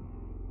blame them?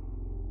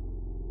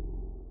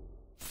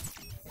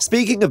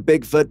 Speaking of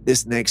Bigfoot,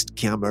 this next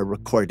camera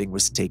recording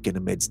was taken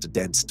amidst a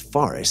dense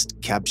forest,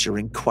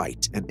 capturing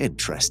quite an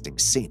interesting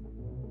scene.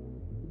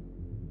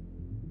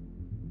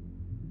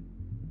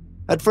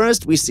 At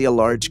first, we see a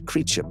large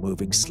creature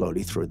moving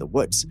slowly through the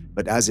woods,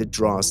 but as it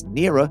draws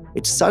nearer,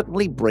 it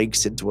suddenly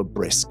breaks into a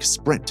brisk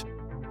sprint.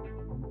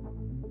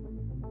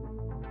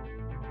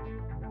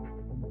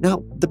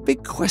 Now, the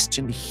big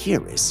question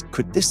here is,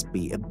 could this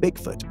be a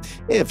Bigfoot?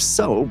 If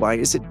so, why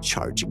is it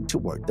charging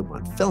toward the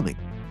one filming?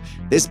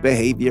 This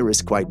behavior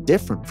is quite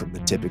different from the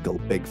typical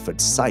Bigfoot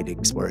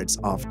sightings where it's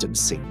often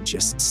seen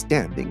just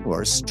standing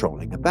or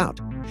strolling about.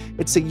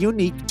 It's a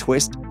unique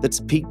twist that's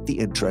piqued the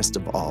interest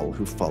of all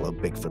who follow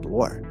Bigfoot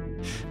lore.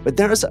 But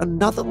there's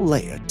another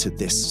layer to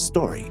this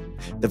story.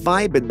 The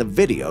vibe in the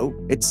video,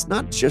 it's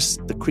not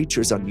just the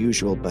creature's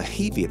unusual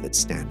behavior that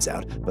stands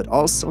out, but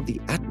also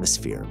the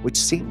atmosphere, which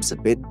seems a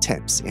bit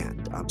tense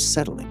and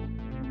unsettling.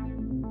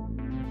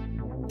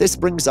 This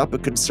brings up a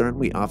concern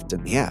we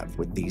often have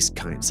with these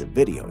kinds of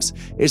videos.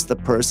 Is the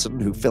person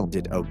who filmed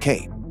it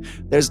okay?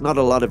 There's not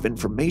a lot of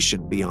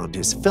information beyond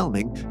his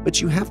filming,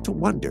 but you have to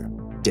wonder,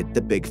 did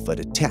the Bigfoot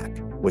attack?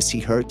 Was he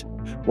hurt?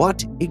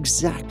 What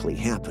exactly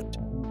happened?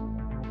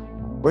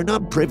 We're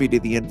not privy to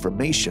the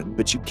information,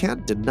 but you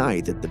can't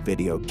deny that the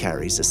video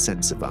carries a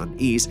sense of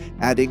unease,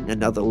 adding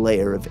another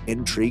layer of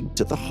intrigue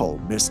to the whole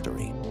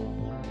mystery.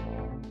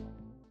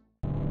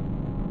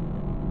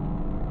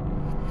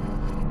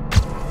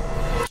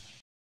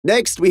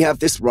 Next, we have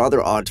this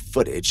rather odd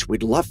footage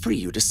we'd love for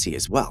you to see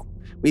as well.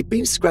 We've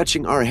been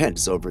scratching our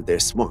heads over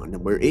this one,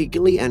 and we're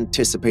eagerly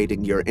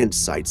anticipating your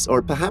insights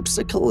or perhaps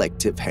a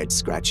collective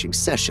head-scratching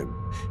session.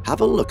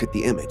 Have a look at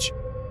the image.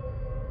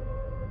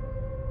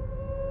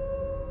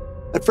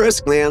 At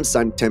first glance,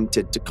 I'm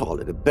tempted to call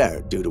it a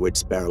bear due to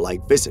its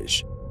bear-like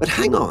visage. But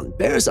hang on,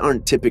 bears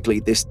aren't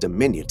typically this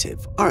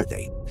diminutive, are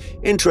they?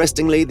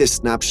 Interestingly, this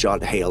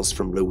snapshot hails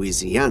from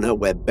Louisiana,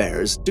 where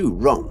bears do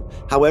roam.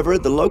 However,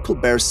 the local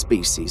bear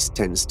species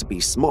tends to be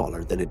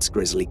smaller than its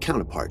grizzly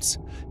counterparts.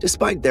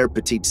 Despite their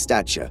petite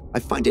stature, I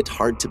find it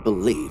hard to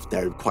believe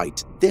they're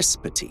quite this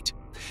petite.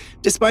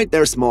 Despite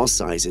their small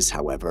sizes,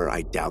 however,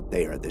 I doubt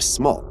they are this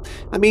small.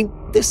 I mean,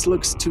 this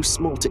looks too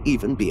small to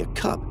even be a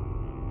cub.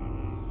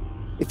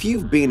 If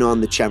you've been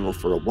on the channel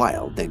for a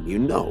while, then you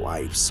know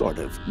I sort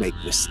of make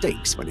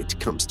mistakes when it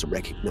comes to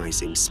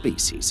recognizing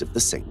species of the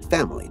same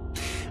family.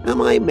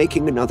 Am I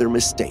making another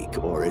mistake,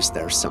 or is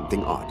there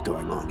something odd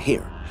going on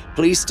here?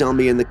 Please tell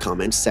me in the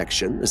comments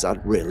section, as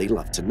I'd really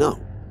love to know.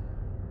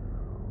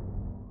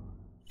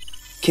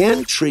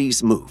 Can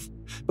trees move?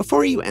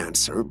 Before you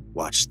answer,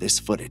 watch this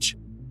footage.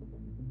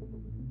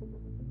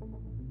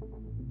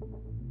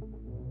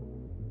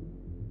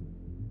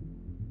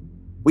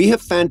 We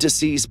have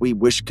fantasies we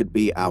wish could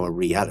be our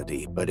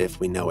reality, but if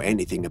we know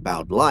anything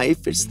about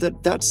life, it's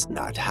that that's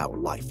not how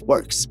life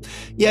works.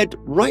 Yet,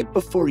 right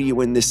before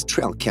you in this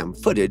Trailcam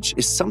footage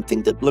is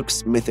something that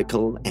looks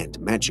mythical and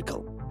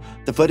magical.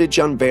 The footage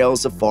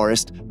unveils a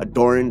forest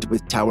adorned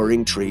with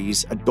towering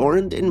trees,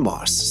 adorned in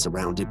moss,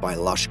 surrounded by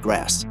lush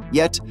grass.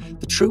 Yet,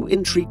 the true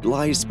intrigue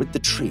lies with the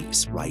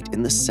trees right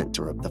in the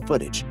center of the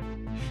footage.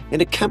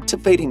 In a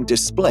captivating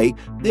display,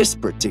 this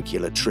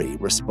particular tree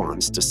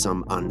responds to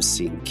some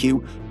unseen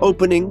cue,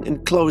 opening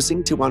and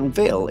closing to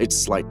unveil its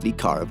slightly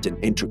carved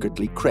and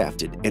intricately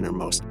crafted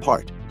innermost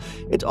part.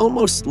 It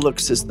almost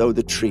looks as though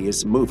the tree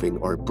is moving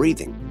or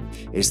breathing.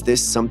 Is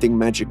this something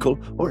magical,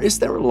 or is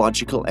there a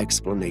logical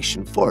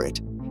explanation for it?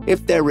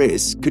 If there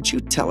is, could you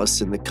tell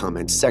us in the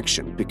comments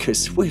section,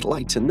 because we'd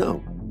like to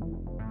know.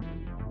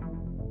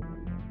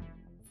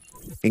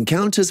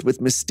 Encounters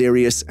with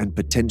mysterious and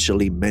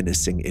potentially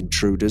menacing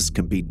intruders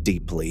can be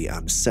deeply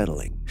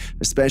unsettling,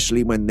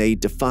 especially when they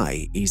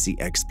defy easy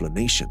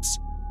explanations.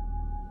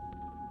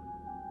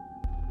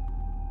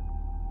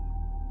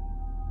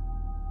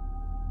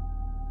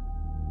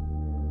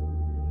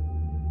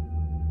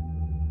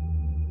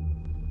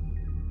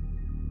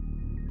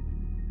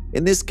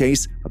 In this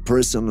case, a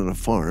person on a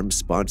farm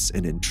spots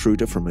an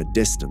intruder from a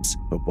distance,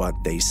 but what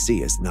they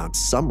see is not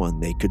someone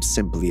they could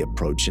simply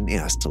approach and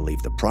ask to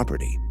leave the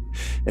property.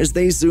 As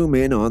they zoom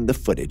in on the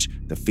footage,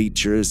 the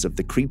features of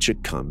the creature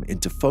come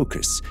into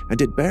focus,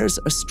 and it bears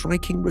a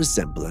striking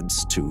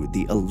resemblance to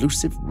the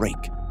elusive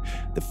rake.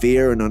 The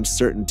fear and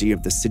uncertainty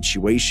of the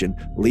situation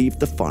leave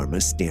the farmer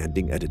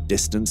standing at a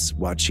distance,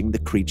 watching the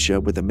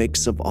creature with a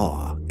mix of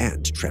awe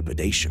and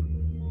trepidation.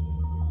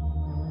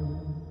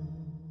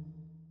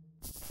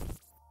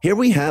 Here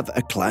we have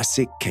a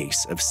classic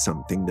case of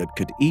something that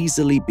could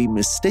easily be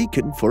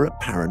mistaken for a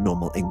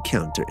paranormal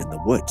encounter in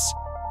the woods.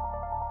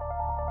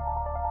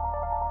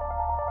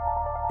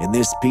 In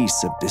this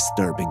piece of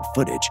disturbing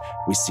footage,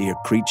 we see a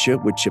creature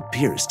which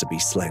appears to be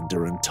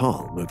slender and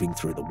tall moving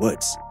through the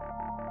woods.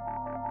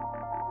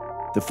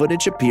 The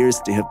footage appears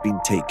to have been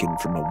taken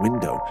from a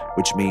window,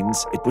 which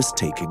means it was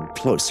taken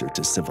closer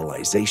to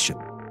civilization.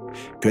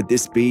 Could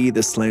this be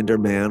the slender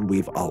man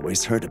we've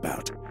always heard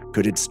about?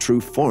 Could its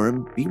true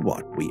form be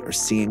what we are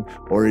seeing,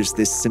 or is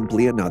this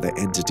simply another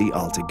entity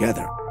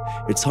altogether?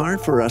 It's hard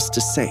for us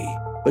to say,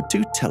 but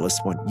do tell us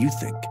what you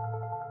think.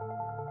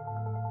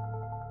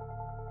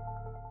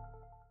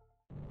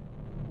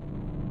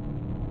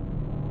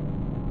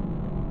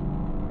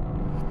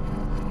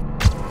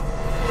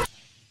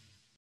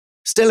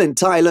 Still in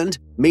Thailand,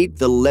 meet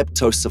the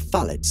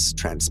leptocephalids,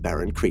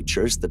 transparent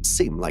creatures that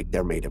seem like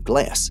they're made of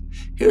glass.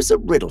 Here's a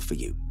riddle for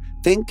you.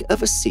 Think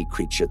of a sea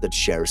creature that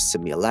shares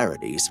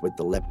similarities with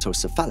the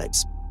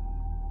leptocephalids.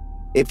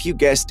 If you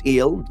guessed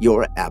eel,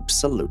 you're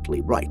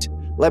absolutely right.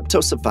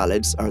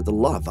 Leptocephalids are the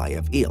larvae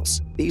of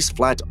eels. These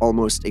flat,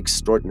 almost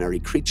extraordinary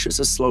creatures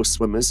are slow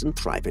swimmers and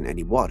thrive in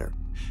any water.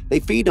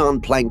 They feed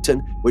on plankton,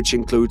 which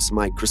includes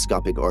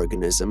microscopic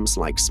organisms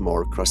like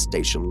small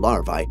crustacean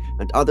larvae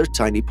and other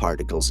tiny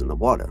particles in the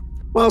water.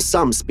 While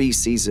some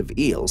species of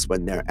eels,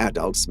 when they're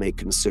adults, may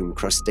consume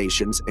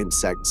crustaceans,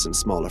 insects, and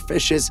smaller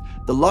fishes,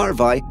 the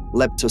larvae,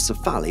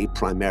 leptocephali,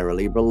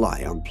 primarily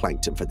rely on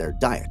plankton for their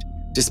diet.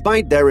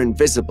 Despite their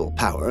invisible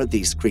power,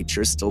 these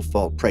creatures still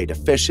fall prey to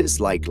fishes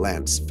like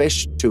lance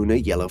fish, tuna,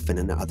 yellowfin,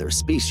 and other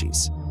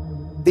species.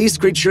 These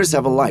creatures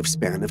have a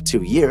lifespan of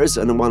 2 years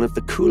and are one of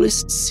the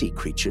coolest sea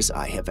creatures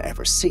I have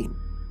ever seen.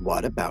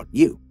 What about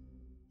you?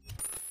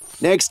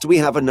 Next, we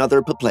have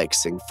another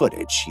perplexing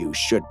footage you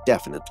should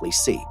definitely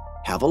see.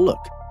 Have a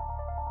look.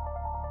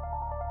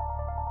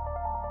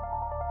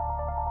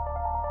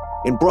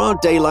 In broad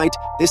daylight,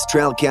 this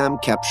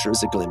Trailcam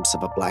captures a glimpse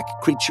of a black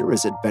creature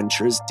as it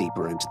ventures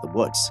deeper into the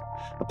woods.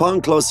 Upon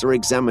closer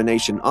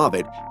examination of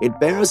it, it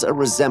bears a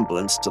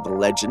resemblance to the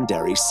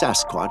legendary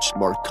Sasquatch,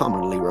 more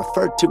commonly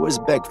referred to as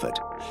Bigfoot.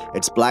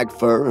 Its black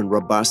fur and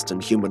robust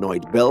and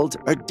humanoid build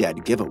are dead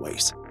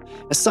giveaways.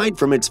 Aside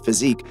from its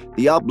physique,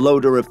 the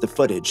uploader of the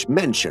footage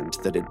mentioned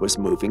that it was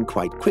moving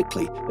quite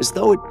quickly, as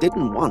though it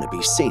didn't want to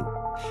be seen.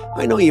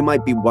 I know you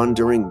might be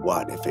wondering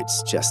what if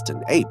it's just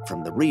an ape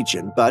from the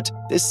region, but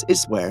this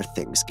is where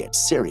things get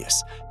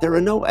serious. There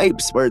are no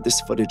apes where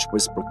this footage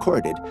was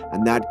recorded,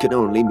 and that could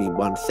only mean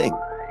one thing.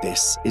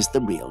 This is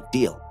the real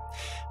deal.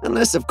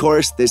 Unless, of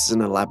course, this is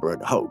an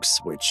elaborate hoax,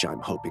 which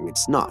I'm hoping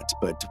it's not,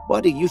 but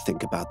what do you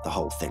think about the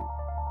whole thing?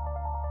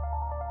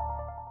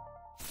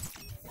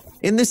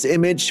 In this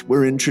image,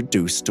 we're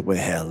introduced to a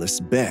hairless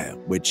bear,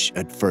 which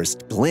at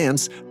first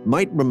glance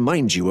might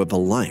remind you of a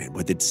lion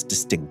with its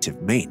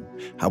distinctive mane.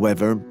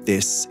 However,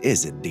 this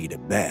is indeed a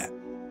bear.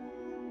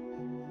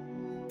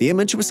 The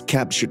image was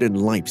captured in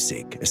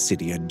Leipzig, a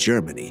city in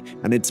Germany,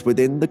 and it's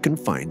within the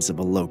confines of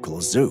a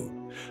local zoo.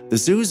 The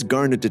zoo's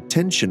garnered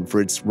attention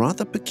for its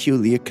rather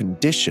peculiar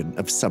condition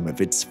of some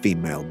of its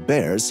female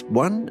bears,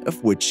 one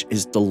of which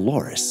is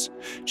Dolores.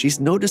 She's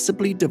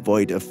noticeably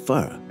devoid of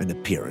fur, an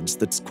appearance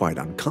that's quite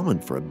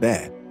uncommon for a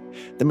bear.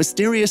 The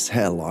mysterious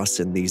hair loss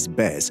in these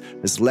bears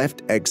has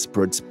left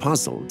experts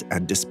puzzled,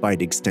 and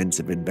despite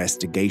extensive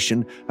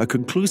investigation, a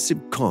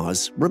conclusive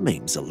cause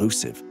remains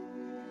elusive.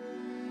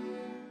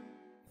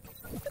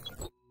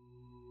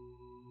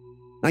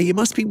 Now you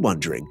must be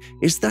wondering,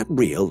 is that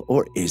real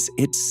or is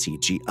it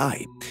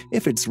CGI?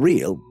 If it's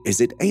real, is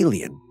it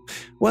alien?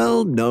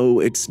 Well, no,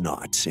 it's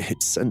not.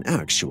 It's an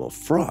actual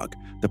frog.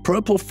 The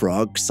purple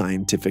frog,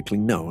 scientifically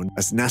known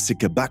as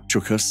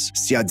Nacicabactrachus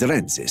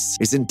siadrensis,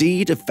 is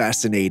indeed a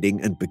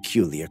fascinating and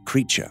peculiar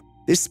creature.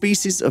 This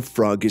species of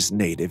frog is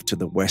native to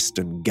the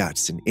Western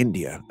Ghats in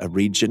India, a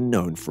region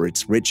known for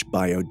its rich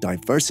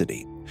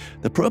biodiversity.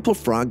 The purple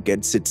frog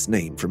gets its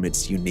name from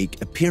its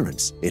unique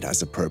appearance. It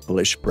has a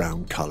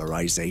purplish-brown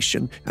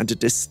colorization and a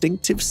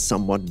distinctive,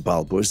 somewhat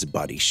bulbous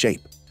body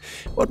shape.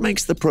 What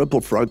makes the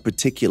purple frog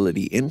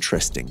particularly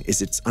interesting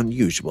is its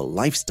unusual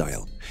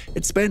lifestyle.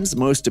 It spends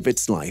most of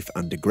its life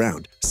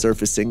underground,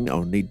 surfacing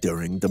only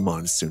during the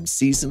monsoon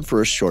season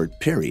for a short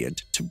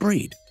period to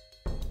breed.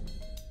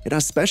 It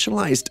has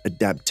specialized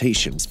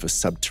adaptations for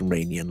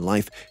subterranean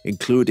life,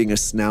 including a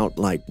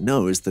snout-like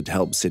nose that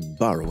helps it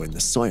burrow in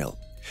the soil.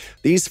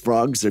 These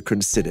frogs are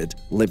considered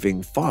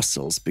living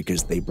fossils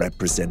because they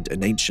represent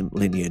an ancient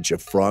lineage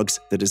of frogs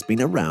that has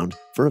been around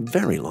for a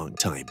very long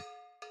time.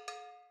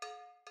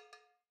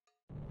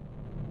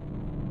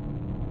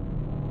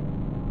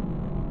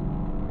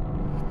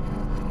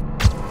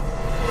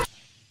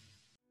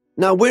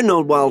 Now, we're no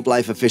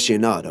wildlife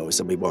aficionados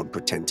and we won't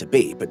pretend to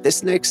be, but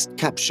this next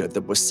capture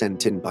that was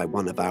sent in by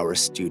one of our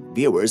astute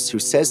viewers who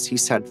says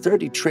he's had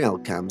 30 trail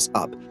cams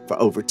up for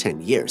over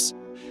 10 years.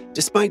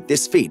 Despite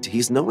this feat,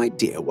 he's no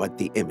idea what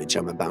the image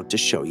I'm about to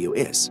show you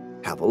is.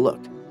 Have a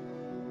look.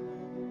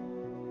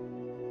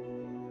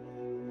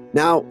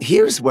 Now,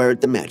 here's where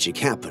the magic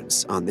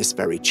happens. On this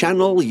very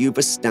channel, you've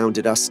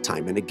astounded us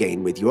time and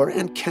again with your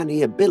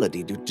uncanny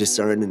ability to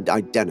discern and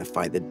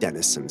identify the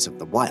denizens of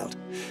the wild.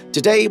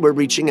 Today, we're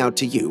reaching out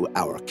to you,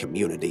 our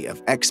community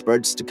of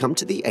experts, to come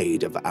to the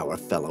aid of our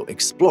fellow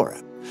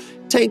explorer.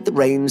 Take the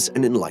reins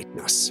and enlighten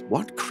us.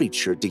 What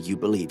creature do you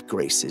believe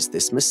graces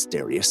this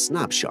mysterious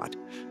snapshot?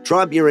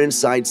 Drop your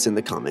insights in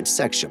the comments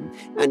section,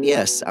 and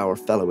yes, our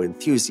fellow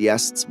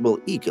enthusiasts will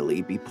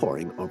eagerly be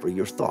poring over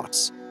your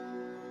thoughts.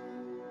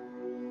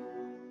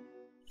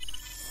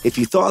 If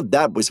you thought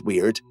that was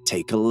weird,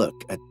 take a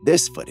look at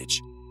this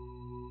footage.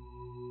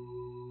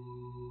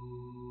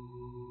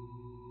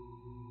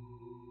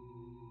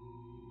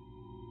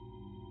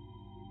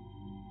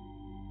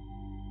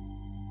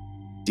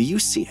 Do you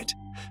see it?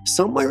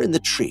 Somewhere in the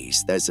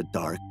trees, there's a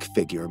dark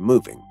figure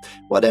moving.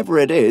 Whatever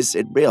it is,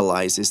 it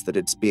realizes that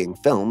it's being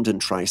filmed and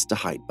tries to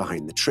hide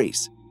behind the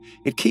trees.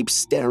 It keeps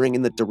staring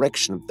in the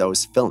direction of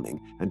those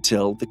filming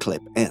until the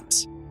clip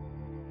ends.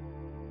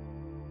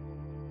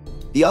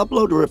 The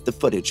uploader of the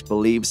footage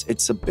believes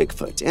it's a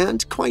Bigfoot,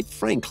 and quite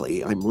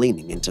frankly, I'm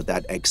leaning into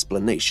that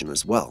explanation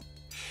as well.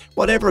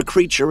 Whatever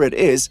creature it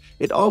is,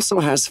 it also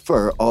has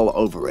fur all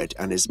over it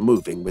and is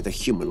moving with a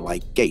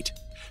human-like gait.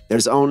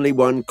 There's only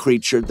one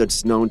creature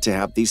that's known to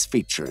have these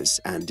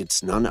features, and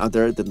it's none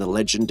other than the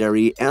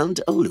legendary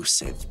and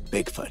elusive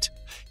Bigfoot.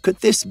 Could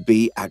this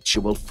be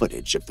actual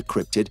footage of the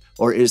cryptid,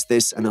 or is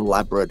this an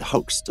elaborate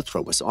hoax to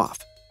throw us off?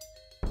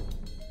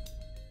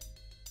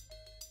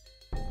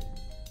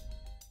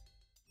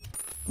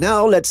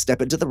 Now let's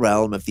step into the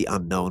realm of the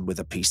unknown with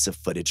a piece of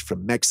footage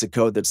from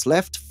Mexico that's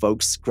left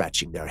folks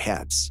scratching their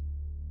heads.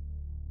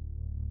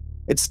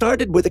 It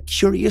started with a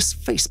curious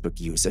Facebook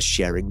user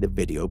sharing the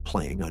video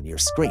playing on your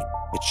screen.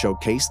 It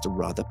showcased a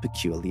rather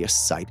peculiar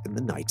sight in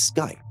the night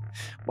sky.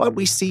 What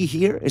we see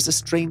here is a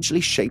strangely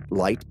shaped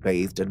light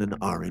bathed in an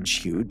orange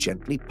hue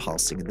gently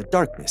pulsing in the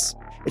darkness.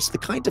 It's the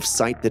kind of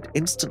sight that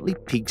instantly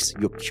piques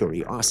your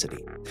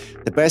curiosity.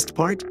 The best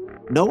part?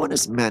 No one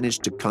has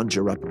managed to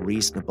conjure up a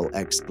reasonable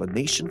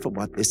explanation for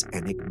what this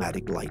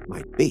enigmatic light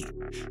might be.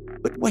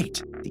 But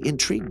wait, the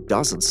intrigue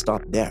doesn't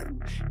stop there.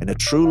 In a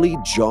truly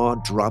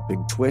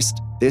jaw-dropping twist,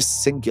 this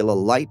singular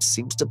light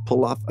seems to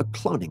pull off a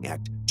cloning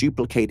act,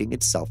 duplicating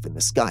itself in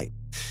the sky.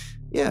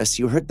 Yes,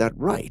 you heard that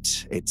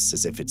right. It's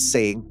as if it's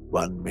saying,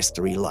 one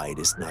mystery light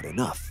is not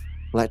enough.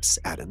 Let's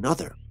add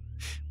another.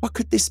 What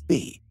could this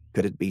be?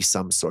 Could it be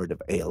some sort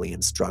of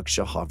alien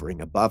structure hovering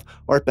above,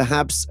 or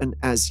perhaps an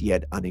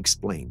as-yet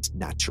unexplained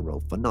natural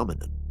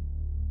phenomenon?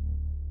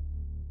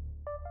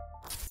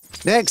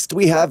 Next,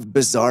 we have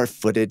bizarre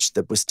footage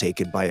that was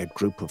taken by a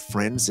group of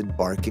friends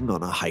embarking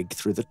on a hike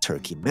through the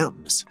Turkey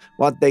Mountains.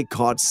 What they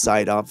caught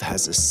sight of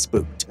has us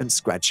spooked and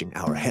scratching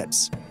our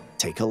heads.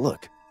 Take a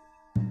look.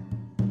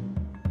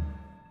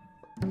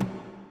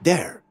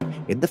 There,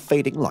 in the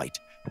fading light,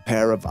 a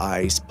pair of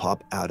eyes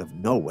pop out of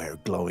nowhere,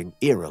 glowing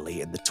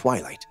eerily in the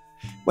twilight.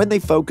 When they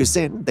focus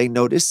in, they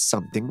notice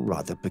something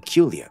rather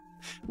peculiar.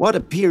 What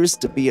appears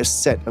to be a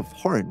set of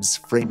horns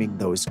framing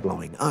those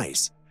glowing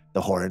eyes.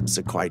 The horns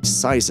are quite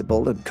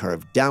sizable and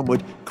curved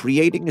downward,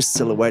 creating a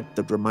silhouette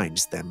that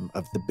reminds them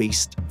of the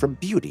beast from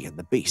Beauty and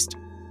the Beast.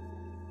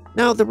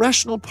 Now, the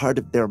rational part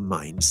of their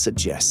mind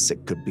suggests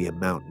it could be a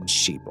mountain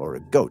sheep or a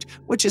goat,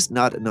 which is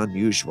not an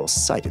unusual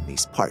sight in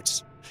these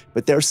parts.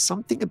 But there's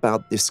something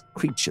about this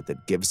creature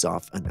that gives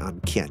off an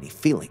uncanny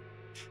feeling.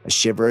 A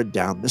shiver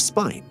down the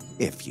spine,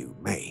 if you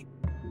may.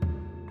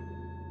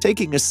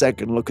 Taking a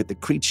second look at the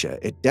creature,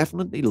 it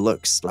definitely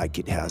looks like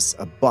it has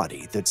a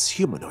body that's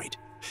humanoid.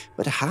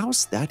 But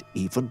how's that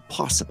even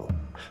possible?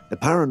 The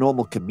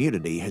paranormal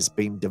community has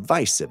been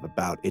divisive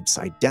about its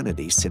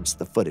identity since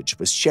the footage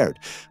was shared,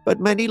 but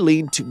many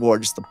lean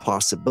towards the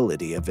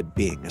possibility of it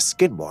being a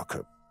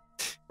skinwalker.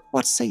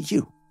 What say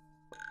you?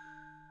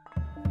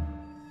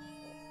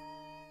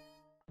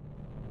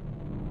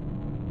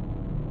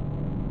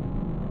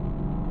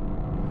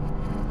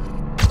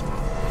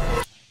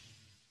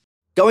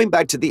 Going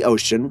back to the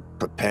ocean,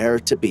 prepare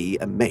to be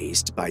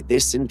amazed by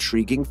this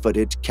intriguing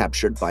footage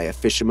captured by a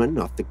fisherman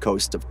off the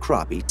coast of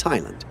Krabi,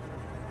 Thailand.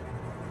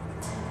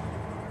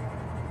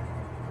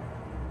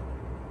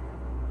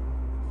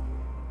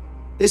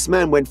 This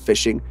man went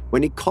fishing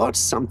when he caught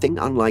something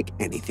unlike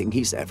anything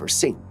he's ever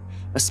seen.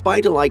 A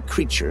spider-like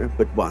creature,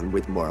 but one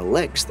with more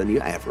legs than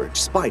your average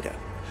spider.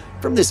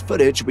 From this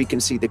footage, we can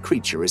see the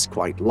creature is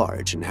quite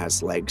large and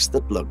has legs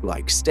that look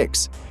like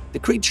sticks. The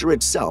creature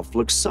itself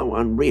looks so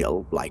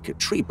unreal, like a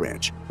tree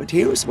branch, but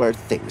here's where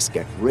things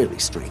get really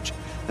strange.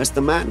 As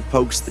the man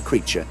pokes the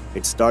creature,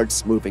 it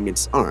starts moving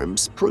its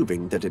arms,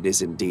 proving that it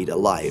is indeed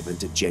alive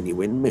and a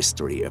genuine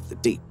mystery of the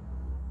deep.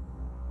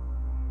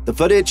 The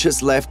footage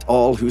has left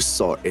all who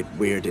saw it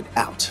weirded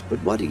out, but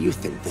what do you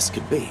think this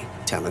could be?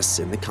 Tell us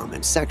in the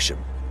comments section.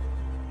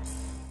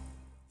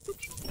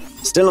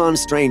 Still on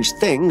strange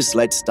things,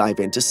 let's dive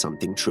into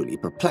something truly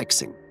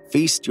perplexing.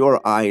 Feast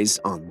your eyes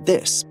on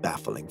this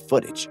baffling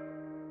footage.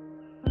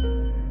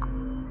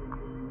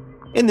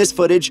 In this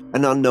footage,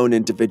 an unknown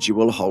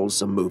individual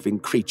holds a moving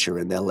creature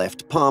in their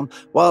left palm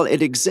while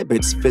it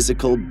exhibits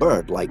physical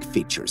bird-like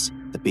features.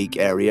 The beak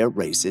area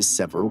raises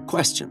several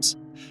questions.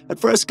 At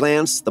first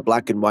glance, the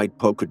black and white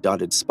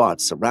polka-dotted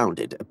spots around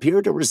it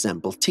appear to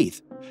resemble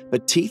teeth.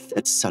 But teeth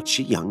at such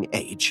a young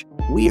age?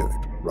 Weird,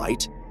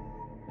 right?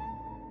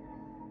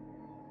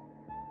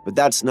 But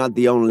that's not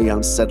the only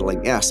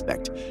unsettling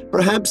aspect.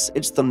 Perhaps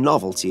it's the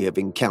novelty of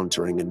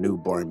encountering a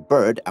newborn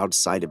bird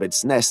outside of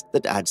its nest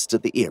that adds to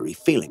the eerie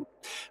feeling.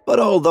 But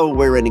although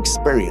we're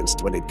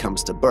inexperienced when it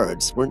comes to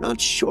birds, we're not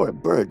sure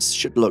birds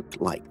should look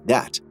like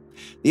that.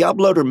 The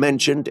uploader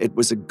mentioned it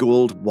was a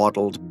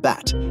gold-wattled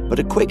bat, but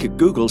a quick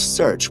Google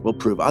search will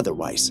prove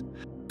otherwise.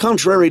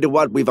 Contrary to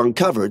what we've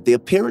uncovered, the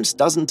appearance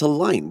doesn't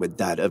align with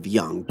that of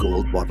young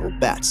gold-wattled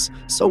bats.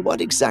 So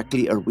what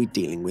exactly are we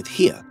dealing with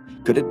here?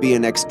 Could it be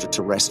an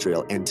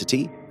extraterrestrial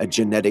entity, a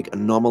genetic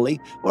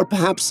anomaly, or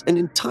perhaps an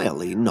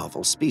entirely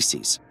novel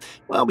species?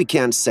 Well, we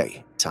can't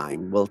say.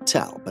 Time will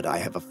tell, but I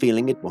have a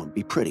feeling it won't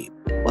be pretty.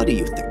 What do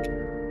you think?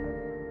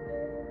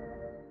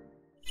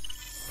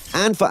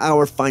 And for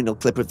our final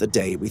clip of the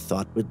day, we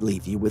thought we'd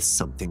leave you with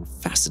something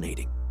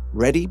fascinating.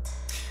 Ready?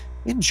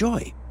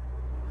 Enjoy.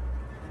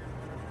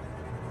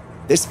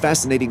 This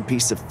fascinating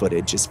piece of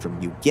footage is from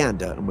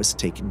Uganda and was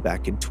taken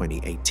back in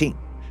 2018.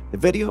 The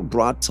video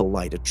brought to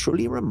light a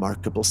truly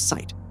remarkable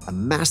sight, a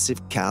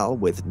massive cow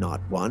with not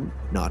one,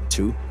 not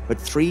two, but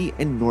 3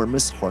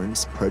 enormous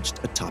horns perched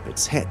atop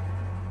its head.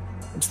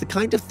 It's the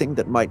kind of thing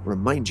that might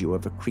remind you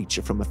of a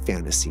creature from a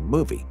fantasy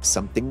movie,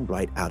 something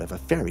right out of a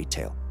fairy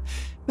tale.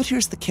 But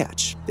here's the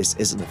catch. This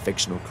isn't a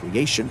fictional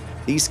creation.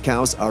 These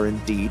cows are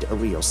indeed a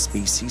real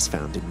species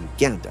found in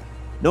Uganda,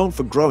 known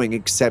for growing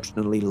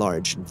exceptionally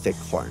large and thick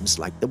horns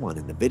like the one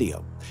in the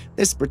video.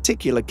 This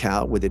particular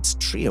cow with its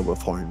trio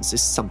of horns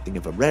is something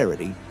of a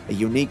rarity, a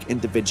unique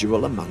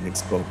individual among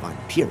its bovine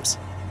peers.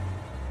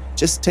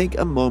 Just take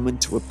a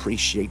moment to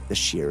appreciate the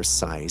sheer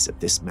size of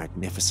this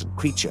magnificent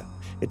creature.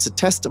 It's a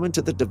testament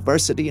to the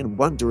diversity and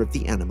wonder of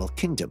the animal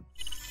kingdom.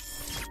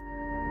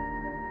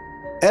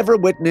 Ever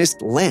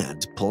witnessed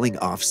land pulling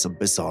off some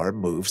bizarre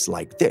moves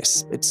like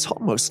this? It's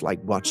almost like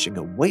watching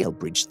a whale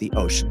breach the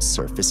ocean's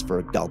surface for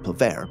a gulp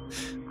of air,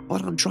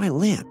 but on dry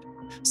land.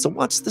 So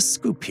what's the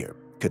scoop here?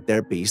 Could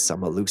there be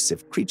some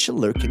elusive creature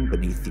lurking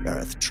beneath the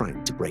earth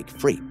trying to break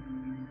free?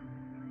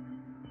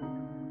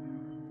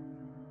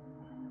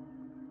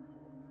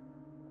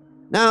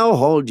 Now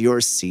hold your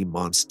sea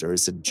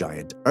monsters and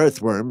giant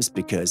earthworms,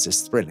 because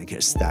as thrilling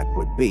as that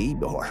would be,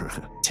 or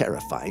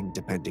terrifying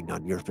depending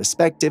on your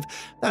perspective,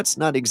 that's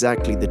not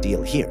exactly the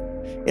deal here.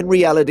 In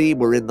reality,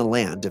 we're in the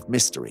land of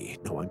mystery.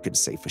 No one can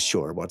say for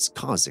sure what's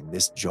causing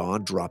this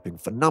jaw-dropping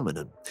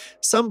phenomenon.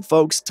 Some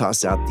folks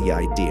toss out the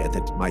idea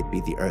that it might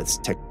be the Earth's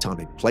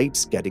tectonic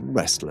plates getting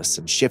restless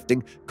and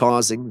shifting,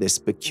 causing this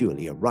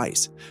peculiar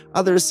rise.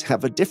 Others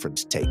have a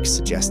different take,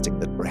 suggesting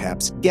that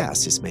perhaps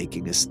gas is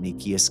making a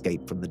sneaky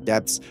escape from the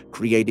depths,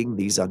 creating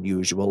these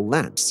unusual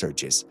land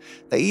surges.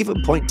 They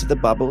even point to the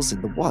bubbles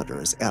in the water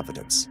as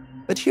evidence.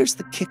 But here's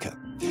the kicker.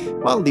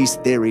 While these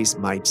theories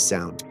might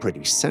sound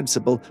pretty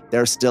sensible,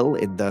 they're still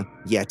in the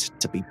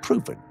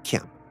yet-to-be-proven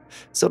camp.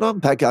 So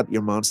don't pack up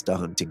your monster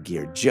hunting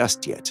gear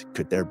just yet.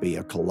 Could there be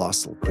a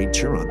colossal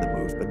creature on the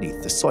move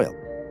beneath the soil?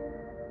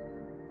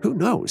 Who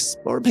knows?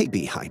 Or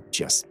maybe I'm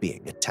just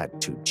being a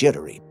tad too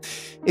jittery.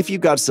 If you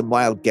got some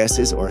wild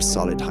guesses or a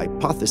solid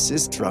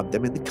hypothesis, drop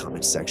them in the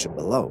comment section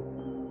below.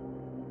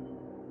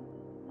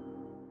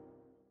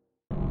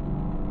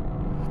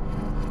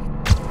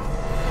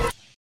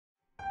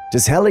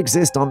 Does hell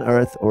exist on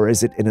Earth, or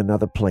is it in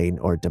another plane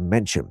or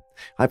dimension?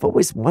 I've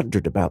always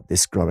wondered about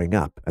this growing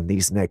up, and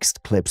these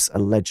next clips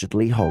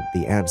allegedly hold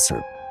the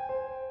answer.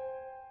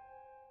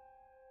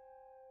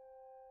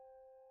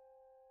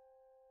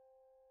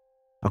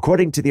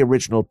 According to the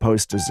original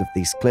posters of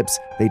these clips,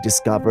 they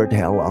discovered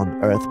hell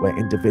on Earth where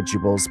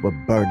individuals were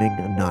burning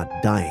and not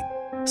dying,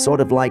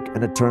 sort of like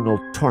an eternal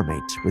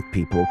torment with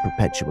people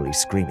perpetually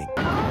screaming.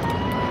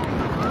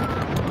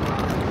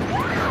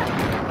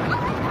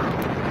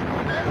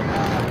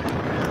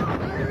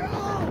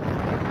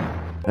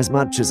 As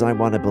much as I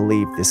want to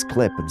believe this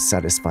clip and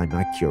satisfy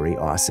my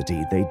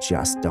curiosity, they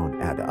just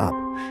don't add up.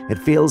 It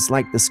feels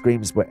like the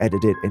screams were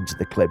edited into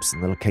the clips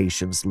and the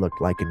locations look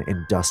like an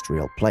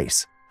industrial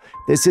place.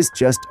 This is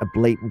just a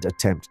blatant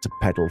attempt to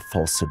peddle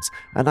falsehoods,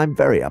 and I'm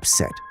very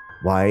upset.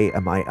 Why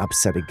am I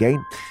upset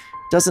again?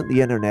 Doesn't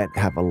the internet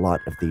have a lot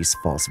of these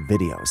false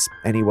videos?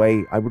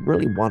 Anyway, I would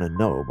really want to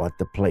know what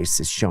the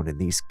places shown in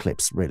these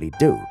clips really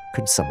do.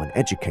 Could someone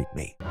educate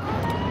me?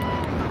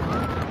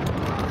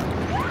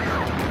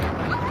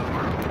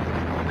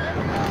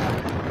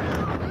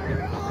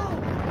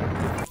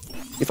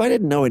 If I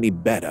didn't know any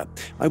better,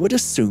 I would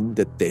assume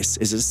that this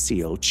is a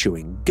seal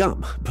chewing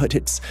gum, but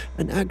it's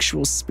an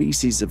actual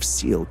species of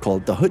seal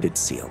called the hooded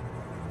seal.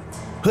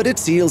 Hooded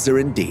seals are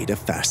indeed a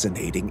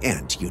fascinating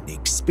and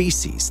unique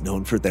species,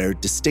 known for their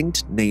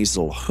distinct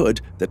nasal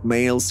hood that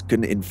males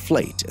can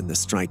inflate and the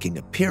striking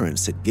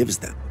appearance it gives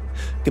them.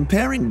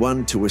 Comparing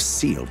one to a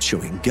seal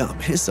chewing gum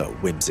is a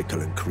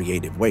whimsical and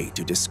creative way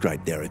to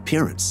describe their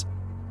appearance.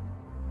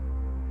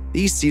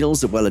 These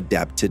seals are well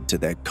adapted to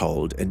their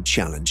cold and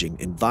challenging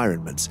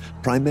environments,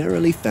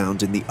 primarily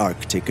found in the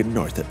Arctic and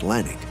North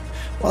Atlantic.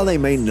 While they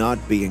may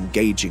not be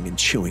engaging in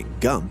chewing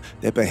gum,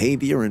 their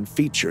behavior and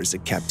features are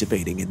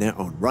captivating in their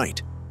own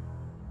right.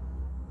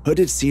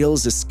 Hooded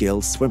seals are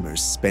skilled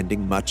swimmers,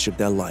 spending much of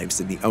their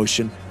lives in the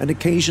ocean and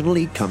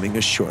occasionally coming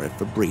ashore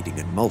for breeding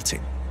and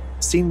molting.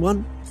 Seen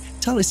one?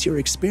 Tell us your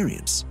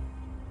experience.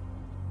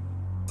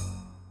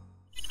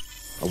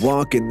 A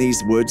walk in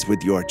these woods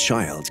with your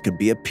child can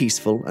be a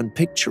peaceful and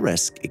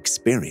picturesque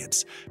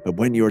experience, but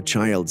when your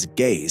child's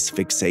gaze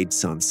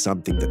fixates on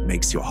something that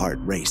makes your heart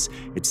race,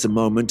 it's a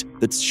moment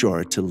that's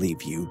sure to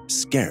leave you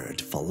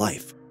scared for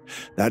life.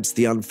 That's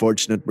the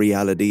unfortunate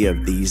reality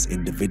of these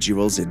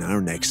individuals in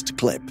our next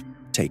clip.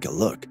 Take a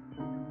look.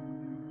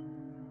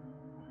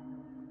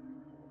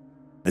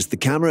 As the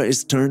camera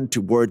is turned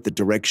toward the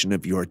direction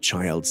of your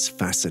child's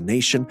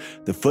fascination,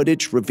 the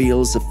footage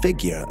reveals a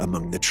figure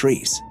among the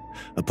trees.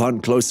 Upon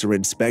closer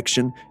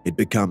inspection, it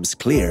becomes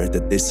clear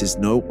that this is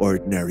no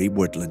ordinary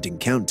woodland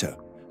encounter.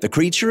 The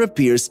creature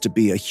appears to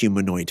be a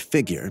humanoid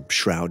figure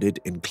shrouded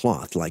in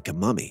cloth like a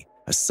mummy,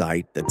 a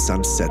sight that's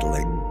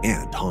unsettling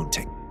and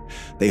haunting.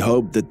 They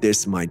hope that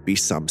this might be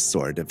some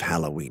sort of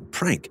Halloween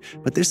prank,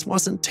 but this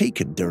wasn't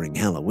taken during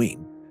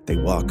Halloween. They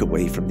walk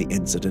away from the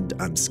incident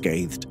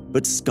unscathed,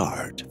 but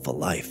scarred for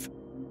life.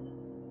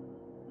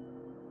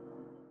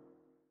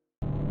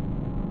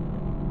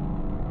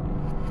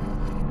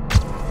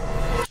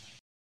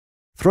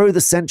 Through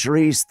the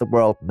centuries, the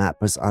world map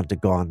has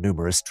undergone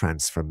numerous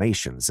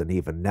transformations, and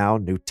even now,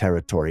 new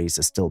territories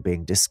are still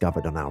being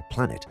discovered on our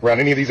planet.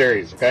 Around any of these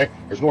areas, okay?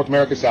 There's North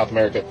America, South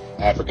America,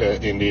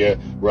 Africa, India,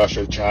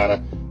 Russia,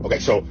 China. Okay,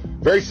 so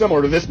very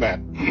similar to this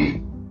map.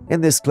 In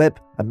this clip,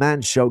 a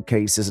man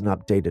showcases an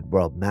updated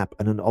world map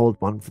and an old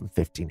one from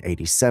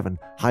 1587,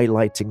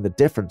 highlighting the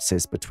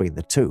differences between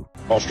the two.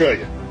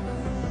 Australia.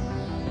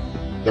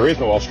 There is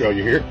no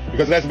Australia here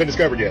because it hasn't been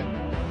discovered yet.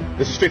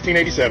 This is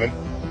 1587.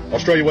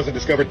 Australia wasn't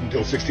discovered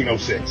until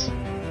 1606.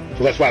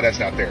 So that's why that's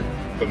not there.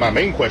 But my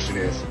main question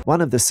is...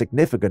 One of the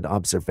significant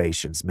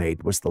observations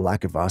made was the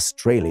lack of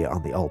Australia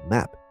on the old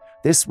map.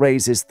 This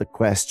raises the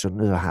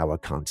question of how a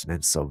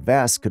continent so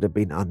vast could have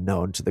been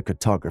unknown to the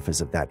cartographers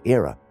of that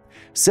era.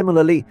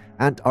 Similarly,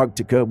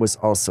 Antarctica was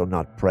also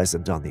not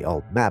present on the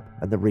old map,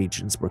 and the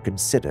regions were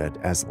considered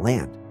as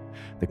land.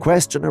 The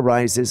question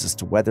arises as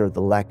to whether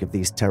the lack of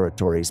these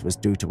territories was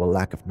due to a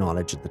lack of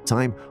knowledge at the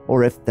time,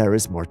 or if there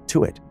is more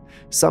to it.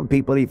 Some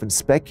people even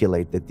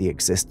speculate that the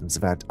existence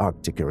of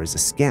Antarctica is a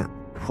scam.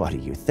 What do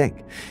you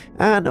think?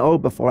 And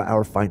before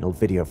our final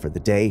video for the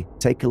day,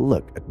 take a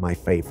look at my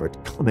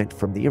favorite comment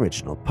from the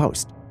original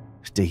post.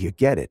 Do you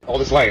get it? All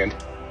this land.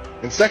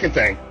 And second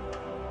thing,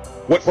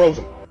 what froze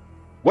them?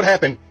 What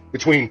happened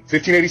between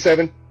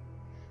 1587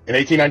 and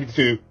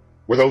 1892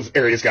 where those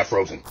areas got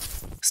frozen?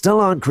 Still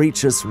on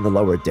creatures from the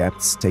lower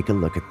depths, take a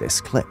look at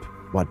this clip.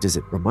 What does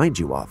it remind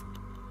you of?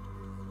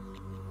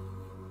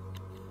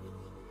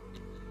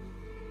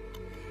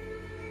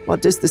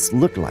 What does this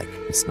look like?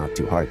 It's not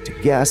too hard to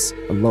guess.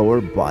 A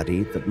lower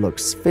body that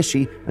looks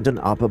fishy and an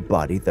upper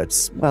body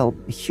that's, well,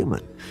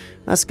 human.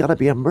 That's gotta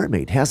be a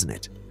mermaid, hasn't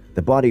it?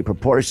 The body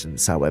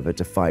proportions, however,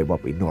 defy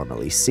what we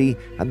normally see,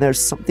 and there's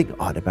something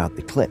odd about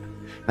the clip.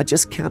 I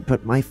just can't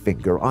put my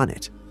finger on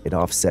it. It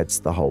offsets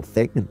the whole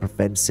thing and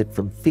prevents it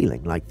from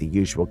feeling like the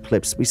usual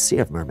clips we see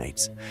of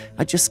mermaids.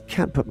 I just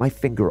can't put my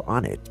finger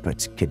on it,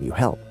 but can you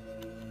help?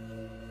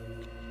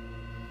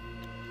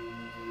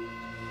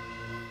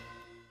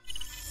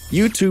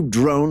 YouTube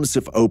drones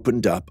have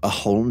opened up a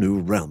whole new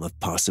realm of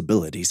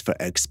possibilities for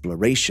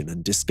exploration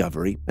and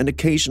discovery, and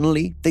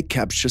occasionally they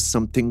capture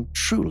something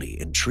truly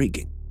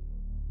intriguing.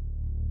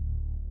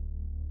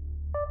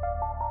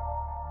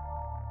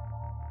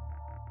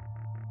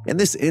 In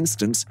this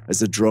instance,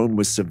 as a drone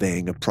was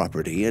surveying a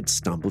property, it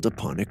stumbled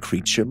upon a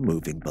creature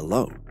moving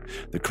below.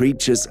 The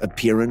creature's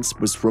appearance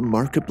was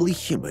remarkably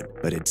human,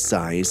 but its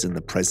size and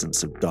the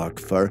presence of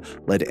dark fur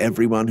led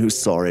everyone who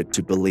saw it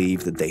to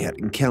believe that they had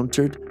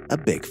encountered a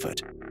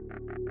Bigfoot.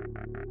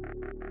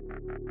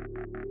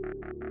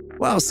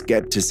 While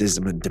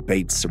skepticism and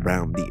debates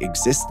surround the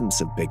existence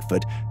of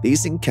Bigfoot,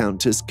 these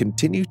encounters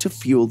continue to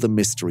fuel the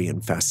mystery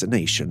and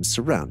fascination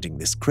surrounding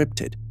this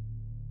cryptid.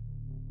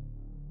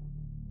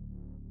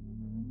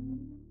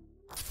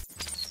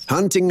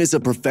 Hunting is a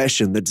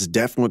profession that's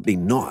definitely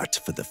not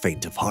for the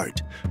faint of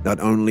heart. Not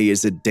only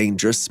is it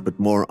dangerous, but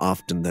more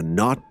often than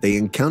not, they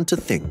encounter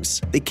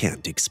things they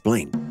can't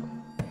explain.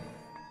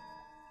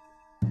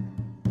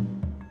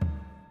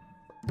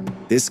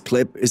 This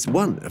clip is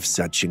one of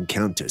such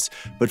encounters,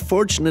 but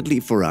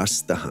fortunately for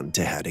us, the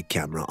hunter had a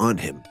camera on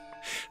him.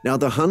 Now,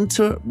 the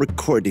hunter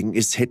recording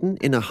is hidden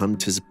in a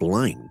hunter's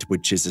blind,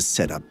 which is a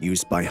setup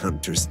used by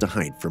hunters to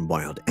hide from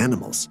wild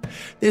animals.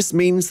 This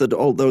means that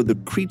although the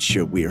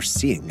creature we are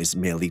seeing is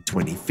merely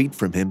 20 feet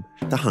from him,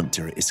 the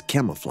hunter is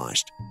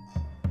camouflaged.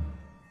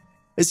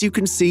 As you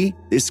can see,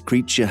 this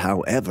creature,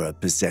 however,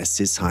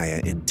 possesses higher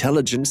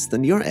intelligence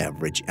than your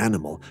average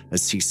animal,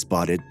 as he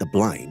spotted the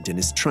blind and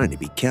is trying to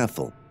be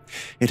careful.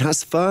 It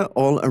has fur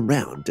all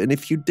around, and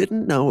if you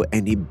didn't know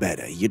any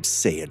better, you'd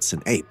say it's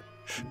an ape.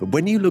 But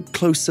when you look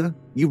closer,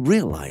 you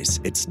realize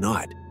it's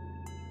not.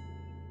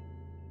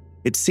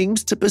 It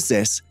seems to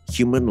possess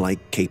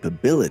human-like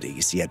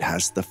capabilities, yet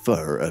has the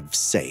fur of,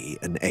 say,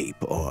 an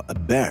ape or a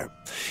bear.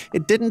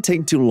 It didn't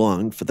take too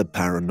long for the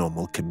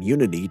paranormal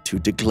community to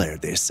declare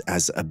this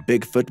as a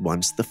Bigfoot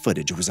once the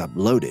footage was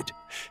uploaded.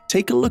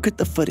 Take a look at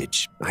the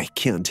footage. I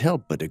can't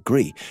help but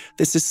agree.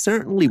 This is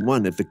certainly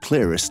one of the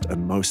clearest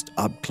and most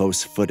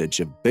up-close footage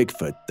of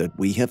Bigfoot that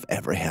we have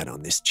ever had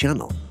on this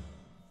channel.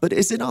 But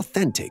is it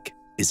authentic?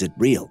 Is it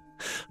real?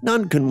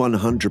 None can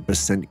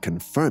 100%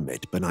 confirm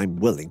it, but I'm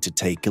willing to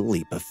take a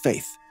leap of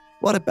faith.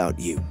 What about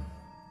you?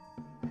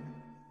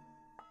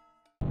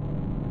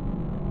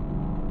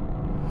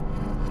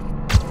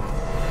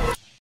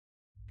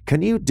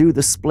 Can you do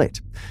the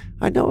split?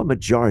 I know a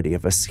majority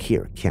of us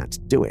here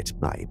can't do it.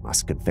 I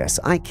must confess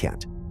I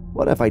can't.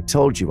 What if I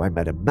told you I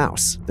met a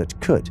mouse that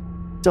could?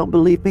 Don't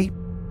believe me?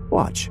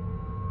 Watch.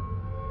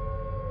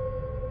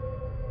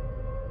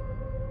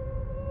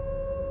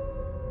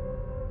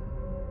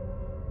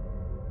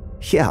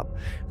 Yeah,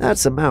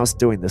 that's a mouse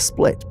doing the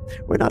split.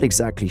 We're not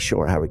exactly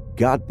sure how it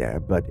got there,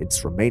 but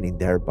it's remaining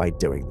there by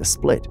doing the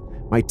split.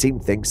 My team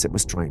thinks it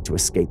was trying to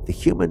escape the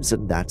humans,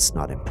 and that's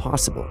not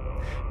impossible.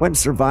 When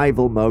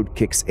survival mode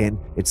kicks in,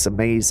 it's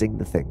amazing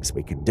the things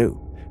we can do.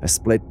 A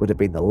split would have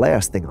been the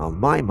last thing on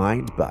my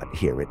mind, but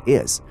here it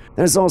is.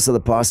 There's also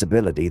the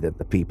possibility that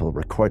the people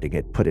recording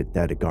it put it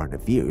there to garner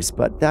views,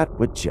 but that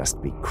would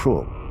just be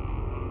cruel.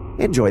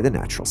 Enjoy the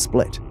natural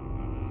split.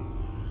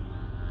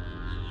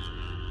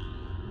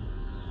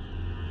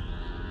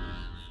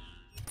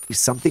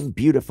 Something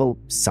beautiful,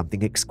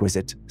 something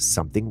exquisite,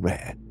 something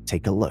rare.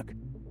 Take a look.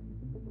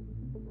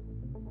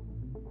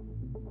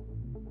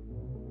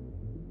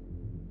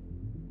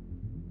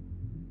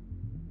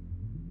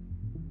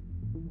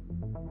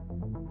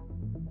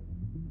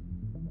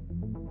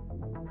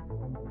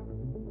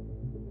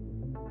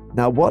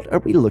 Now, what are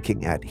we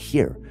looking at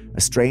here?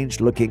 A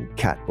strange-looking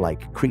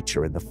cat-like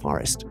creature in the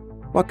forest.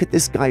 What could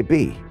this guy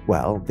be?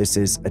 Well, this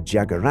is a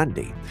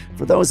jaguarandi.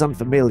 For those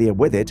unfamiliar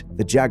with it,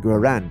 the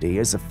jaguarandi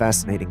is a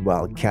fascinating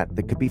wild cat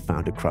that could be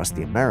found across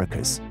the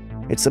Americas.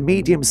 It's a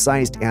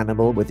medium-sized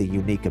animal with a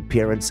unique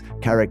appearance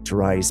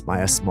characterized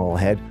by a small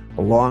head,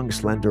 a long,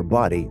 slender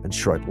body, and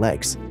short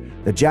legs.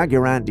 The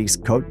jaguarandi's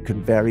coat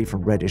can vary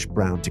from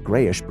reddish-brown to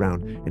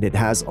grayish-brown, and it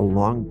has a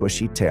long,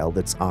 bushy tail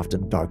that's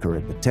often darker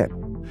at the tip.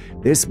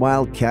 This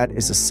wild cat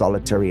is a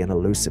solitary and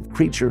elusive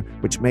creature,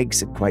 which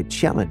makes it quite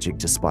challenging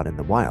to spot in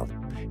the wild.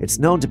 It's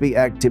known to be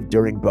active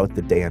during both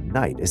the day and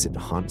night as it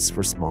hunts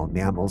for small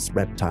mammals,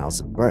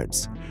 reptiles, and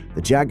birds.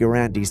 The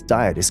jaguarandy's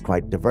diet is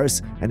quite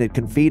diverse, and it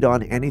can feed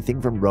on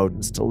anything from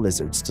rodents to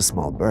lizards to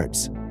small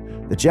birds.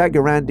 The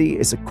jaguarandy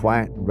is a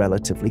quiet and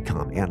relatively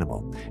calm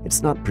animal.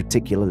 It's not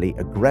particularly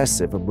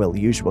aggressive and will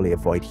usually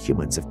avoid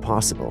humans if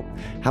possible.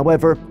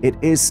 However, it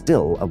is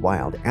still a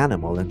wild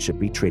animal and should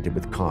be treated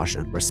with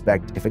caution and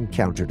respect if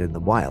encountered in the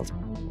wild.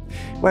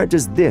 Where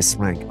does this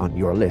rank on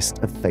your list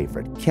of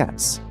favorite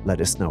cats?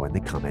 Let us know in the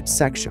comments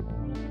section.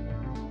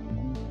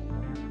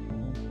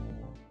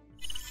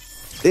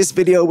 This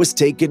video was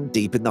taken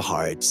deep in the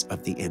heart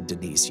of the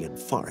Indonesian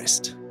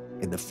forest.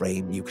 In the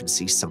frame, you can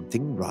see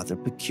something rather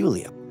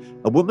peculiar.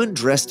 A woman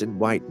dressed in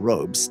white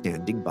robes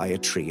standing by a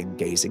tree and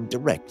gazing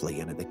directly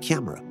into the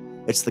camera.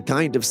 It's the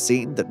kind of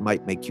scene that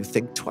might make you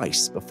think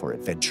twice before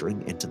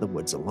venturing into the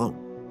woods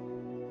alone.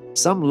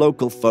 Some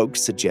local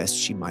folks suggest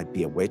she might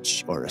be a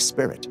witch or a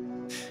spirit.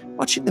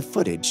 Watching the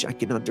footage, I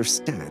can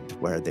understand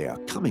where they are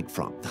coming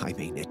from. I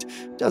mean, it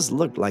does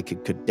look like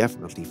it could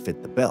definitely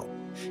fit the bill.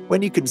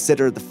 When you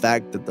consider the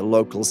fact that the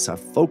locals have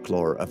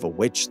folklore of a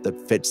witch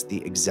that fits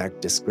the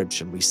exact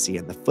description we see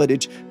in the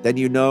footage, then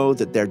you know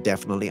that they're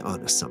definitely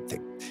onto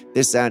something.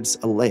 This adds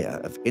a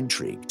layer of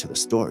intrigue to the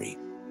story.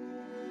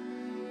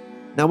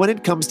 Now, when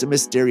it comes to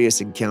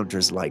mysterious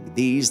encounters like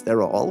these,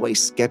 there are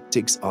always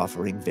skeptics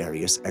offering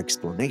various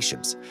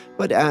explanations.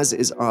 But as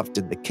is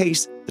often the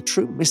case, the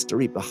true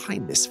mystery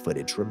behind this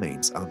footage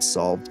remains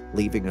unsolved,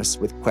 leaving us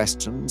with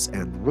questions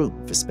and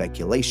room for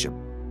speculation.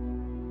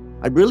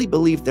 I really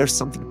believe there's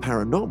something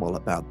paranormal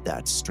about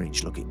that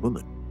strange-looking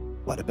woman.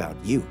 What about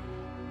you?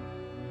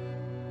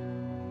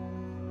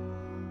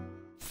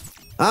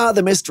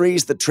 The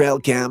mysteries that trail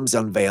cams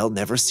unveil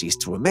never cease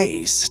to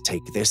amaze.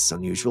 Take this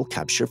unusual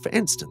capture, for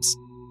instance.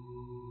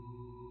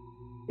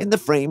 In the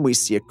frame, we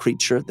see a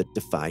creature that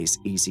defies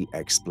easy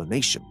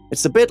explanation.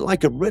 It's a bit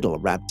like a riddle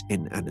wrapped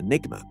in an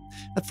enigma.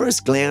 At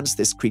first glance,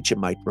 this creature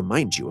might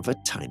remind you of a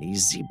tiny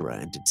zebra,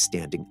 and it's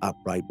standing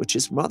upright, which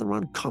is rather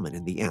uncommon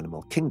in the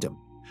animal kingdom.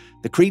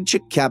 The creature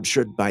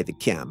captured by the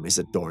cam is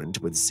adorned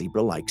with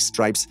zebra-like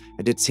stripes,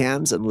 and its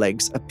hands and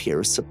legs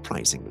appear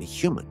surprisingly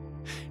human.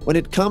 When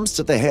it comes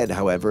to the head,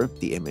 however,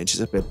 the image is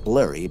a bit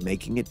blurry,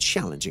 making it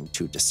challenging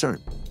to discern.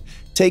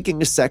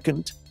 Taking a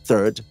second,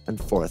 third, and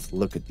fourth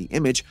look at the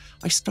image,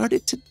 I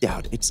started to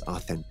doubt its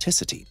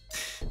authenticity.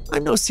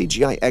 I'm no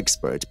CGI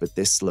expert, but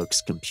this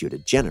looks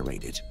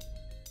computer-generated.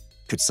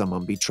 Could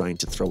someone be trying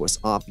to throw us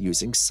off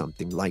using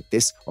something like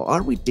this, or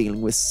are we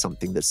dealing with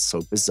something that's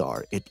so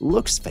bizarre it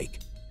looks fake?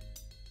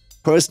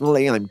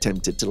 Personally, I'm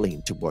tempted to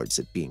lean towards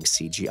it being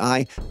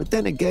CGI, but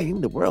then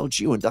again, the world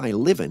you and I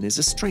live in is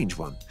a strange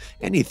one.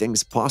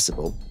 Anything's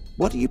possible.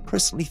 What do you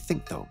personally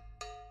think, though?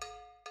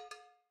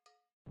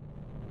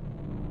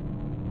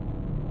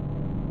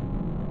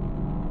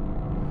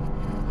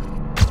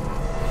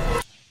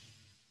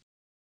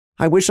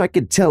 I wish I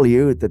could tell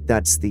you that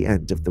that's the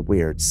end of the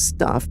weird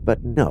stuff,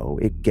 but no,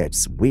 it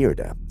gets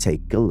weirder.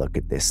 Take a look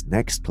at this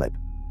next clip.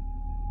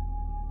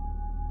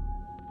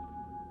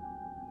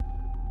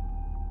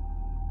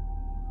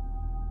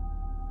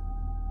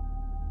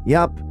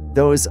 Yup,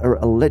 those are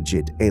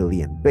alleged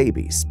alien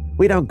babies.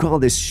 We don't call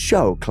this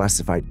show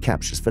Classified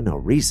Captures for no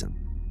reason.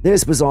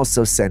 This was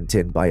also sent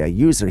in by a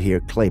user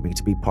here claiming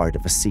to be part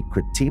of a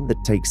secret team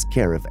that takes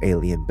care of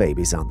alien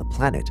babies on the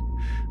planet.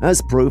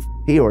 As proof,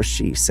 he or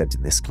she sent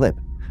in this clip.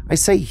 I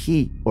say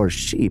he or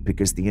she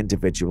because the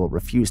individual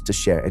refused to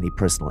share any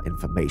personal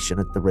information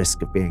at the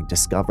risk of being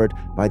discovered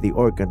by the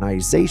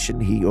organization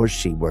he or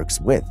she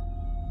works with.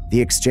 The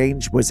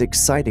exchange was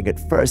exciting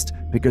at first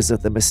because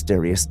of the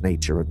mysterious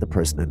nature of the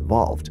person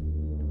involved.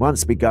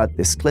 Once we got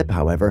this clip,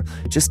 however,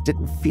 it just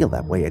didn't feel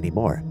that way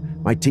anymore.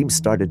 My team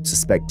started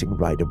suspecting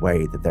right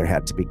away that there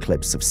had to be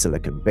clips of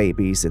silicon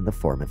babies in the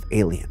form of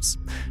aliens.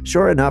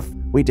 Sure enough,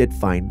 we did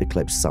find the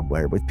clip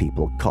somewhere with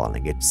people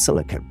calling it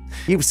silicon.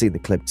 You've seen the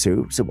clip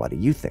too, so what do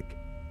you think?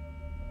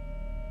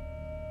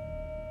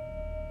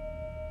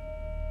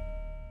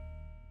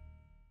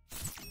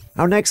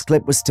 Our next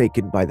clip was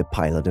taken by the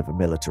pilot of a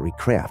military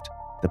craft.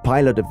 The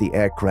pilot of the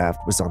aircraft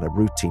was on a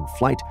routine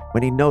flight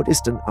when he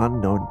noticed an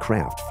unknown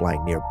craft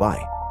flying nearby.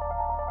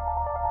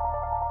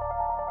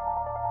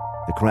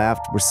 The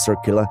craft was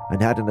circular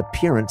and had an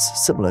appearance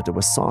similar to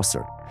a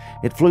saucer.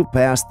 It flew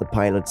past the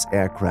pilot's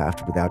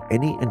aircraft without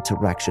any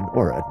interaction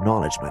or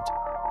acknowledgement.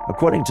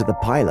 According to the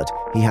pilot,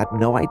 he had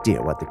no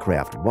idea what the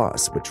craft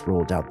was, which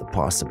ruled out the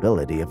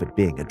possibility of it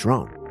being a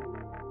drone.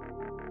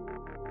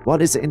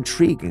 What is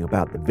intriguing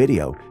about the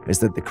video is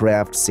that the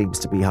craft seems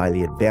to be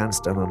highly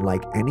advanced and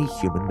unlike any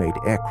human-made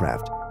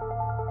aircraft.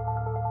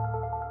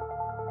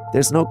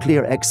 There's no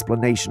clear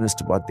explanation as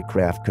to what the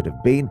craft could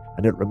have been,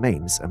 and it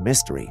remains a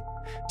mystery.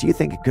 Do you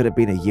think it could have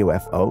been a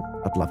UFO?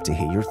 I'd love to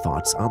hear your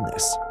thoughts on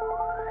this.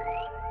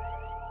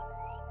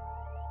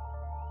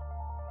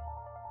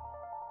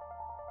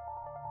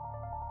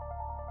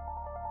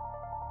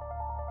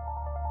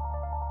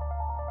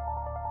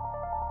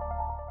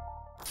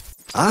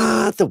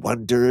 Ah, the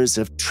wonders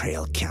of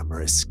trail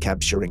cameras,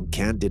 capturing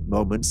candid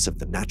moments of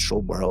the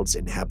natural world's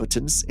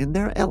inhabitants in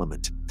their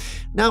element.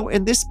 Now,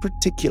 in this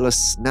particular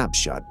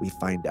snapshot, we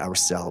find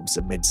ourselves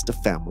amidst a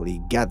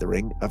family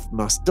gathering of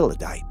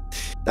Mastilidae.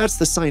 That's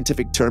the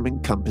scientific term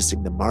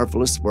encompassing the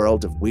marvelous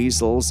world of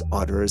weasels,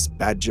 otters,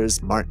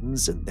 badgers,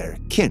 martens, and their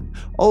kin,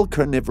 all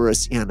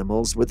carnivorous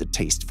animals with a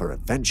taste for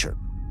adventure.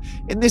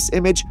 In this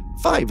image,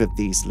 5 of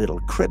these little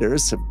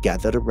critters have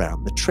gathered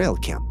around the trail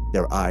cam,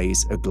 their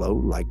eyes aglow,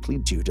 likely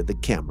due to the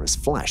camera's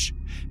flash.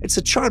 It's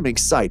a charming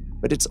sight,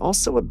 but it's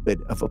also a bit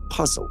of a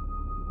puzzle.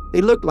 They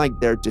look like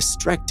they're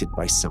distracted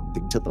by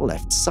something to the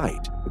left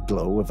side, a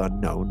glow of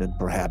unknown and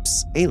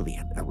perhaps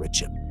alien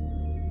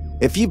origin.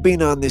 If you've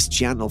been on this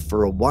channel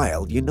for a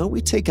while, you know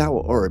we take our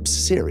orbs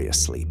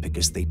seriously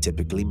because they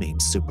typically mean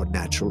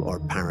supernatural or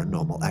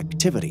paranormal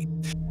activity.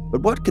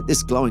 But what could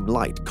this glowing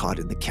light caught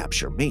in the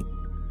capture mean?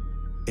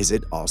 Is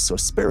it also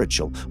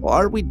spiritual, or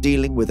are we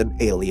dealing with an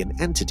alien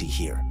entity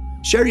here?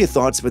 Share your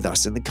thoughts with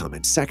us in the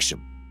comments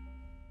section.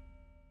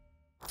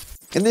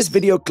 In this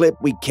video clip,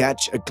 we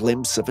catch a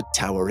glimpse of a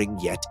towering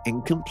yet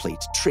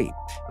incomplete tree.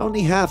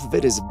 Only half of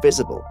it is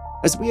visible.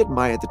 As we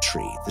admire the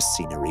tree, the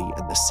scenery,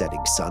 and the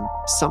setting sun,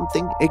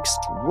 something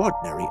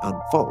extraordinary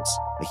unfolds,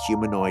 a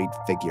humanoid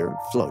figure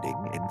floating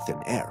in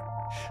thin air.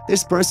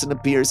 This person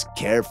appears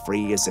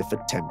carefree, as if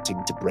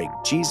attempting to break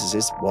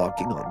Jesus'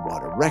 walking on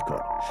water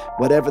record.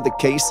 Whatever the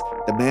case,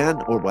 the man,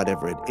 or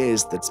whatever it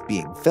is that's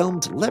being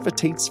filmed,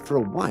 levitates for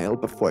a while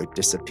before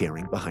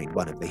disappearing behind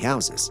one of the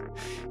houses.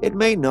 It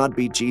may not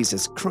be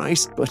Jesus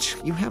Christ, but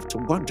you have to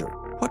wonder,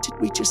 what did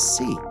we just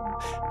see?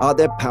 Are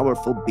there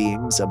powerful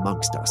beings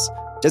amongst us?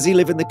 Does he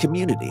live in the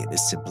community and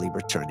is simply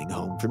returning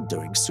home from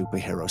doing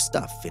superhero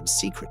stuff in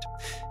secret?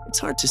 It's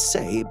hard to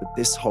say, but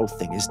this whole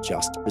thing is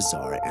just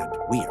bizarre and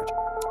weird.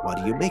 What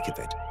do you make of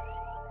it?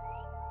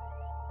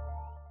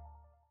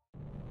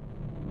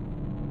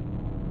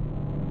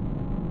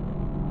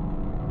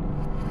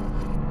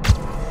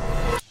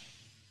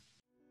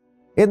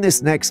 In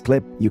this next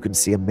clip, you can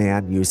see a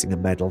man using a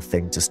metal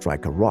thing to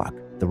strike a rock.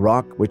 The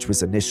rock, which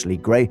was initially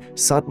gray,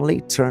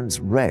 suddenly turns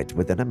red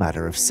within a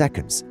matter of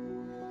seconds.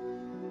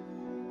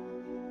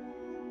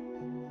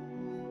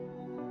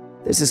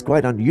 This is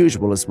quite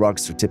unusual, as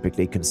rocks are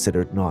typically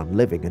considered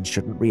non-living and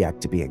shouldn't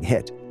react to being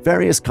hit.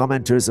 Various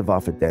commenters have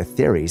offered their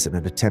theories in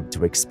an attempt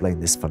to explain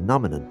this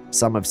phenomenon.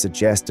 Some have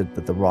suggested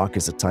that the rock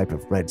is a type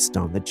of red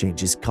stone that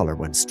changes color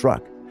when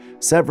struck.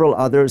 Several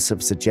others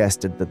have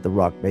suggested that the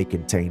rock may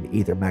contain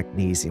either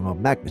magnesium or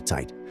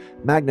magnetite.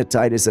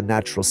 Magnetite is a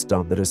natural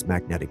stone that has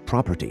magnetic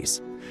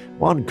properties.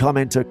 One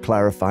commenter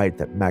clarified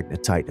that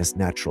magnetite has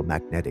natural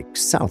magnetic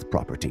south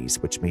properties,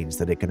 which means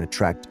that it can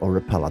attract or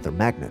repel other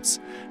magnets.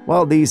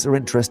 While these are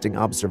interesting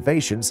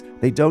observations,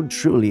 they don't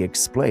truly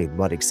explain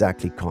what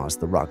exactly caused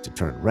the rock to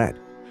turn red.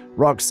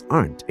 Rocks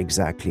aren't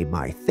exactly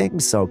my thing,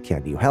 so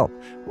can you help?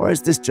 Or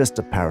is this just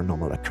a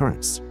paranormal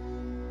occurrence?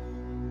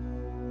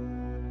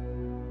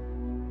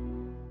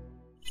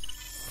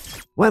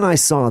 When I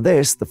saw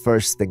this, the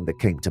first thing that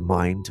came to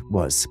mind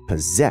was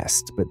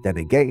possessed, but then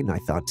again I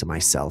thought to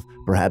myself,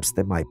 perhaps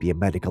there might be a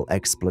medical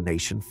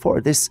explanation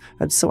for this,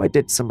 and so I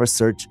did some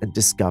research and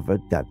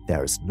discovered that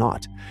there's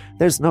not.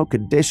 There's no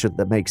condition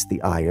that makes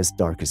the eye as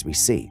dark as we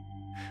see.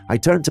 I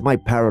turned to my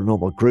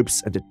paranormal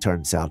groups, and it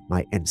turns out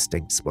my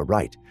instincts were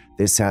right.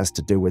 This has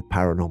to do with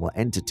paranormal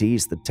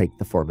entities that take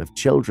the form of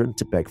children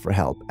to beg for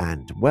help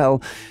and,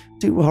 well,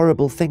 do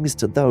horrible things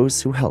to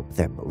those who help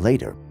them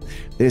later.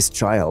 This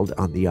child,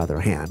 on the other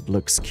hand,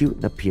 looks cute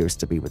and appears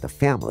to be with a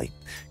family.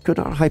 Could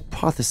our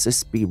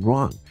hypothesis be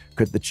wrong?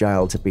 Could the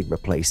child have been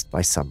replaced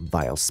by some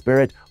vile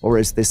spirit, or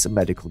is this a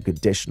medical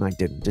condition I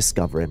didn't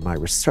discover in my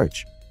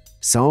research?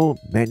 So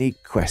many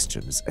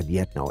questions and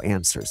yet no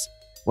answers.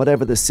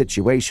 Whatever the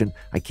situation,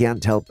 I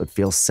can't help but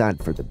feel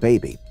sad for the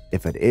baby,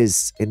 if it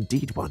is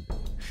indeed one.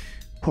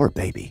 Poor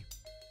baby.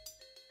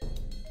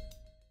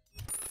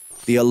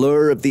 The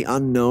allure of the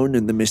unknown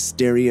and the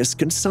mysterious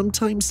can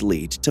sometimes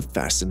lead to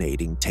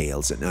fascinating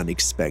tales and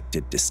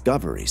unexpected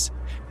discoveries.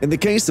 In the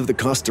case of the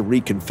Costa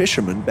Rican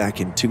fishermen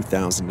back in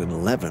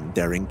 2011,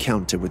 their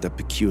encounter with a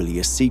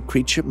peculiar sea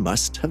creature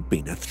must have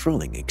been a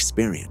thrilling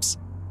experience.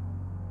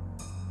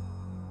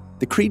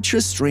 The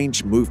creature's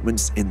strange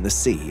movements in the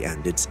sea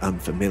and its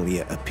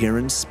unfamiliar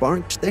appearance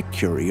sparked their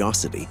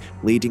curiosity,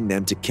 leading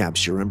them to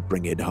capture and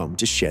bring it home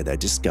to share their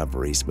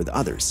discoveries with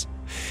others.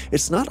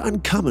 It's not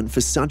uncommon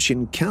for such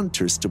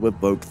encounters to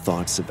evoke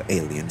thoughts of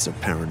aliens or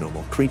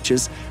paranormal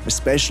creatures,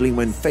 especially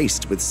when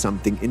faced with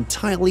something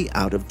entirely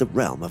out of the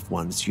realm of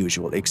one's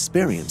usual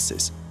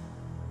experiences.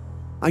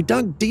 I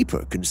dug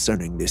deeper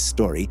concerning this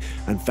story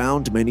and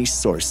found many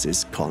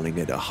sources calling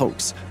it a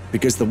hoax,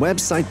 because the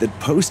website that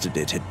posted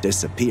it had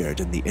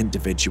disappeared and the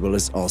individual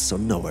is also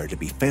nowhere to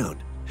be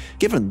found.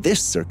 Given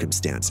this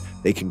circumstance,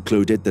 they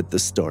concluded that the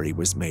story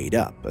was made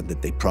up and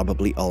that they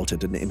probably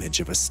altered an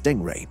image of a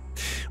stingray.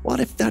 What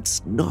if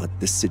that's not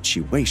the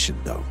situation,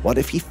 though? What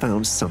if he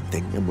found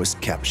something and was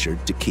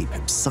captured to keep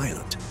him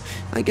silent?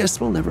 I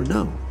guess we'll never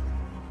know.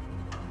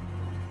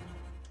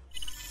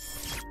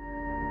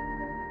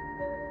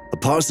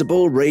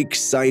 possible rake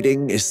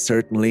sighting is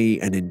certainly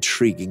an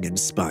intriguing and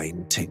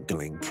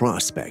spine-tingling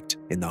prospect.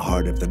 In the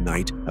heart of the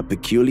night, a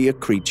peculiar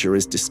creature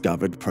is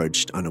discovered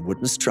perched on a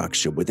wooden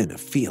structure within a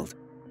field.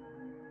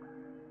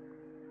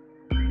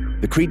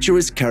 The creature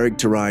is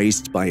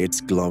characterized by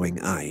its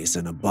glowing eyes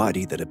and a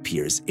body that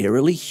appears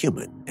eerily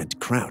human and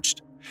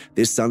crouched.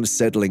 This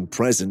unsettling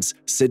presence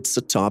sits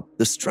atop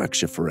the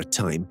structure for a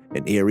time,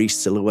 an eerie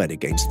silhouette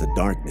against the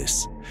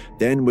darkness.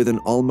 Then, with an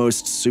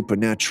almost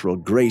supernatural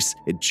grace,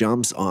 it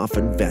jumps off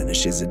and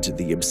vanishes into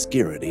the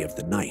obscurity of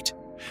the night.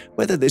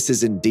 Whether this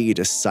is indeed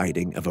a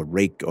sighting of a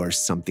rake or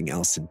something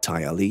else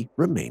entirely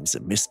remains a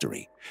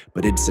mystery,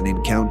 but it's an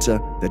encounter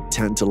that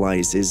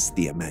tantalizes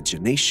the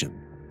imagination,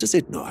 does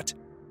it not?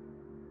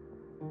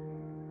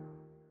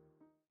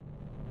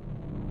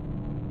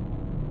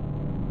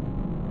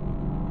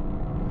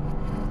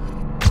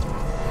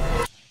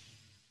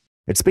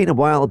 It's been a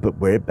while, but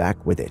we're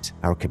back with it.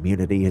 Our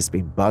community has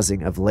been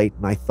buzzing of late,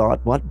 and I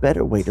thought, what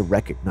better way to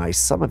recognize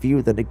some of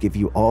you than to give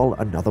you all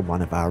another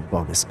one of our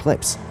bonus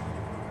clips.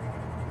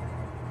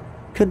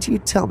 Could you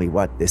tell me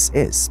what this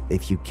is?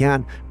 If you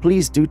can,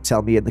 please do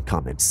tell me in the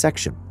comments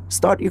section.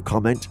 Start your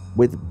comment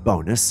with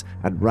bonus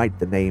and write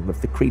the name of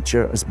the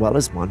creature as well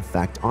as one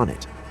fact on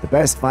it. The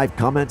best 5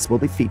 comments will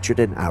be featured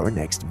in our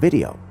next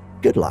video.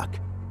 Good luck.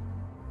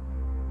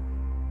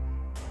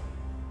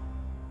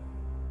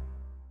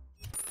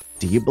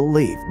 Do you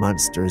believe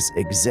monsters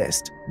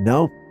exist?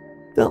 No?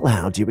 Well,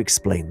 how do you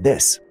explain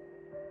this?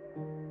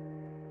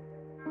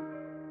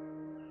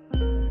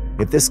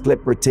 If this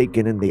clip were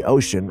taken in the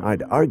ocean,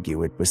 I'd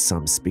argue it was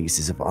some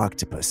species of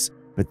octopus,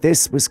 but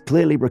this was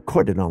clearly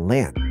recorded on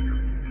land.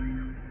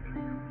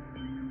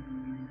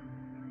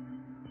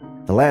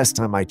 The last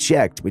time I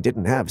checked, we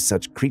didn't have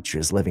such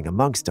creatures living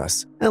amongst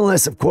us.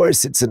 Unless, of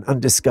course, it's an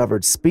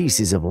undiscovered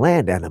species of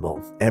land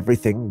animal.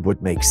 Everything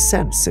would make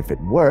sense if it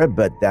were,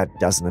 but that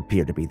doesn't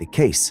appear to be the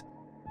case.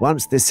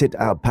 Once this hit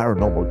our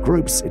paranormal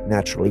groups, it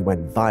naturally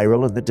went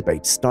viral and the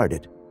debate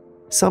started.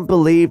 Some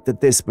believed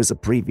that this was a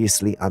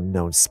previously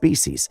unknown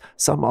species.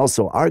 Some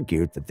also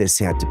argued that this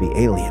had to be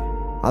alien.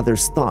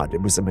 Others thought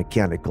it was a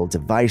mechanical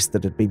device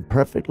that had been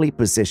perfectly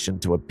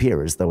positioned to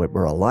appear as though it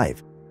were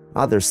alive.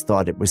 Others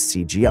thought it was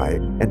CGI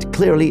and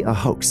clearly a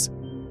hoax.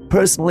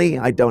 Personally,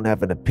 I don't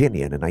have an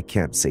opinion and I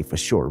can't say for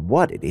sure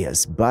what it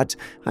is, but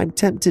I'm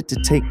tempted to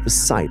take the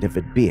side of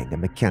it being a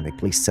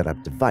mechanically set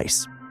up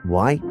device.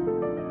 Why?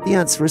 The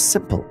answer is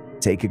simple.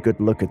 Take a good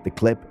look at the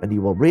clip and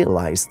you will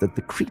realize that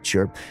the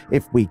creature,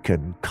 if we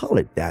can call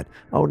it that,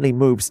 only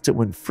moves to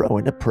and fro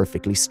in a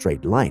perfectly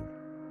straight line.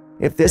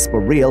 If this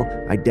were real,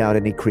 I doubt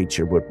any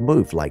creature would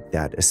move like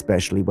that,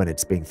 especially when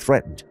it's being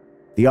threatened.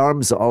 The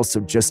arms are also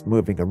just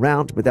moving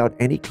around without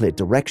any clear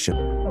direction,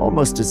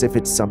 almost as if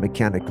it's some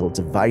mechanical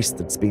device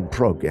that's been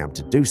programmed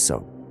to do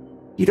so.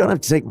 You don't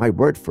have to take my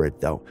word for it,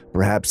 though.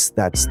 Perhaps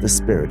that's the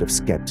spirit of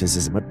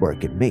skepticism at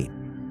work in me.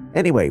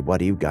 Anyway, what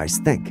do you guys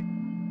think?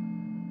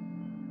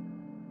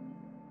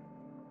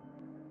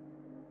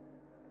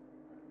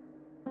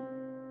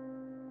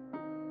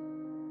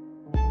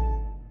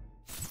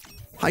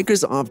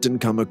 Hikers often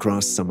come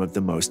across some of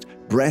the most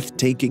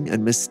breathtaking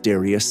and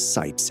mysterious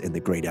sights in the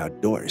great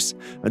outdoors,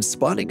 and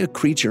spotting a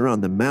creature on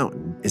the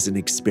mountain is an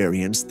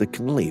experience that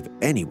can leave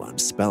anyone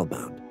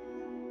spellbound.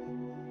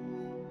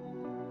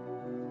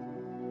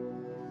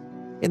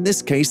 In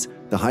this case,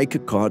 the hiker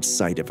caught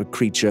sight of a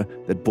creature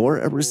that bore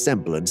a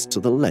resemblance to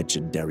the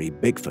legendary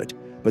Bigfoot,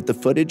 but the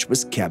footage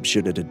was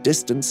captured at a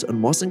distance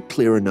and wasn't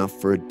clear enough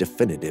for a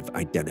definitive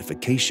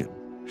identification.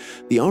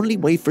 The only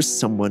way for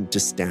someone to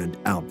stand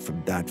out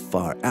from that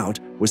far out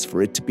was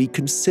for it to be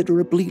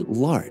considerably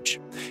large.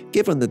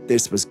 Given that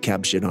this was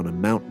captured on a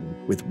mountain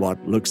with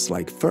what looks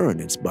like fur in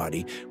its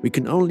body, we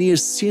can only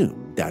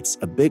assume that's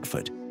a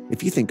Bigfoot.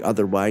 If you think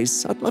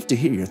otherwise, I'd love to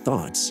hear your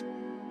thoughts.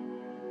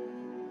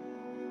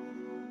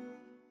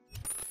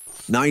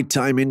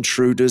 Nighttime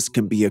intruders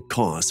can be a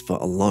cause for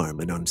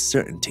alarm and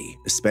uncertainty,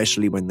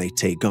 especially when they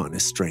take on a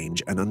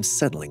strange and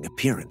unsettling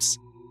appearance.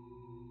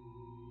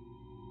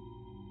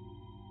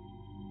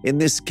 In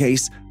this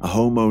case, a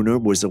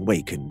homeowner was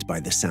awakened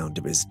by the sound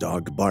of his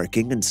dog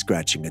barking and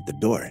scratching at the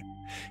door.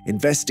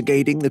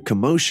 Investigating the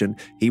commotion,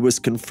 he was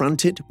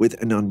confronted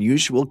with an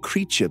unusual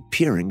creature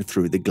peering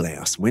through the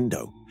glass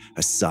window,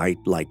 a sight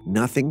like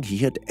nothing he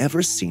had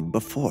ever seen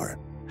before.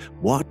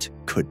 What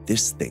could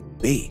this thing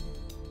be?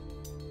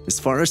 As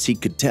far as he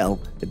could tell,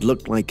 it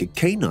looked like a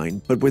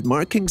canine, but with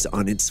markings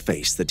on its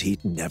face that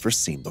he'd never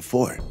seen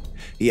before.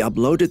 He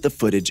uploaded the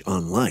footage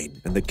online,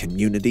 and the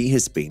community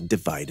has been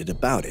divided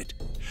about it.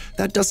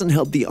 That doesn't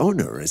help the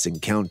owner, as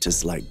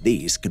encounters like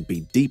these can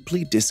be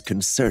deeply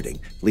disconcerting,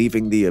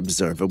 leaving the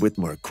observer with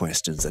more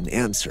questions than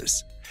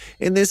answers.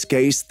 In this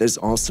case, there's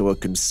also a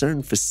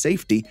concern for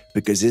safety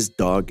because his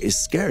dog is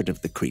scared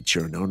of the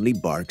creature and only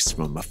barks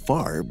from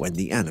afar when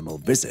the animal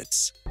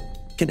visits.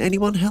 Can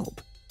anyone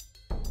help?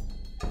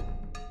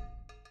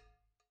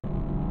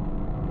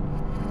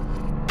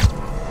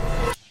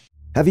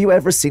 Have you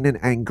ever seen an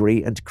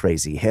angry and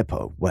crazy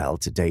hippo? Well,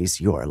 today's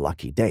your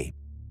lucky day.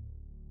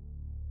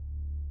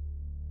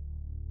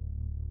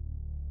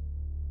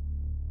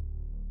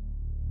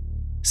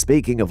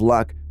 Speaking of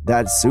luck,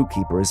 that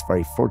zookeeper is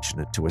very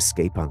fortunate to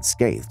escape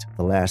unscathed.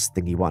 The last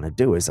thing you want to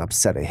do is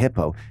upset a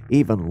hippo.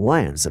 Even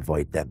lions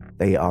avoid them.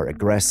 They are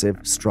aggressive,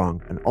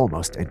 strong, and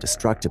almost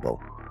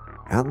indestructible.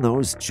 And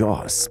those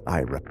jaws,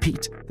 I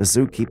repeat, the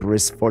zookeeper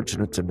is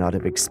fortunate to not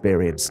have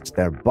experienced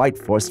their bite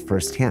force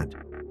firsthand.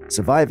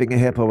 Surviving a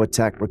hippo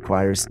attack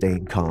requires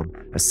staying calm,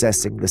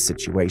 assessing the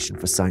situation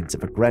for signs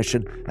of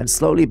aggression, and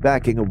slowly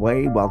backing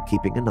away while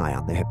keeping an eye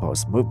on the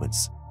hippo's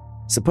movements.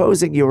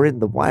 Supposing you're in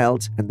the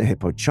wild and the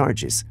hippo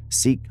charges,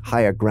 seek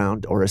higher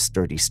ground or a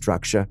sturdy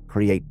structure,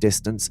 create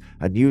distance,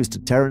 and use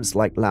deterrents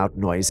like loud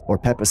noise or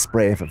pepper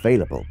spray if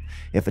available.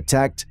 If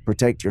attacked,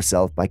 protect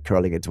yourself by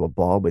curling into a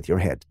ball with your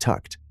head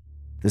tucked.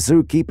 The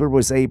zookeeper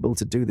was able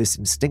to do this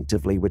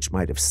instinctively, which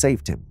might have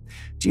saved him.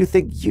 Do you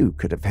think you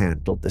could have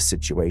handled the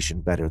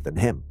situation better than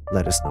him?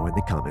 Let us know in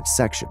the comments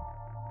section.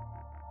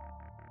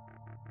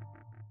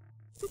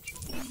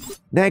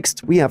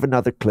 Next, we have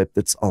another clip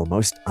that's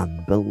almost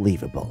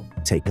unbelievable.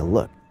 Take a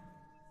look.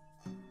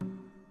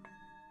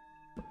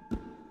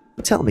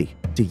 Tell me,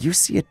 do you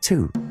see it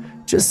too?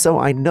 Just so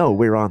I know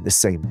we're on the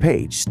same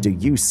page, do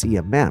you see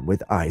a man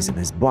with eyes in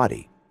his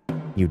body?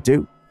 You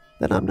do?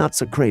 Then I'm not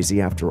so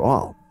crazy after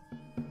all.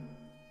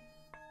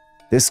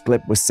 This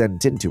clip was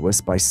sent in to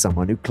us by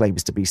someone who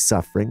claims to be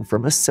suffering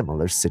from a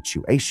similar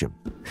situation.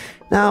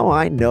 Now,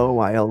 I know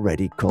I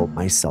already called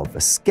myself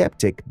a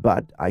skeptic,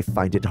 but I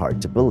find it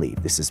hard to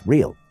believe this is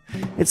real.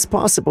 It's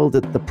possible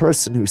that the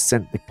person who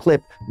sent the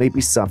clip may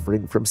be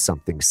suffering from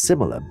something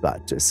similar,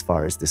 but as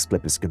far as this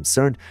clip is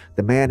concerned,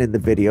 the man in the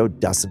video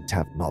doesn't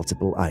have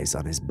multiple eyes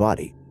on his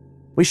body.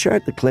 We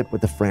shared the clip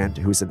with a friend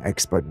who's an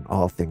expert in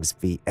all things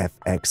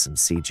VFX and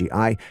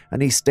CGI,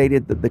 and he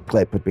stated that the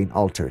clip had been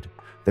altered.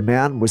 The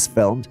man was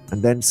filmed,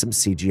 and then some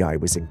CGI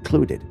was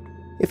included.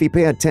 If you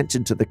pay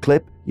attention to the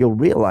clip, you'll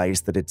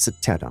realize that it's a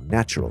tad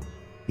unnatural.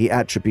 He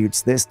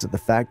attributes this to the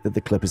fact that the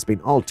clip has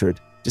been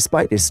altered.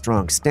 Despite his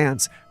strong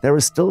stance, there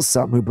are still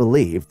some who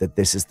believe that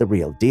this is the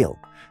real deal.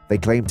 They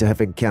claim to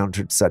have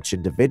encountered such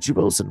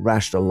individuals and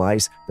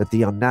rationalize that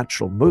the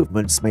unnatural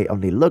movements may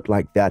only look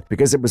like that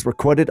because it was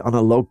recorded on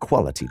a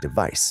low-quality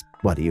device.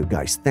 What do you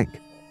guys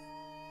think?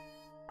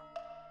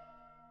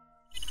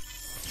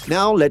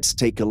 Now let's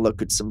take a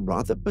look at some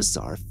rather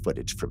bizarre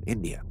footage from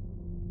India.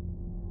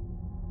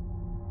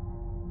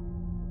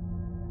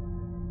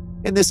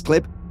 In this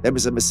clip, there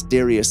was a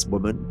mysterious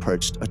woman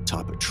perched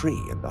atop a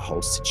tree, and the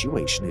whole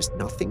situation is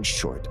nothing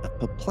short of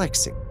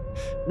perplexing.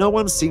 No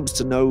one seems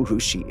to know who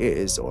she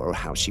is or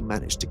how she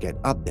managed to get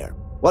up there.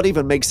 What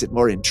even makes it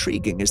more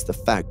intriguing is the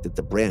fact that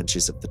the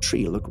branches of the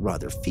tree look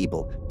rather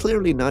feeble,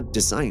 clearly not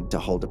designed to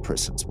hold a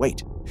person's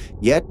weight.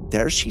 Yet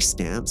there she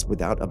stands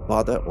without a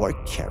bother or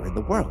care in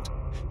the world.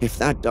 If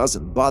that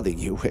doesn't bother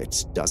you,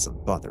 it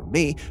doesn't bother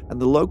me and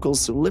the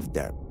locals who live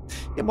there.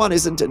 And one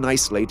isn't an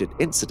isolated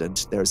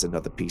incident, there's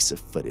another piece of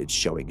footage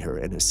showing her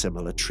in a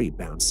similar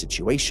tree-bound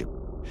situation.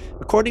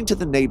 According to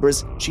the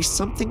neighbors, she's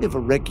something of a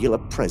regular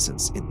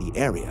presence in the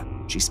area.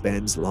 She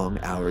spends long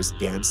hours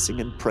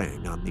dancing and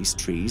praying on these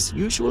trees,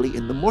 usually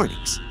in the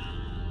mornings.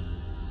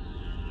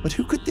 But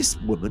who could this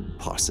woman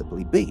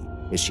possibly be?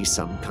 Is she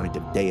some kind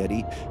of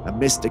deity, a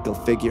mystical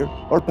figure,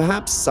 or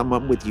perhaps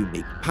someone with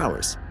unique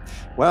powers?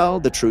 Well,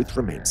 the truth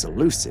remains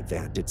elusive,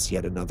 and it's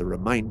yet another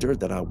reminder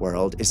that our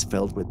world is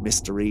filled with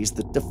mysteries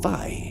that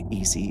defy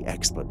easy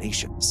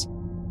explanations.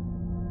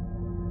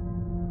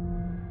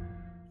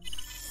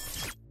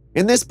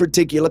 In this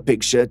particular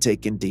picture,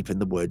 taken deep in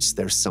the woods,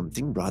 there's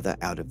something rather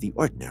out of the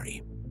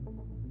ordinary.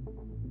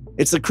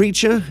 It's a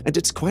creature, and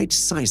it's quite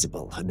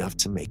sizable, enough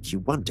to make you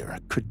wonder,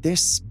 could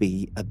this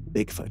be a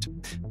Bigfoot?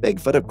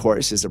 Bigfoot, of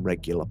course, is a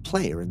regular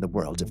player in the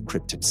world of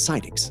cryptid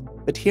sightings.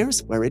 But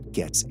here's where it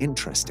gets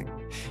interesting.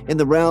 In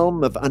the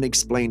realm of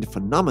unexplained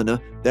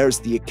phenomena, there's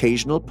the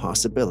occasional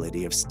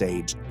possibility of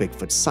staged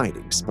Bigfoot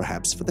sightings,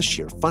 perhaps for the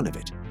sheer fun of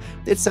it.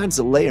 It adds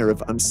a layer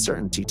of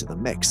uncertainty to the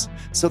mix,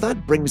 so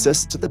that brings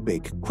us to the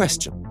big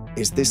question.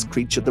 Is this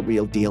creature the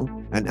real deal,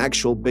 an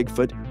actual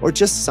Bigfoot, or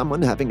just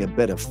someone having a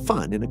bit of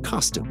fun in a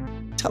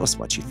costume? Tell us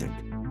what you think.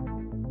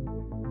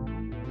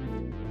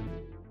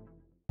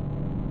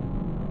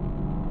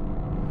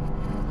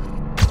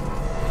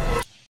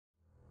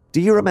 Do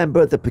you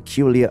remember the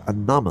peculiar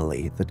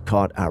anomaly that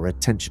caught our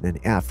attention in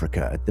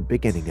Africa at the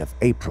beginning of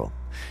April?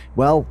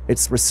 Well,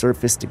 it's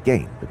resurfaced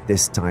again, but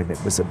this time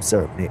it was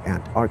observed near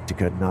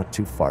Antarctica not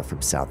too far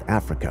from South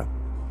Africa.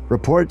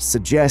 Reports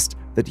suggest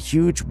that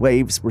huge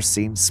waves were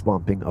seen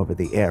swamping over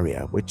the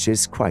area, which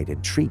is quite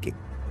intriguing.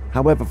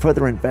 However,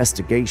 further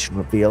investigation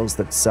reveals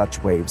that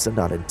such waves are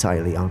not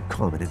entirely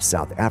uncommon in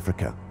South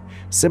Africa.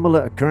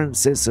 Similar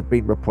occurrences have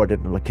been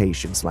reported in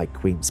locations like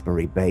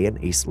Queensbury Bay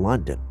and East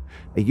London.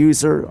 A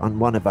user on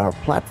one of our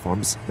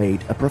platforms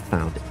made a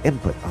profound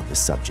input on the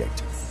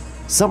subject.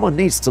 Someone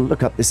needs to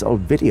look up this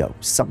old video.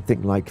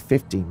 Something like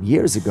 15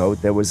 years ago,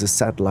 there was a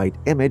satellite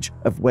image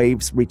of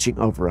waves reaching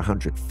over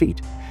 100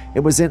 feet.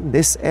 It was in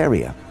this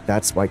area.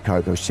 That's why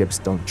cargo ships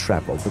don't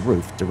travel the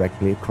route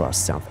directly across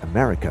South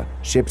America.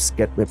 Ships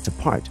get ripped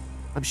apart.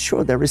 I'm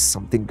sure there is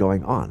something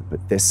going on,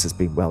 but this has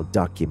been well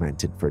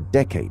documented for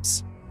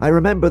decades. I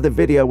remember the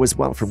video as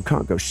well from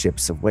cargo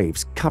ships of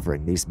waves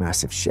covering these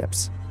massive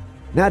ships.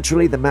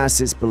 Naturally, the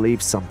masses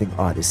believe something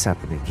odd is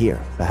happening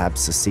here,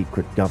 perhaps a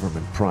secret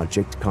government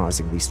project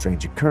causing these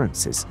strange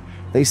occurrences.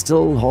 They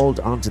still hold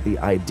on to the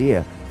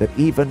idea that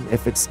even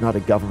if it's not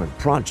a government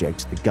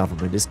project, the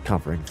government is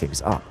covering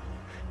things up.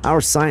 Our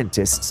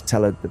scientists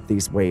tell us that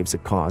these waves are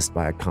caused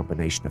by a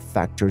combination of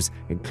factors,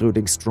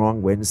 including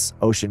strong winds,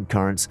 ocean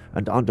currents,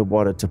 and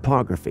underwater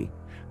topography.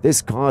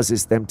 This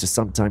causes them to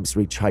sometimes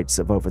reach heights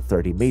of over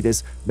 30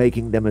 meters,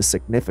 making them a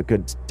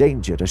significant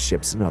danger to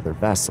ships and other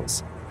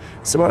vessels.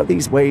 So are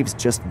these waves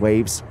just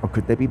waves, or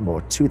could there be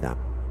more to them?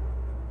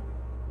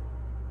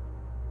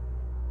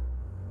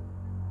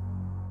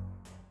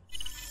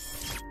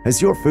 Has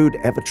your food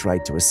ever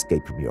tried to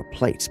escape from your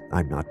plate?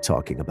 I'm not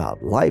talking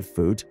about live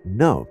food,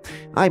 no.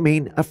 I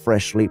mean a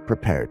freshly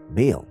prepared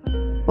meal.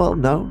 Well,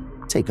 no.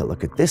 Take a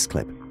look at this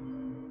clip.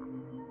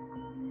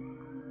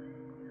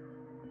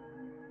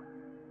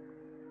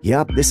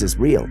 Yep, this is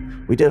real.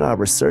 We did our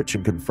research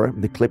and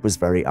confirmed the clip was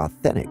very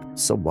authentic.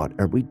 So what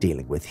are we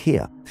dealing with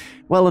here?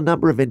 Well, a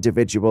number of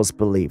individuals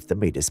believe the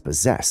meat is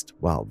possessed.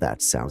 While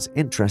that sounds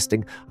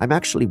interesting, I'm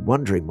actually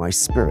wondering why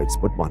spirits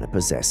would want to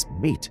possess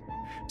meat.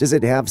 Does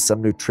it have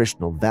some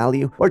nutritional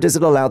value, or does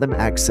it allow them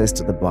access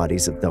to the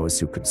bodies of those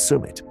who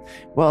consume it?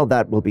 Well,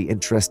 that will be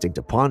interesting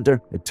to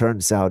ponder. It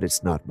turns out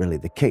it's not really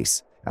the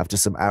case. After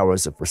some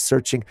hours of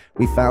researching,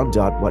 we found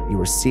out what you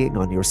are seeing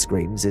on your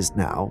screens is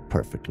now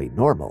perfectly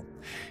normal.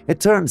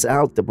 It turns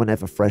out that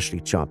whenever freshly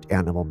chopped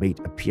animal meat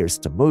appears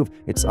to move,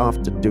 it's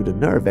often due to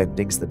nerve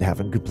endings that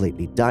haven't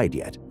completely died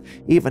yet.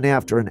 Even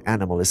after an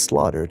animal is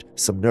slaughtered,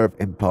 some nerve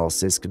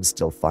impulses can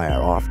still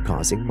fire off,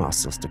 causing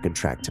muscles to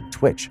contract and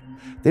twitch.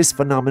 This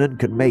phenomenon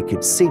can make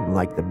it seem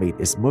like the meat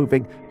is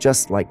moving,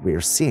 just like we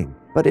are seeing,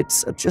 but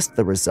it's just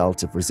the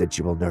result of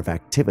residual nerve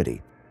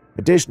activity.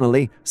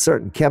 Additionally,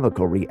 certain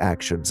chemical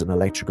reactions and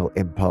electrical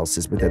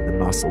impulses within the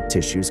muscle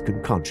tissues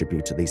can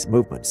contribute to these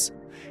movements.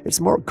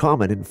 It's more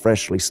common in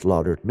freshly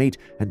slaughtered meat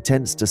and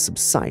tends to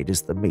subside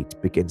as the meat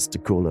begins to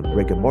cool and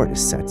rigor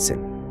mortis sets in.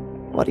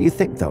 What do you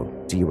think, though?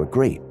 Do you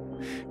agree?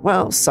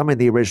 Well, some in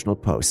the original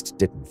post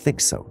didn't think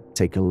so.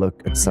 Take a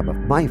look at some of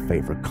my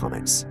favorite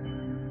comments.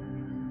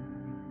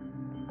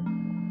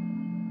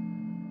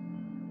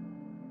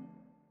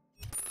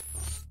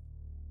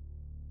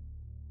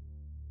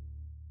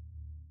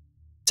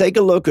 Take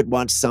a look at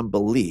what some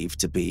believe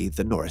to be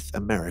the North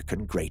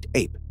American great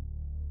ape.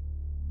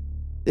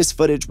 This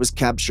footage was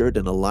captured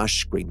in a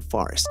lush green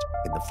forest.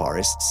 In the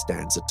forest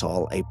stands a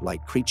tall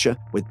ape-like creature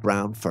with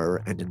brown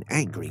fur and an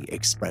angry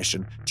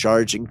expression,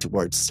 charging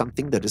towards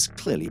something that has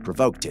clearly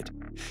provoked it.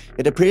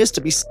 It appears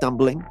to be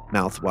stumbling,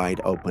 mouth wide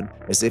open,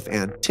 as if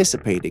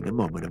anticipating a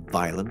moment of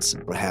violence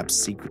and perhaps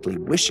secretly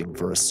wishing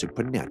for a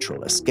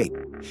supernatural escape.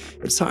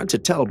 It's hard to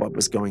tell what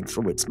was going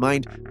through its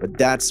mind, but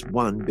that's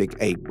one big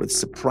ape with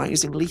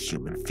surprisingly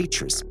human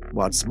features.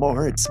 What's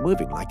more, it's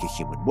moving like a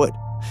human would.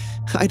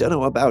 I don't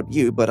know about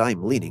you, but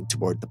I'm leaning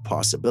toward the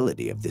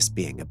possibility of this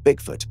being a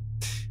Bigfoot.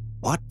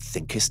 What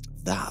thinkest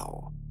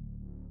thou?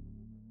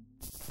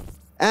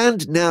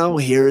 And now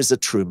here's a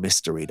true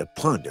mystery to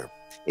ponder.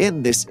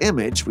 In this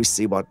image, we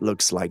see what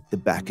looks like the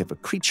back of a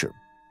creature.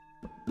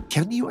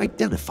 Can you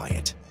identify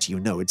it? Do you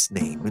know its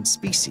name and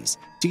species?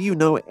 Do you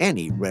know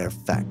any rare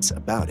facts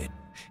about it?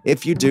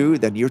 If you do,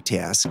 then your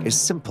task is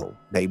simple.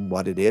 Name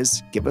what it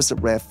is, give us a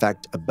rare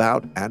fact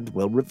about, and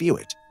we'll review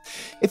it.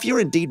 If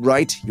you're indeed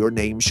right, your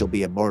name shall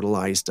be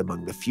immortalized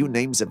among the few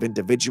names of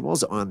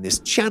individuals on this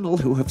channel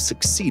who have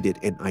succeeded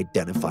in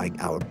identifying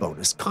our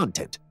bonus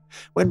content.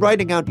 When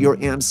writing out your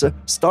answer,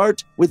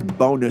 start with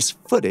bonus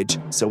footage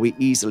so we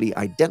easily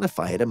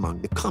identify it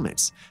among the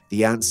comments.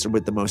 The answer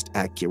with the most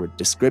accurate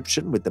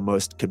description with the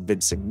most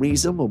convincing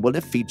reason will win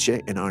a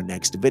feature in our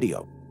next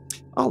video.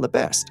 All the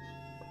best.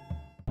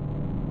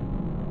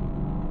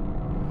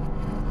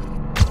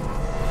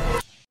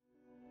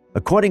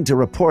 According to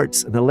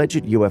reports, an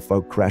alleged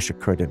UFO crash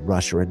occurred in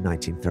Russia in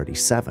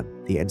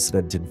 1937. The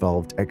incident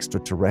involved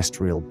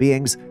extraterrestrial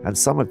beings, and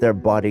some of their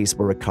bodies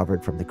were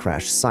recovered from the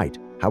crash site.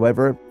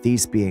 However,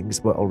 these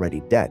beings were already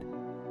dead.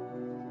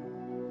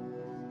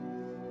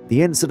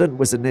 The incident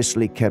was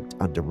initially kept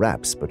under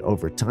wraps, but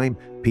over time,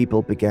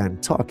 people began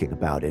talking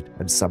about it,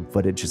 and some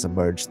footage has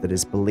emerged that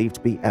is believed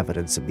to be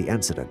evidence of the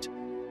incident.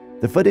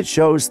 The footage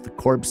shows the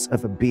corpse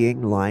of a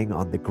being lying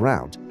on the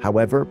ground.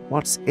 However,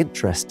 what's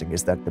interesting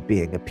is that the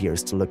being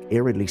appears to look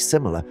eerily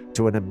similar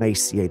to an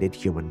emaciated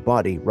human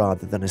body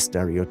rather than a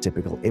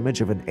stereotypical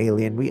image of an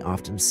alien we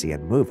often see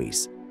in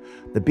movies.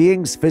 The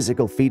being's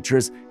physical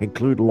features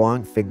include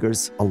long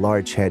fingers, a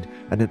large head,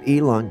 and an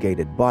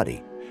elongated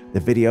body.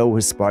 The video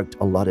has sparked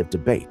a lot of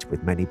debate,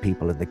 with many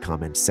people in the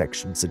comments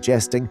section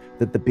suggesting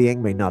that the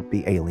being may not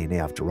be alien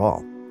after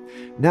all.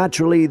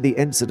 Naturally, the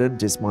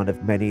incident is one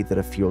of many that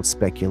have fueled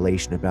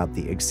speculation about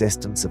the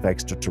existence of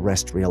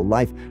extraterrestrial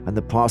life and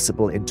the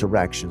possible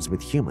interactions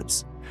with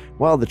humans.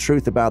 While the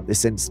truth about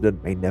this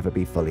incident may never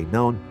be fully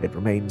known, it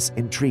remains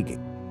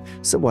intriguing.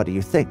 So what do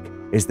you think?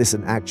 Is this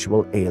an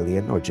actual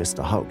alien or just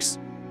a hoax?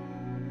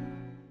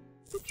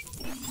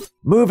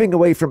 Moving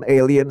away from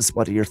aliens,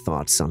 what are your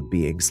thoughts on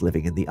beings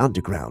living in the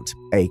underground,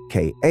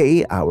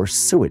 aka our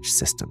sewage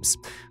systems?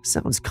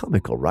 Sounds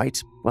comical,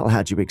 right? Well,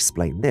 how'd you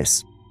explain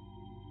this?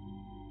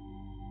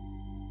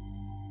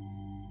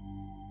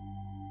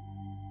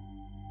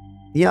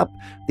 Yep,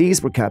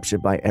 these were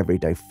captured by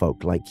everyday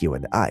folk like you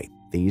and I.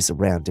 These are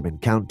random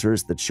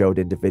encounters that showed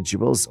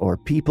individuals or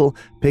people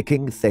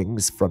picking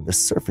things from the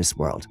surface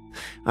world.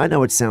 I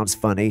know it sounds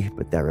funny,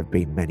 but there have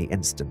been many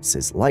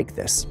instances like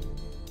this.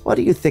 What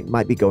do you think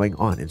might be going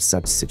on in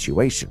such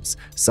situations?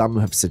 Some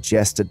have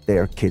suggested they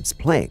are kids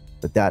playing,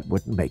 but that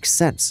wouldn't make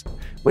sense.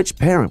 Which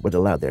parent would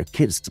allow their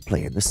kids to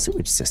play in the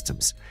sewage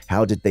systems?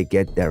 How did they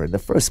get there in the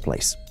first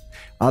place?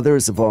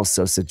 Others have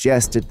also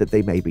suggested that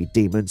they may be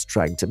demons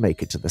trying to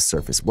make it to the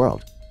surface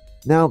world.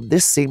 Now,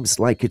 this seems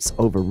like it's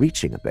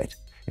overreaching a bit.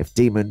 If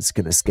demons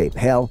can escape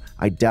hell,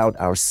 I doubt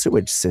our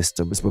sewage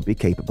systems would be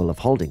capable of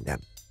holding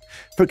them.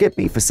 Forgive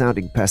me for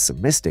sounding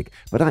pessimistic,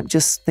 but I'm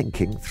just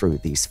thinking through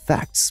these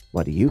facts.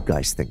 What do you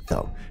guys think,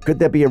 though? Could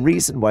there be a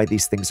reason why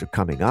these things are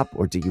coming up,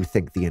 or do you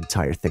think the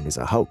entire thing is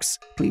a hoax?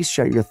 Please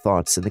share your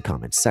thoughts in the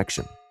comments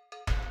section.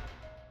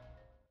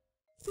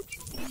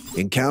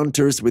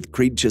 Encounters with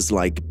creatures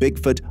like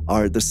Bigfoot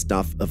are the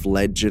stuff of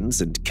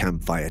legends and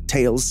campfire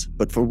tales,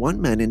 but for one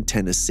man in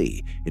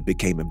Tennessee, it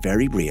became a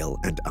very real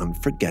and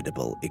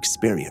unforgettable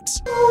experience.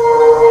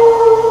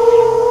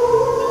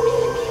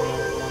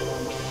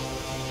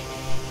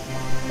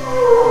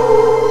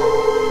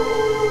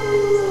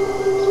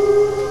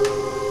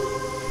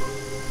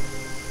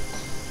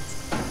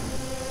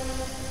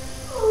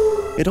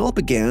 It all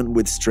began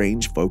with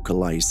strange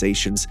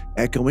vocalizations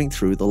echoing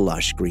through the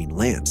lush green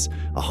lands,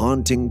 a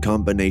haunting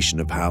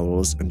combination of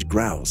howls and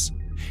growls.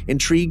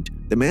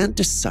 Intrigued, the man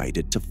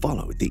decided to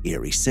follow the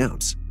eerie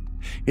sounds.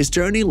 His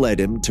journey led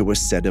him to a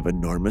set of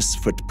enormous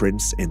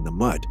footprints in the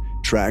mud,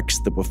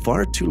 tracks that were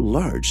far too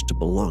large to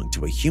belong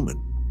to a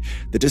human.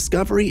 The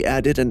discovery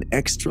added an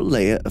extra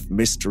layer of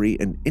mystery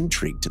and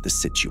intrigue to the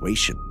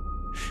situation.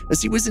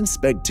 As he was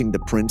inspecting the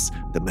prints,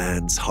 the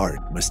man's heart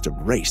must have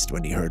raced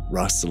when he heard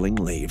rustling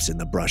leaves in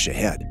the brush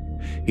ahead.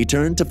 He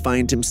turned to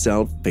find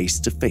himself face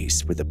to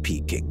face with a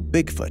peeking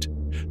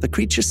Bigfoot. The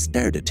creature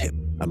stared at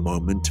him, a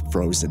moment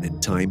frozen in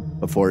time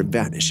before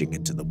vanishing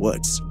into the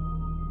woods.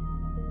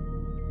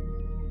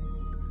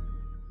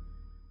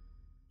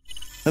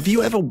 Have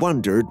you ever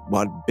wondered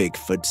what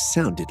Bigfoot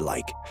sounded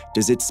like?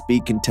 Does it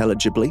speak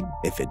intelligibly?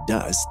 If it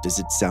does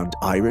it sound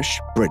Irish,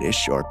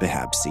 British, or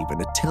perhaps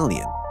even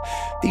Italian?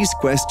 These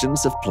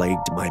questions have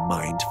plagued my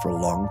mind for a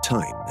long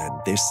time, and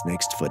this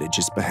next footage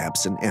is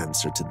perhaps an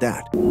answer to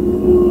that.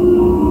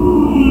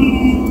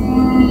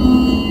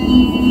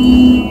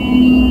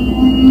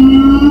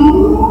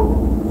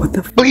 What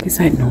the fuck is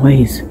that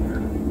noise?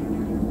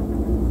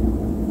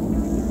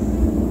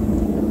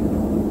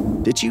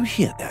 Did you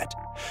hear that?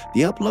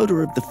 The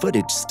uploader of the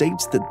footage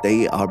states that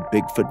they are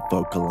Bigfoot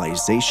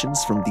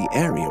vocalizations from the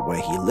area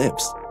where he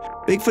lives.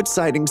 Bigfoot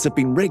sightings have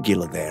been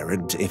regular there,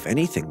 and if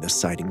anything, the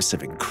sightings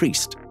have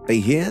increased. They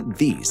hear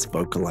these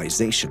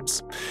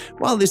vocalizations.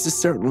 While this is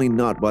certainly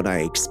not what I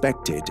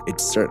expected,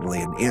 it's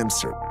certainly an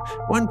answer.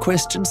 One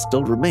question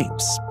still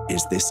remains.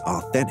 Is this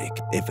authentic?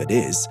 If it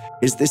is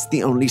this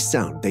the only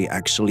sound they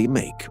actually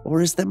make,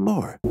 or is there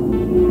more?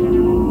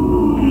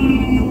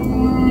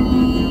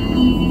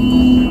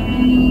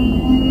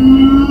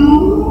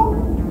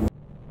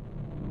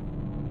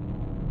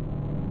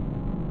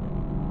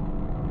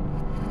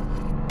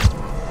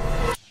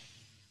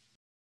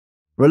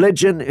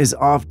 Religion is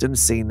often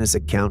seen as a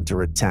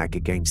counterattack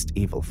against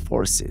evil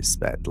forces,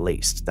 at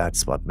least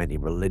that's what many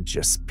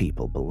religious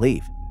people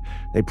believe.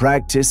 They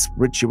practice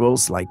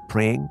rituals like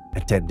praying,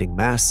 attending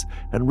Mass,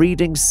 and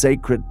reading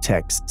sacred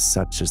texts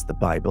such as the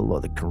Bible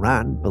or the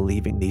Quran,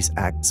 believing these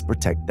acts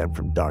protect them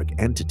from dark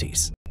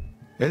entities.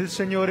 El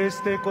Señor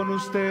esté con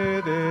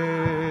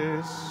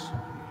ustedes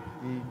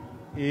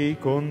y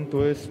con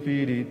tu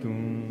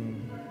espíritu.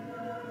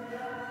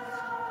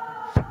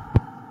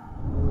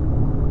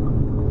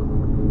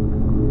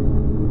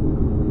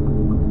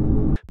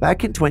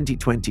 Back in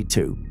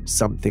 2022,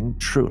 something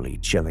truly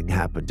chilling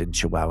happened in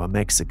Chihuahua,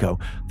 Mexico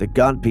that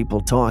got people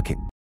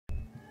talking.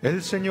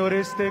 El Señor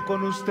esté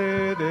con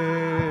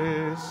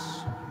ustedes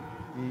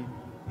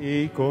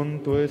y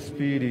con tu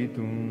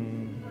espíritu.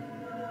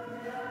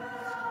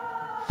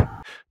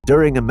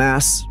 During a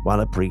Mass, while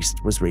a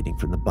priest was reading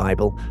from the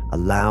Bible, a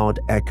loud,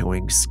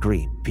 echoing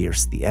scream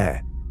pierced the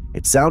air.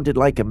 It sounded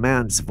like a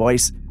man's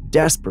voice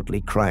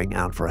desperately crying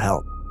out for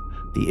help.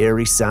 The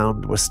eerie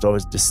sound was so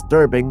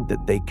disturbing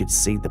that they could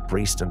see the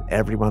priest and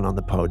everyone on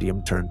the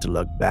podium turn to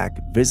look back,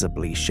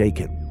 visibly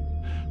shaken.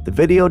 The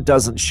video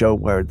doesn't show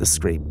where the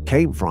scream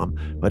came from,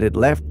 but it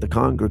left the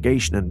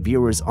congregation and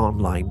viewers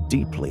online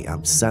deeply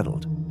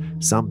unsettled.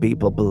 Some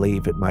people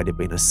believe it might have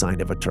been a sign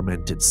of a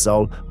tormented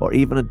soul or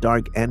even a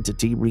dark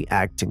entity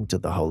reacting to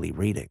the holy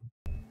reading.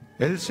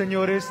 El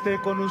Señor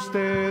esté con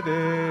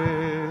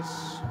ustedes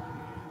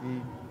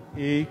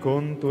y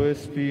con tu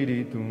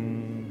espíritu.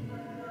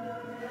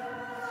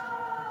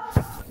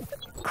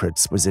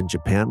 Secrets was in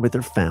Japan with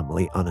her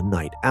family on a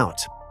night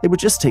out. They were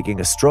just taking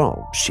a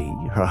stroll, she,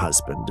 her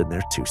husband, and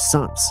their 2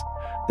 sons.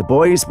 The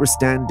boys were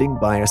standing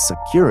by a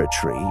sakura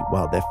tree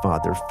while their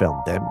father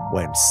filmed them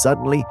when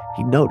suddenly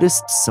he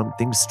noticed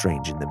something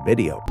strange in the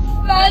video.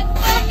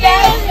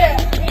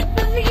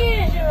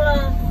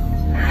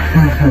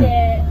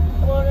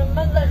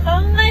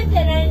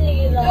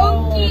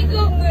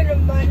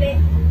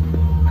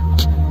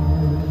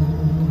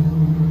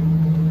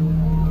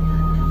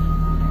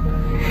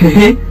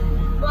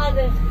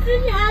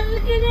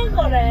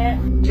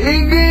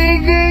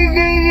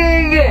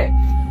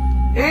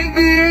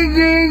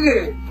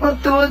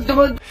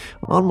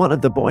 On one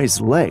of the boy's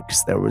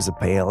legs, there was a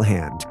pale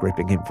hand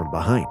gripping him from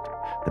behind.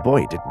 The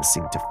boy didn't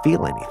seem to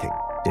feel anything,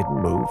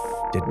 didn't move,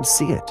 didn't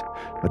see it,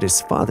 but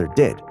his father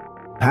did.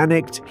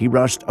 Panicked, he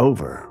rushed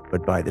over,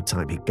 but by the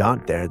time he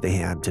got there, the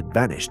hand had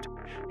vanished.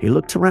 He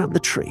looked around the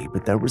tree,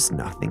 but there was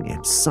nothing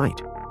in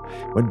sight.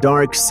 When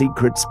Dark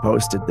Secrets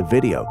posted the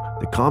video,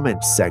 the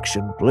comments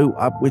section blew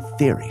up with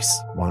theories.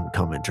 One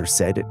commenter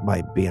said it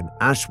might be an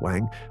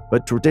ashwang,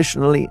 but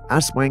traditionally,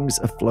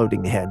 ashwangs are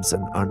floating heads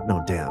and aren't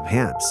known to have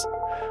hands.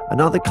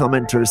 Another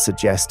commenter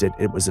suggested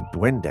it was a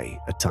duende,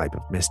 a type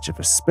of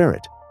mischievous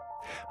spirit.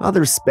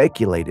 Others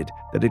speculated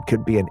that it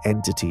could be an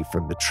entity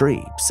from the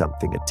tree,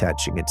 something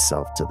attaching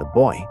itself to the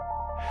boy.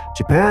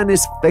 Japan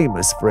is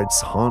famous for its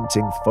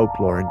haunting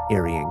folklore and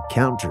eerie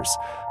encounters,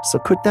 so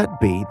could that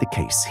be the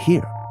case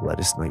here? Let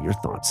us know your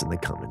thoughts in the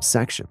comment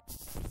section.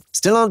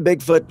 Still on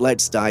Bigfoot,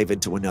 let's dive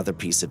into another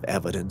piece of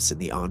evidence in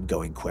the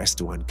ongoing quest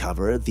to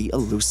uncover the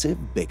elusive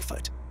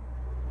Bigfoot.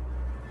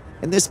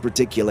 In this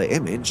particular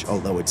image,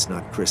 although it's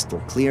not crystal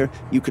clear,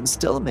 you can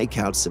still make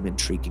out some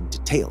intriguing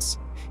details.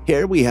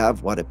 Here we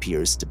have what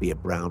appears to be a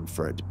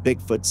brown-furred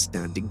Bigfoot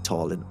standing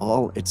tall in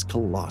all its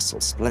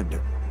colossal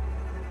splendor.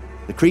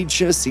 The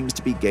creature seems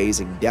to be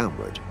gazing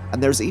downward,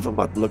 and there's even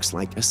what looks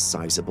like a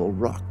sizable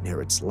rock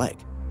near its leg.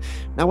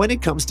 Now, when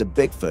it comes to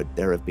Bigfoot,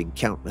 there have been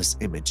countless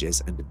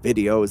images and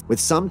videos, with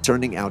some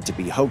turning out to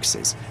be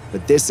hoaxes,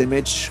 but this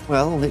image,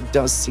 well, it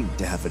does seem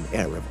to have an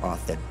air of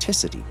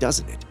authenticity,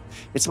 doesn't it?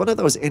 It's one of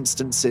those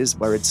instances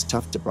where it's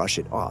tough to brush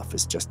it off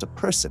as just a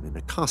person in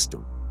a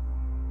costume.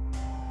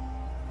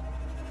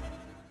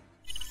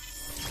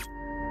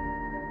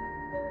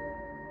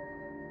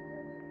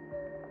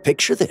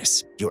 Picture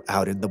this. You're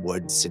out in the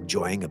woods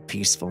enjoying a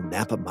peaceful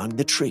nap among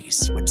the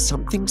trees when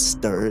something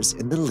stirs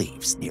in the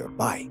leaves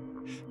nearby.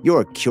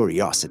 Your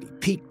curiosity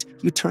piqued,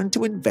 you turn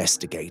to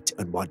investigate,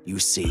 and what you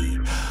see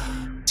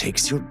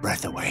takes your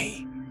breath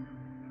away.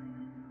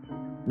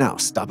 Now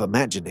stop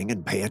imagining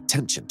and pay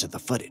attention to the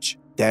footage.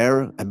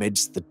 There,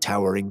 amidst the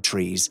towering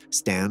trees,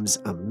 stands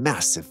a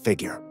massive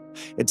figure.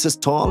 It's as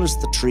tall as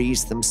the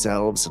trees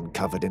themselves and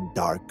covered in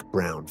dark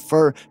brown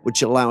fur,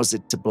 which allows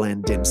it to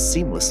blend in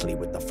seamlessly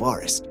with the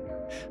forest.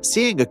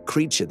 Seeing a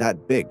creature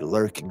that big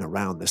lurking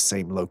around the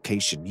same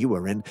location you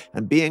are in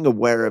and being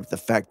aware of the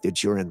fact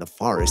that you're in the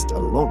forest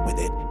alone with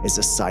it is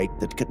a sight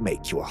that could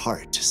make your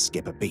heart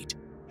skip a beat.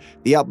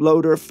 The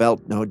uploader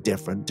felt no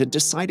different and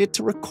decided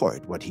to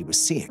record what he was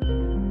seeing.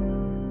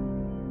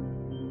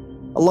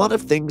 A lot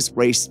of things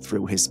raced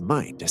through his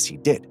mind as he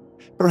did.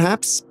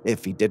 Perhaps,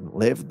 if he didn't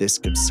live, this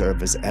could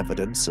serve as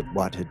evidence of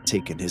what had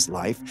taken his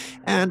life,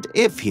 and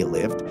if he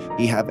lived,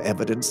 he'd have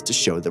evidence to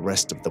show the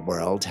rest of the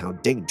world how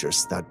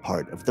dangerous that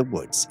part of the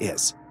woods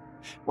is.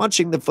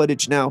 Watching the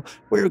footage now,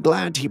 we're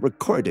glad he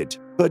recorded,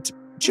 but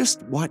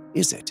just what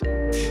is it?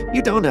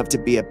 You don't have to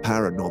be a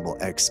paranormal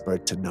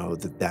expert to know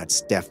that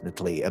that's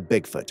definitely a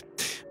Bigfoot.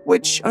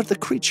 Which are the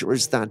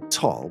creatures that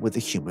tall with a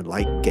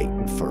human-like gait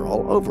and fur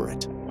all over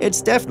it?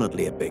 It's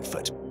definitely a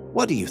Bigfoot.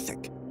 What do you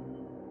think?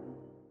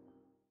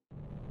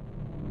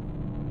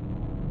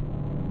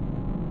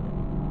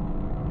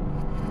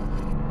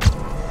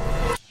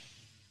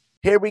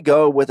 Here we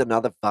go with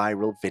another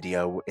viral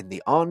video in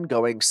the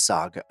ongoing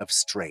saga of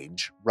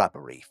strange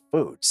rubbery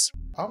foods.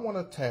 I want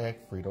to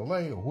tag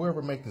Frito-Lay or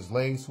whoever make this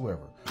Lay's,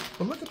 whoever.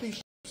 But look at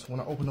these when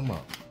I open them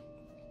up.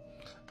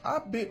 I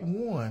bit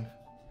one,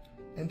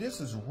 and this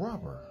is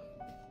rubber.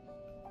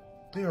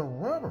 They're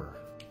rubber.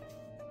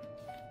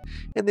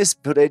 In this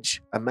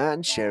footage, a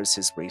man shares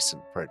his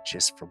recent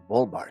purchase from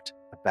Walmart,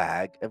 a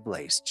bag of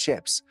Lay's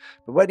chips.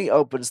 But when he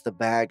opens the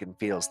bag and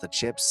feels the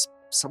chips,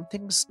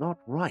 something's not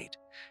right.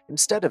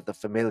 Instead of the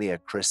familiar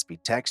crispy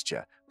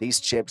texture, these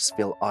chips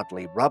feel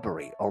oddly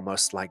rubbery,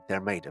 almost like they're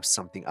made of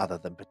something other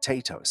than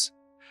potatoes.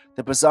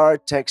 The bizarre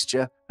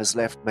texture has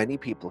left many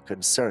people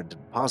concerned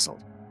and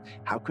puzzled.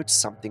 How could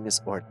something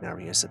as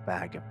ordinary as a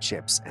bag of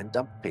chips end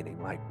up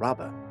feeling like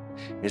rubber?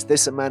 Is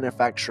this a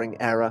manufacturing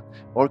error,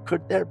 or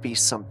could there be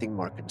something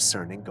more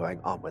concerning going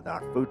on with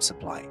our food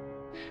supply?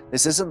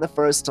 This isn't the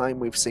first time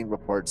we've seen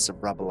reports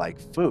of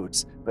rubber-like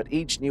foods, but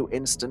each new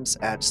instance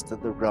adds to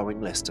the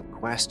growing list of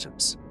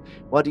questions.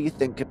 What do you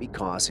think could be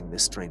causing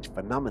this strange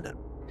phenomenon?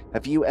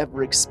 Have you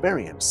ever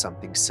experienced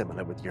something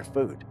similar with your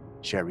food?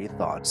 Share your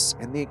thoughts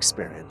and the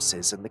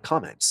experiences in the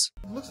comments.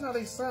 Looks how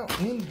they sound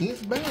in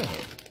this bag.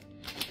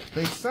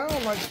 They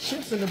sound like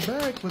chips in the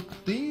bag, but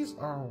these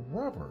are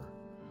rubber.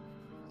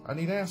 I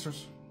need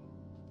answers.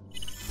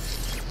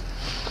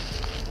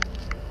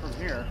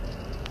 from here.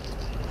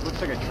 It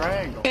looks like a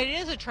triangle. It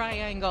is a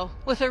triangle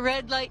with a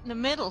red light in the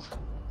middle.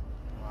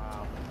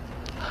 Wow.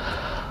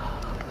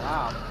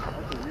 Wow,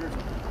 that's a weird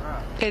looking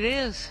craft. It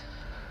is.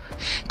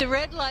 The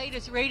red light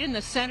is right in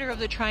the center of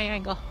the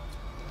triangle.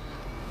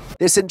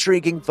 This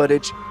intriguing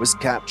footage was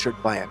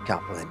captured by a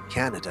couple in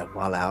Canada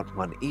while out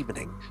one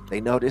evening.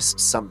 They noticed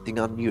something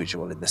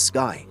unusual in the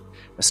sky,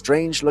 a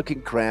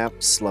strange-looking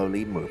craft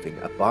slowly moving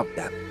above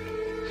them.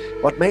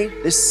 What made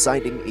this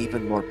sighting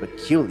even more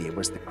peculiar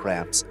was the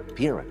craft's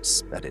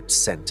appearance. At its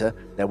center,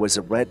 there was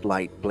a red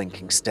light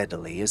blinking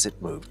steadily as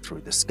it moved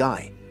through the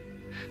sky.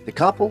 The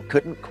couple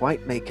couldn't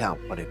quite make out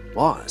what it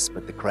was,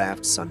 but the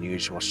craft's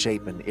unusual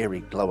shape and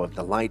eerie glow of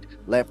the light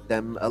left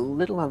them a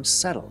little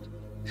unsettled.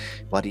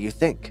 What do you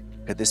think?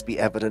 Could this be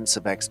evidence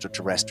of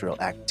extraterrestrial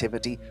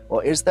activity,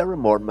 or is there a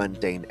more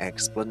mundane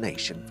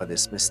explanation for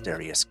this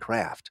mysterious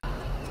craft?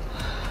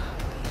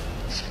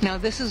 Now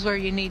this is where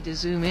you need to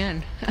zoom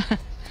in. There's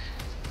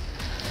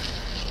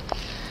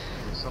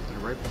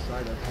something right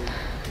beside us here.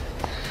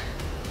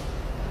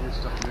 There's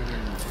stuff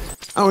moving.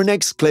 Our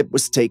next clip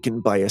was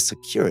taken by a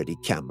security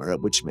camera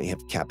which may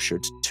have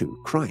captured two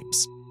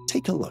crimes.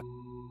 Take a look.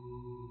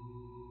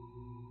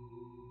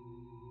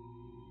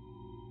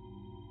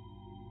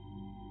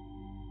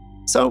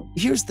 So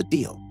here's the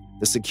deal.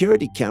 The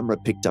security camera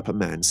picked up a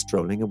man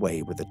strolling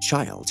away with a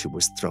child who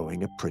was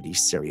throwing a pretty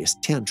serious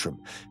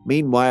tantrum.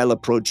 Meanwhile,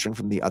 approaching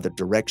from the other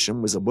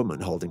direction was a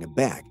woman holding a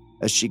bag.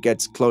 As she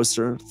gets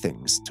closer,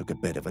 things took a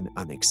bit of an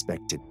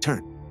unexpected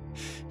turn.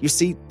 You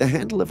see, the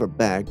handle of her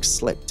bag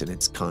slipped and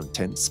its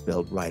contents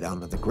spilled right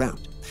onto the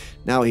ground.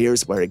 Now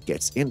here's where it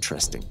gets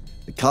interesting.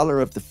 The color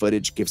of the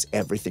footage gives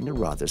everything a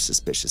rather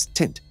suspicious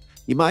tint.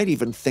 You might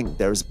even think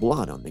there's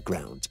blood on the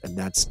ground, and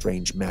that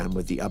strange man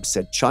with the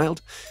upset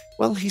child,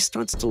 well, he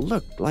starts to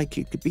look like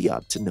he could be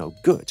up to no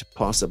good,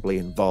 possibly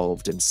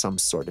involved in some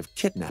sort of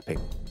kidnapping,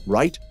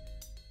 right?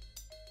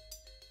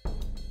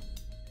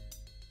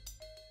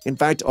 In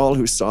fact, all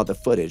who saw the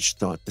footage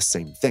thought the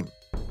same thing.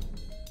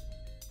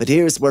 But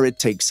here's where it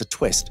takes a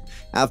twist.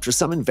 After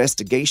some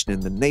investigation in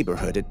the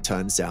neighborhood, it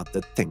turns out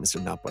that things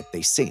are not what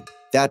they seem.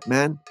 That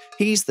man,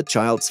 he's the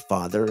child's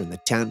father, and the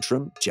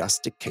tantrum,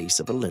 just a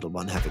case of a little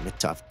one having a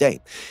tough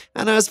day.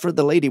 And as for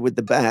the lady with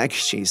the bag,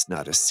 she's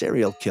not a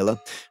serial killer.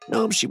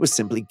 No, she was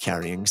simply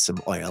carrying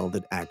some oil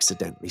that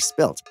accidentally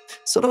spilled.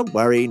 So don't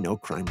worry, no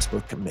crimes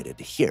were committed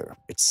here.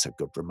 It's a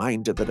good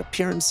reminder that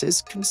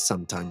appearances can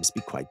sometimes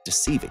be quite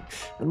deceiving,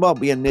 and what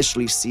we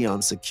initially see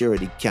on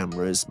security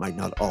cameras might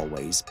not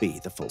always be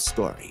the full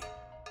story.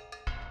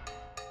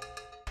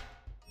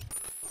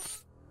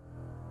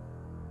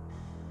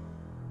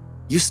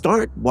 You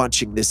start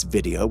watching this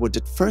video and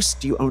at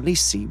first you only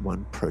see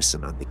one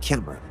person on the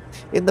camera.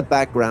 In the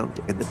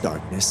background, in the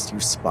darkness, you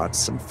spot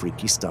some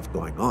freaky stuff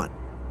going on.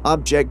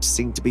 Objects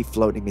seem to be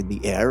floating in the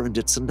air and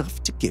it's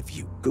enough to give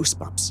you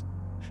goosebumps.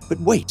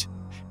 But wait,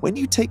 when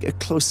you take a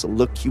closer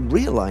look, you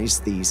realize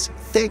these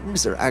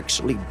things are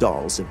actually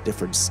dolls of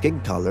different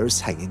skin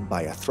colors hanging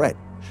by a thread.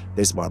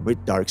 There's one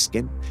with dark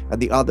skin and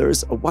the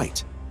others are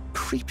white.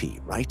 Creepy,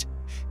 right?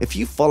 If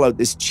you follow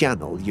this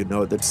channel, you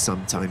know that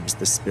sometimes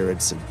the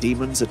spirits and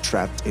demons are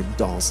trapped in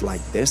dolls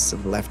like this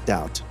and left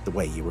out the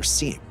way you were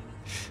seeing.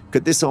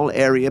 Could this whole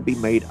area be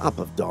made up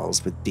of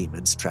dolls with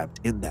demons trapped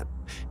in them?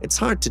 It's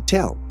hard to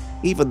tell.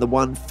 Even the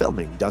one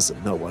filming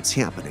doesn't know what's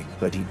happening,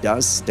 but he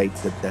does state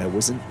that there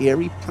was an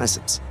eerie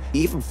presence. He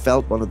even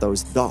felt one of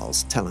those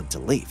dolls tell him to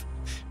leave.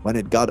 When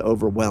it got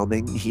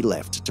overwhelming, he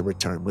left to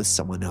return with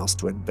someone else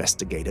to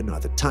investigate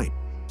another time.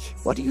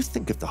 What do you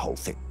think of the whole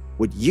thing?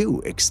 Would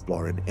you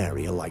explore an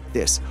area like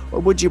this, or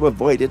would you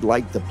avoid it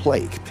like the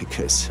plague?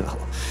 Because, well,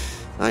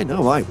 I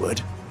know I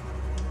would.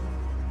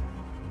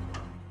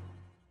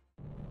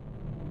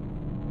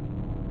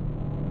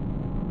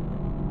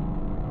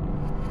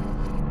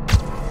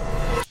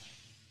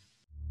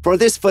 For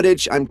this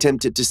footage, I'm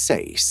tempted to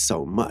say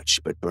so much,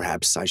 but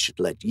perhaps I should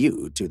let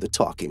you do the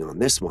talking on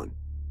this one.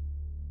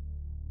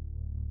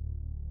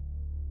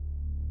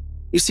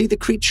 You see the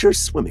creature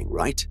swimming,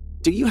 right?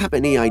 Do you have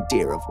any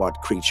idea of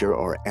what creature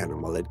or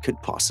animal it could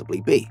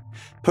possibly be?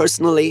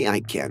 Personally, I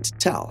can't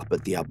tell,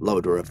 but the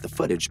uploader of the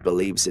footage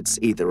believes it's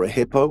either a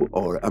hippo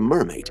or a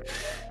mermaid.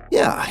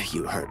 Yeah,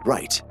 you heard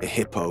right, a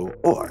hippo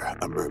or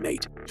a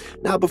mermaid.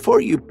 Now, before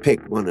you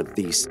pick one of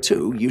these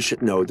two, you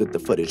should know that the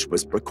footage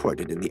was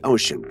recorded in the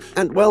ocean.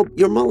 And, well,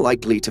 you're more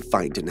likely to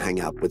find and hang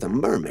out with a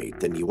mermaid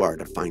than you are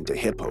to find a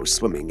hippo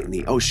swimming in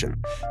the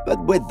ocean.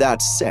 But with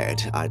that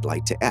said, I'd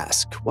like to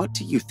ask, what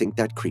do you think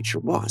that creature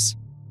was?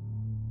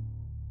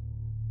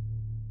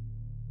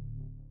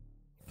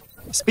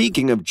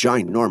 Speaking of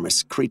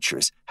ginormous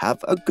creatures,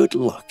 have a good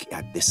look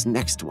at this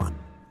next one.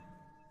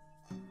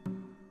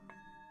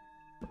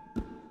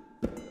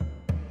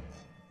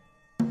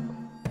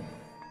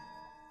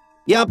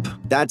 Yup,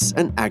 that's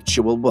an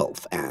actual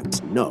wolf,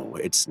 and no,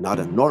 it's not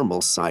a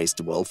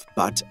normal-sized wolf,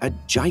 but a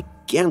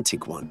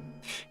gigantic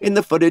one. In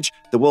the footage,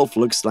 the wolf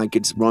looks like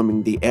it's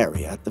roaming the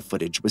area the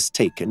footage was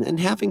taken and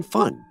having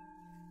fun.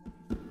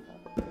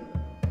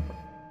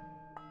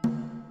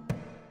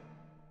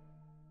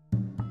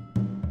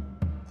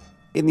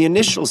 In the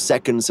initial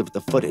seconds of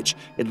the footage,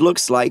 it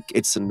looks like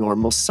it's a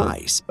normal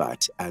size,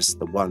 but as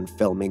the one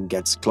filming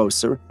gets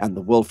closer and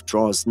the wolf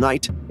draws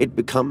night, it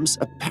becomes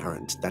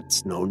apparent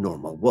that's no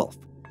normal wolf.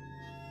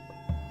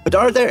 But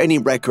are there any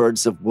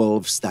records of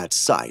wolves that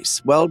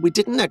size? Well, we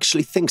didn't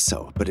actually think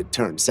so, but it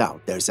turns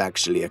out there's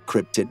actually a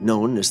cryptid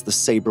known as the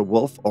saber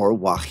wolf or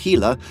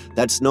wahila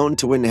that's known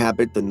to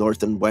inhabit the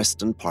northern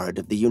western part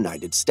of the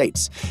United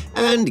States.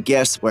 And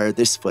guess where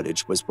this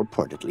footage was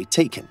reportedly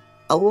taken?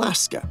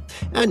 Alaska.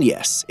 And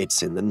yes,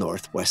 it's in the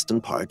northwestern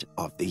part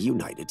of the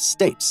United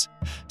States.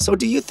 So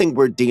do you think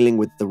we're dealing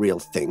with the real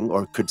thing,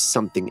 or could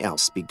something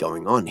else be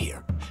going on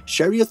here?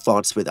 Share your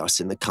thoughts with us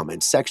in the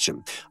comments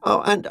section.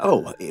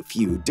 If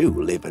you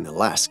do live in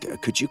Alaska,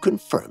 could you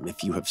confirm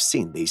if you have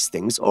seen these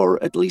things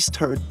or at least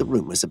heard the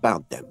rumors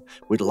about them?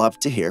 We'd love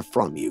to hear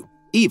from you,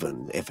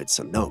 even if it's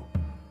a no.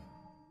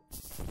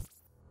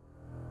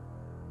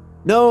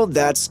 No,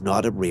 that's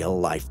not a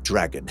real-life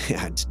dragon,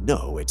 and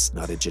no, it's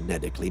not a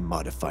genetically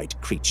modified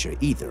creature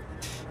either.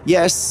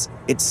 Yes,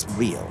 it's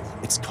real.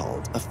 It's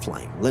called a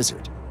flying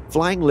lizard.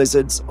 Flying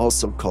lizards,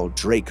 also called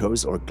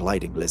dracos or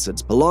gliding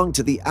lizards, belong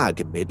to the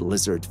agamid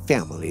lizard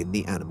family in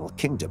the animal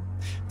kingdom.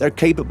 They're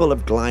capable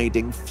of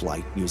gliding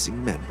flight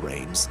using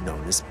membranes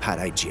known as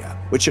patagia,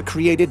 which are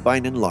created by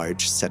an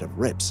enlarged set of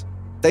ribs.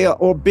 They are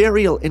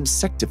arboreal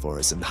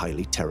insectivores and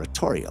highly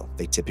territorial.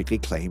 They typically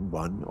claim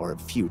one or a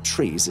few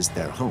trees as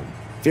their home,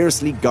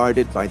 fiercely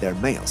guarded by their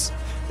males.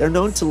 They're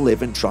known to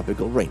live in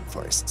tropical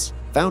rainforests.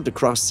 Found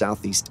across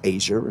Southeast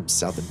Asia and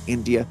southern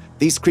India,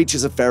 these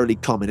creatures are fairly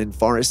common in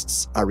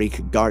forests,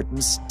 areca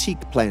gardens, teak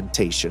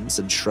plantations,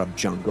 and shrub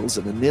jungles,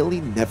 and are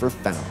nearly never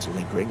found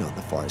lingering on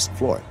the forest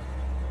floor.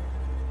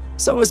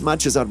 So as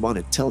much as I'd want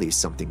to tell you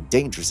something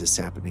dangerous is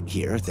happening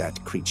here,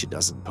 that creature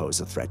doesn't pose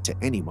a threat to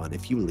anyone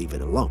if you leave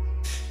it alone.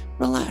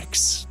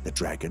 Relax, the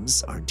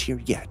dragons aren't here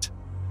yet.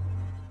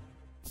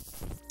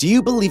 Do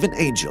you believe in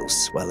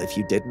angels? Well, if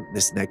you didn't,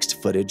 this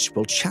next footage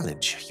will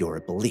challenge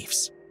your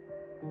beliefs.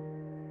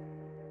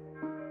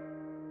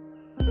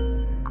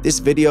 This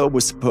video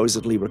was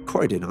supposedly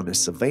recorded on a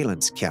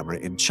surveillance camera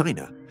in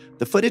China.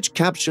 The footage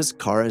captures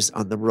cars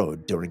on the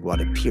road during what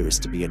appears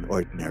to be an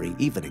ordinary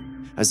evening.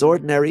 As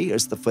ordinary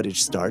as the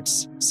footage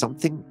starts,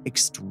 something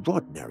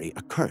extraordinary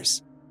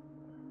occurs.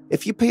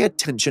 If you pay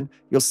attention,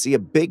 you'll see a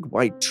big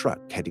white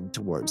truck heading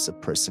towards a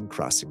person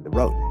crossing the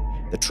road.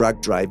 The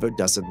truck driver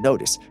doesn't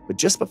notice, but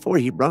just before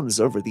he runs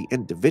over the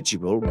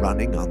individual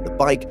running on the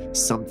bike,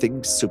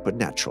 something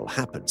supernatural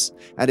happens.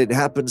 And it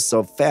happens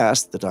so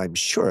fast that I'm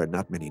sure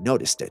not many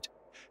noticed it.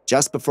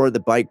 Just before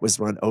the bike was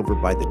run over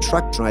by the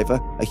truck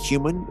driver, a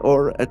human,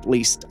 or at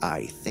least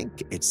I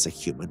think it's a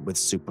human with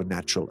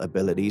supernatural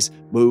abilities,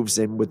 moves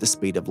in with the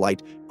speed of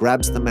light,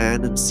 grabs the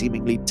man, and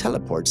seemingly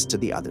teleports to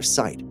the other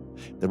side.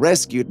 The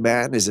rescued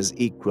man is as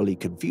equally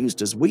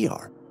confused as we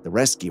are. The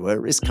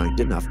rescuer is kind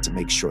enough to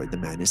make sure the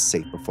man is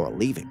safe before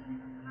leaving.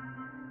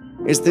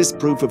 Is this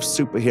proof of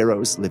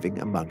superheroes living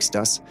amongst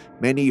us?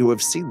 Many who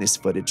have seen this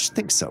footage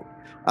think so.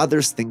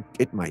 Others think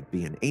it might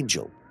be an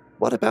angel.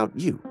 What about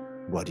you?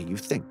 What do you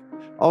think?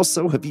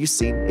 Also, have you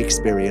seen,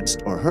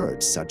 experienced, or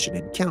heard such an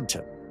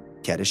encounter?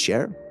 Care to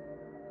share?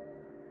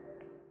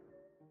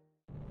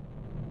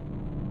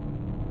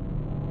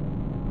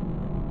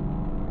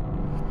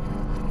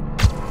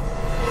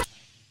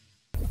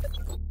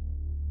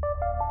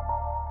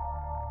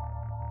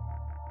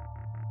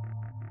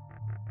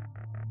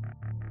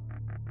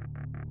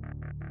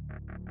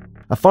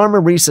 A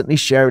farmer recently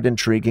shared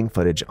intriguing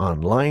footage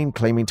online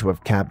claiming to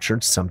have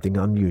captured something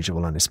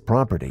unusual on his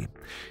property.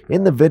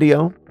 In the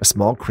video, a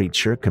small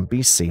creature can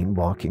be seen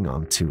walking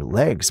on two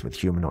legs with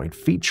humanoid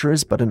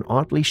features but an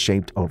oddly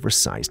shaped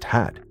oversized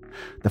head.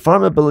 The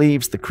farmer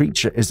believes the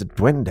creature is a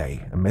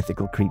duende, a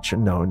mythical creature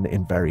known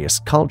in various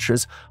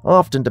cultures,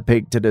 often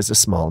depicted as a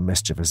small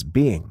mischievous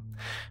being.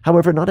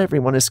 However, not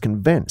everyone is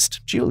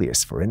convinced.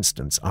 Julius, for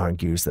instance,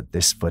 argues that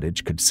this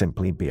footage could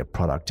simply be a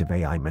product of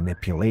AI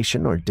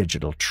manipulation or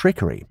digital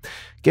trickery.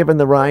 Given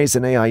the rise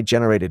in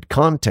AI-generated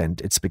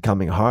content, it's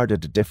becoming harder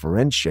to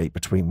differentiate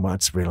between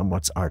what's real and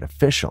what's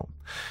artificial.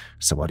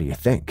 So what do you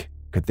think?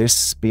 Could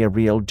this be a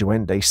real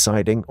duende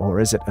sighting, or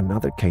is it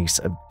another case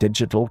of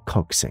digital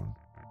coaxing?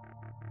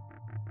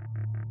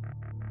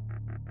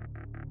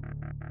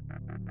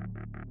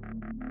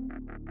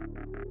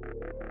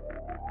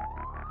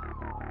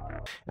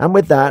 And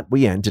with that,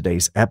 we end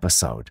today's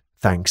episode.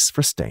 Thanks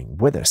for staying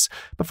with us.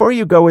 Before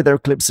you go, with our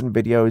clips and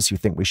videos you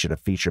think we should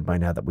have featured by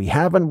now that we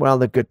haven't? Well,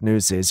 the good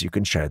news is you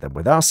can share them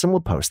with us and we'll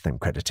post them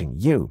crediting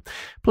you.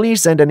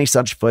 Please send any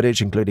such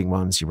footage, including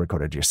ones you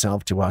recorded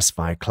yourself, to us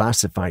via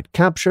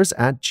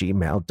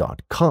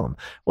classifiedcaptures@gmail.com.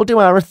 We'll do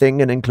our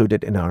thing and include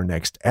it in our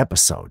next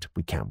episode.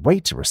 We can't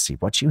wait to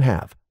receive what you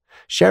have.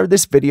 Share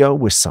this video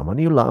with someone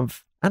you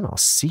love, and I'll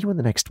see you in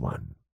the next one.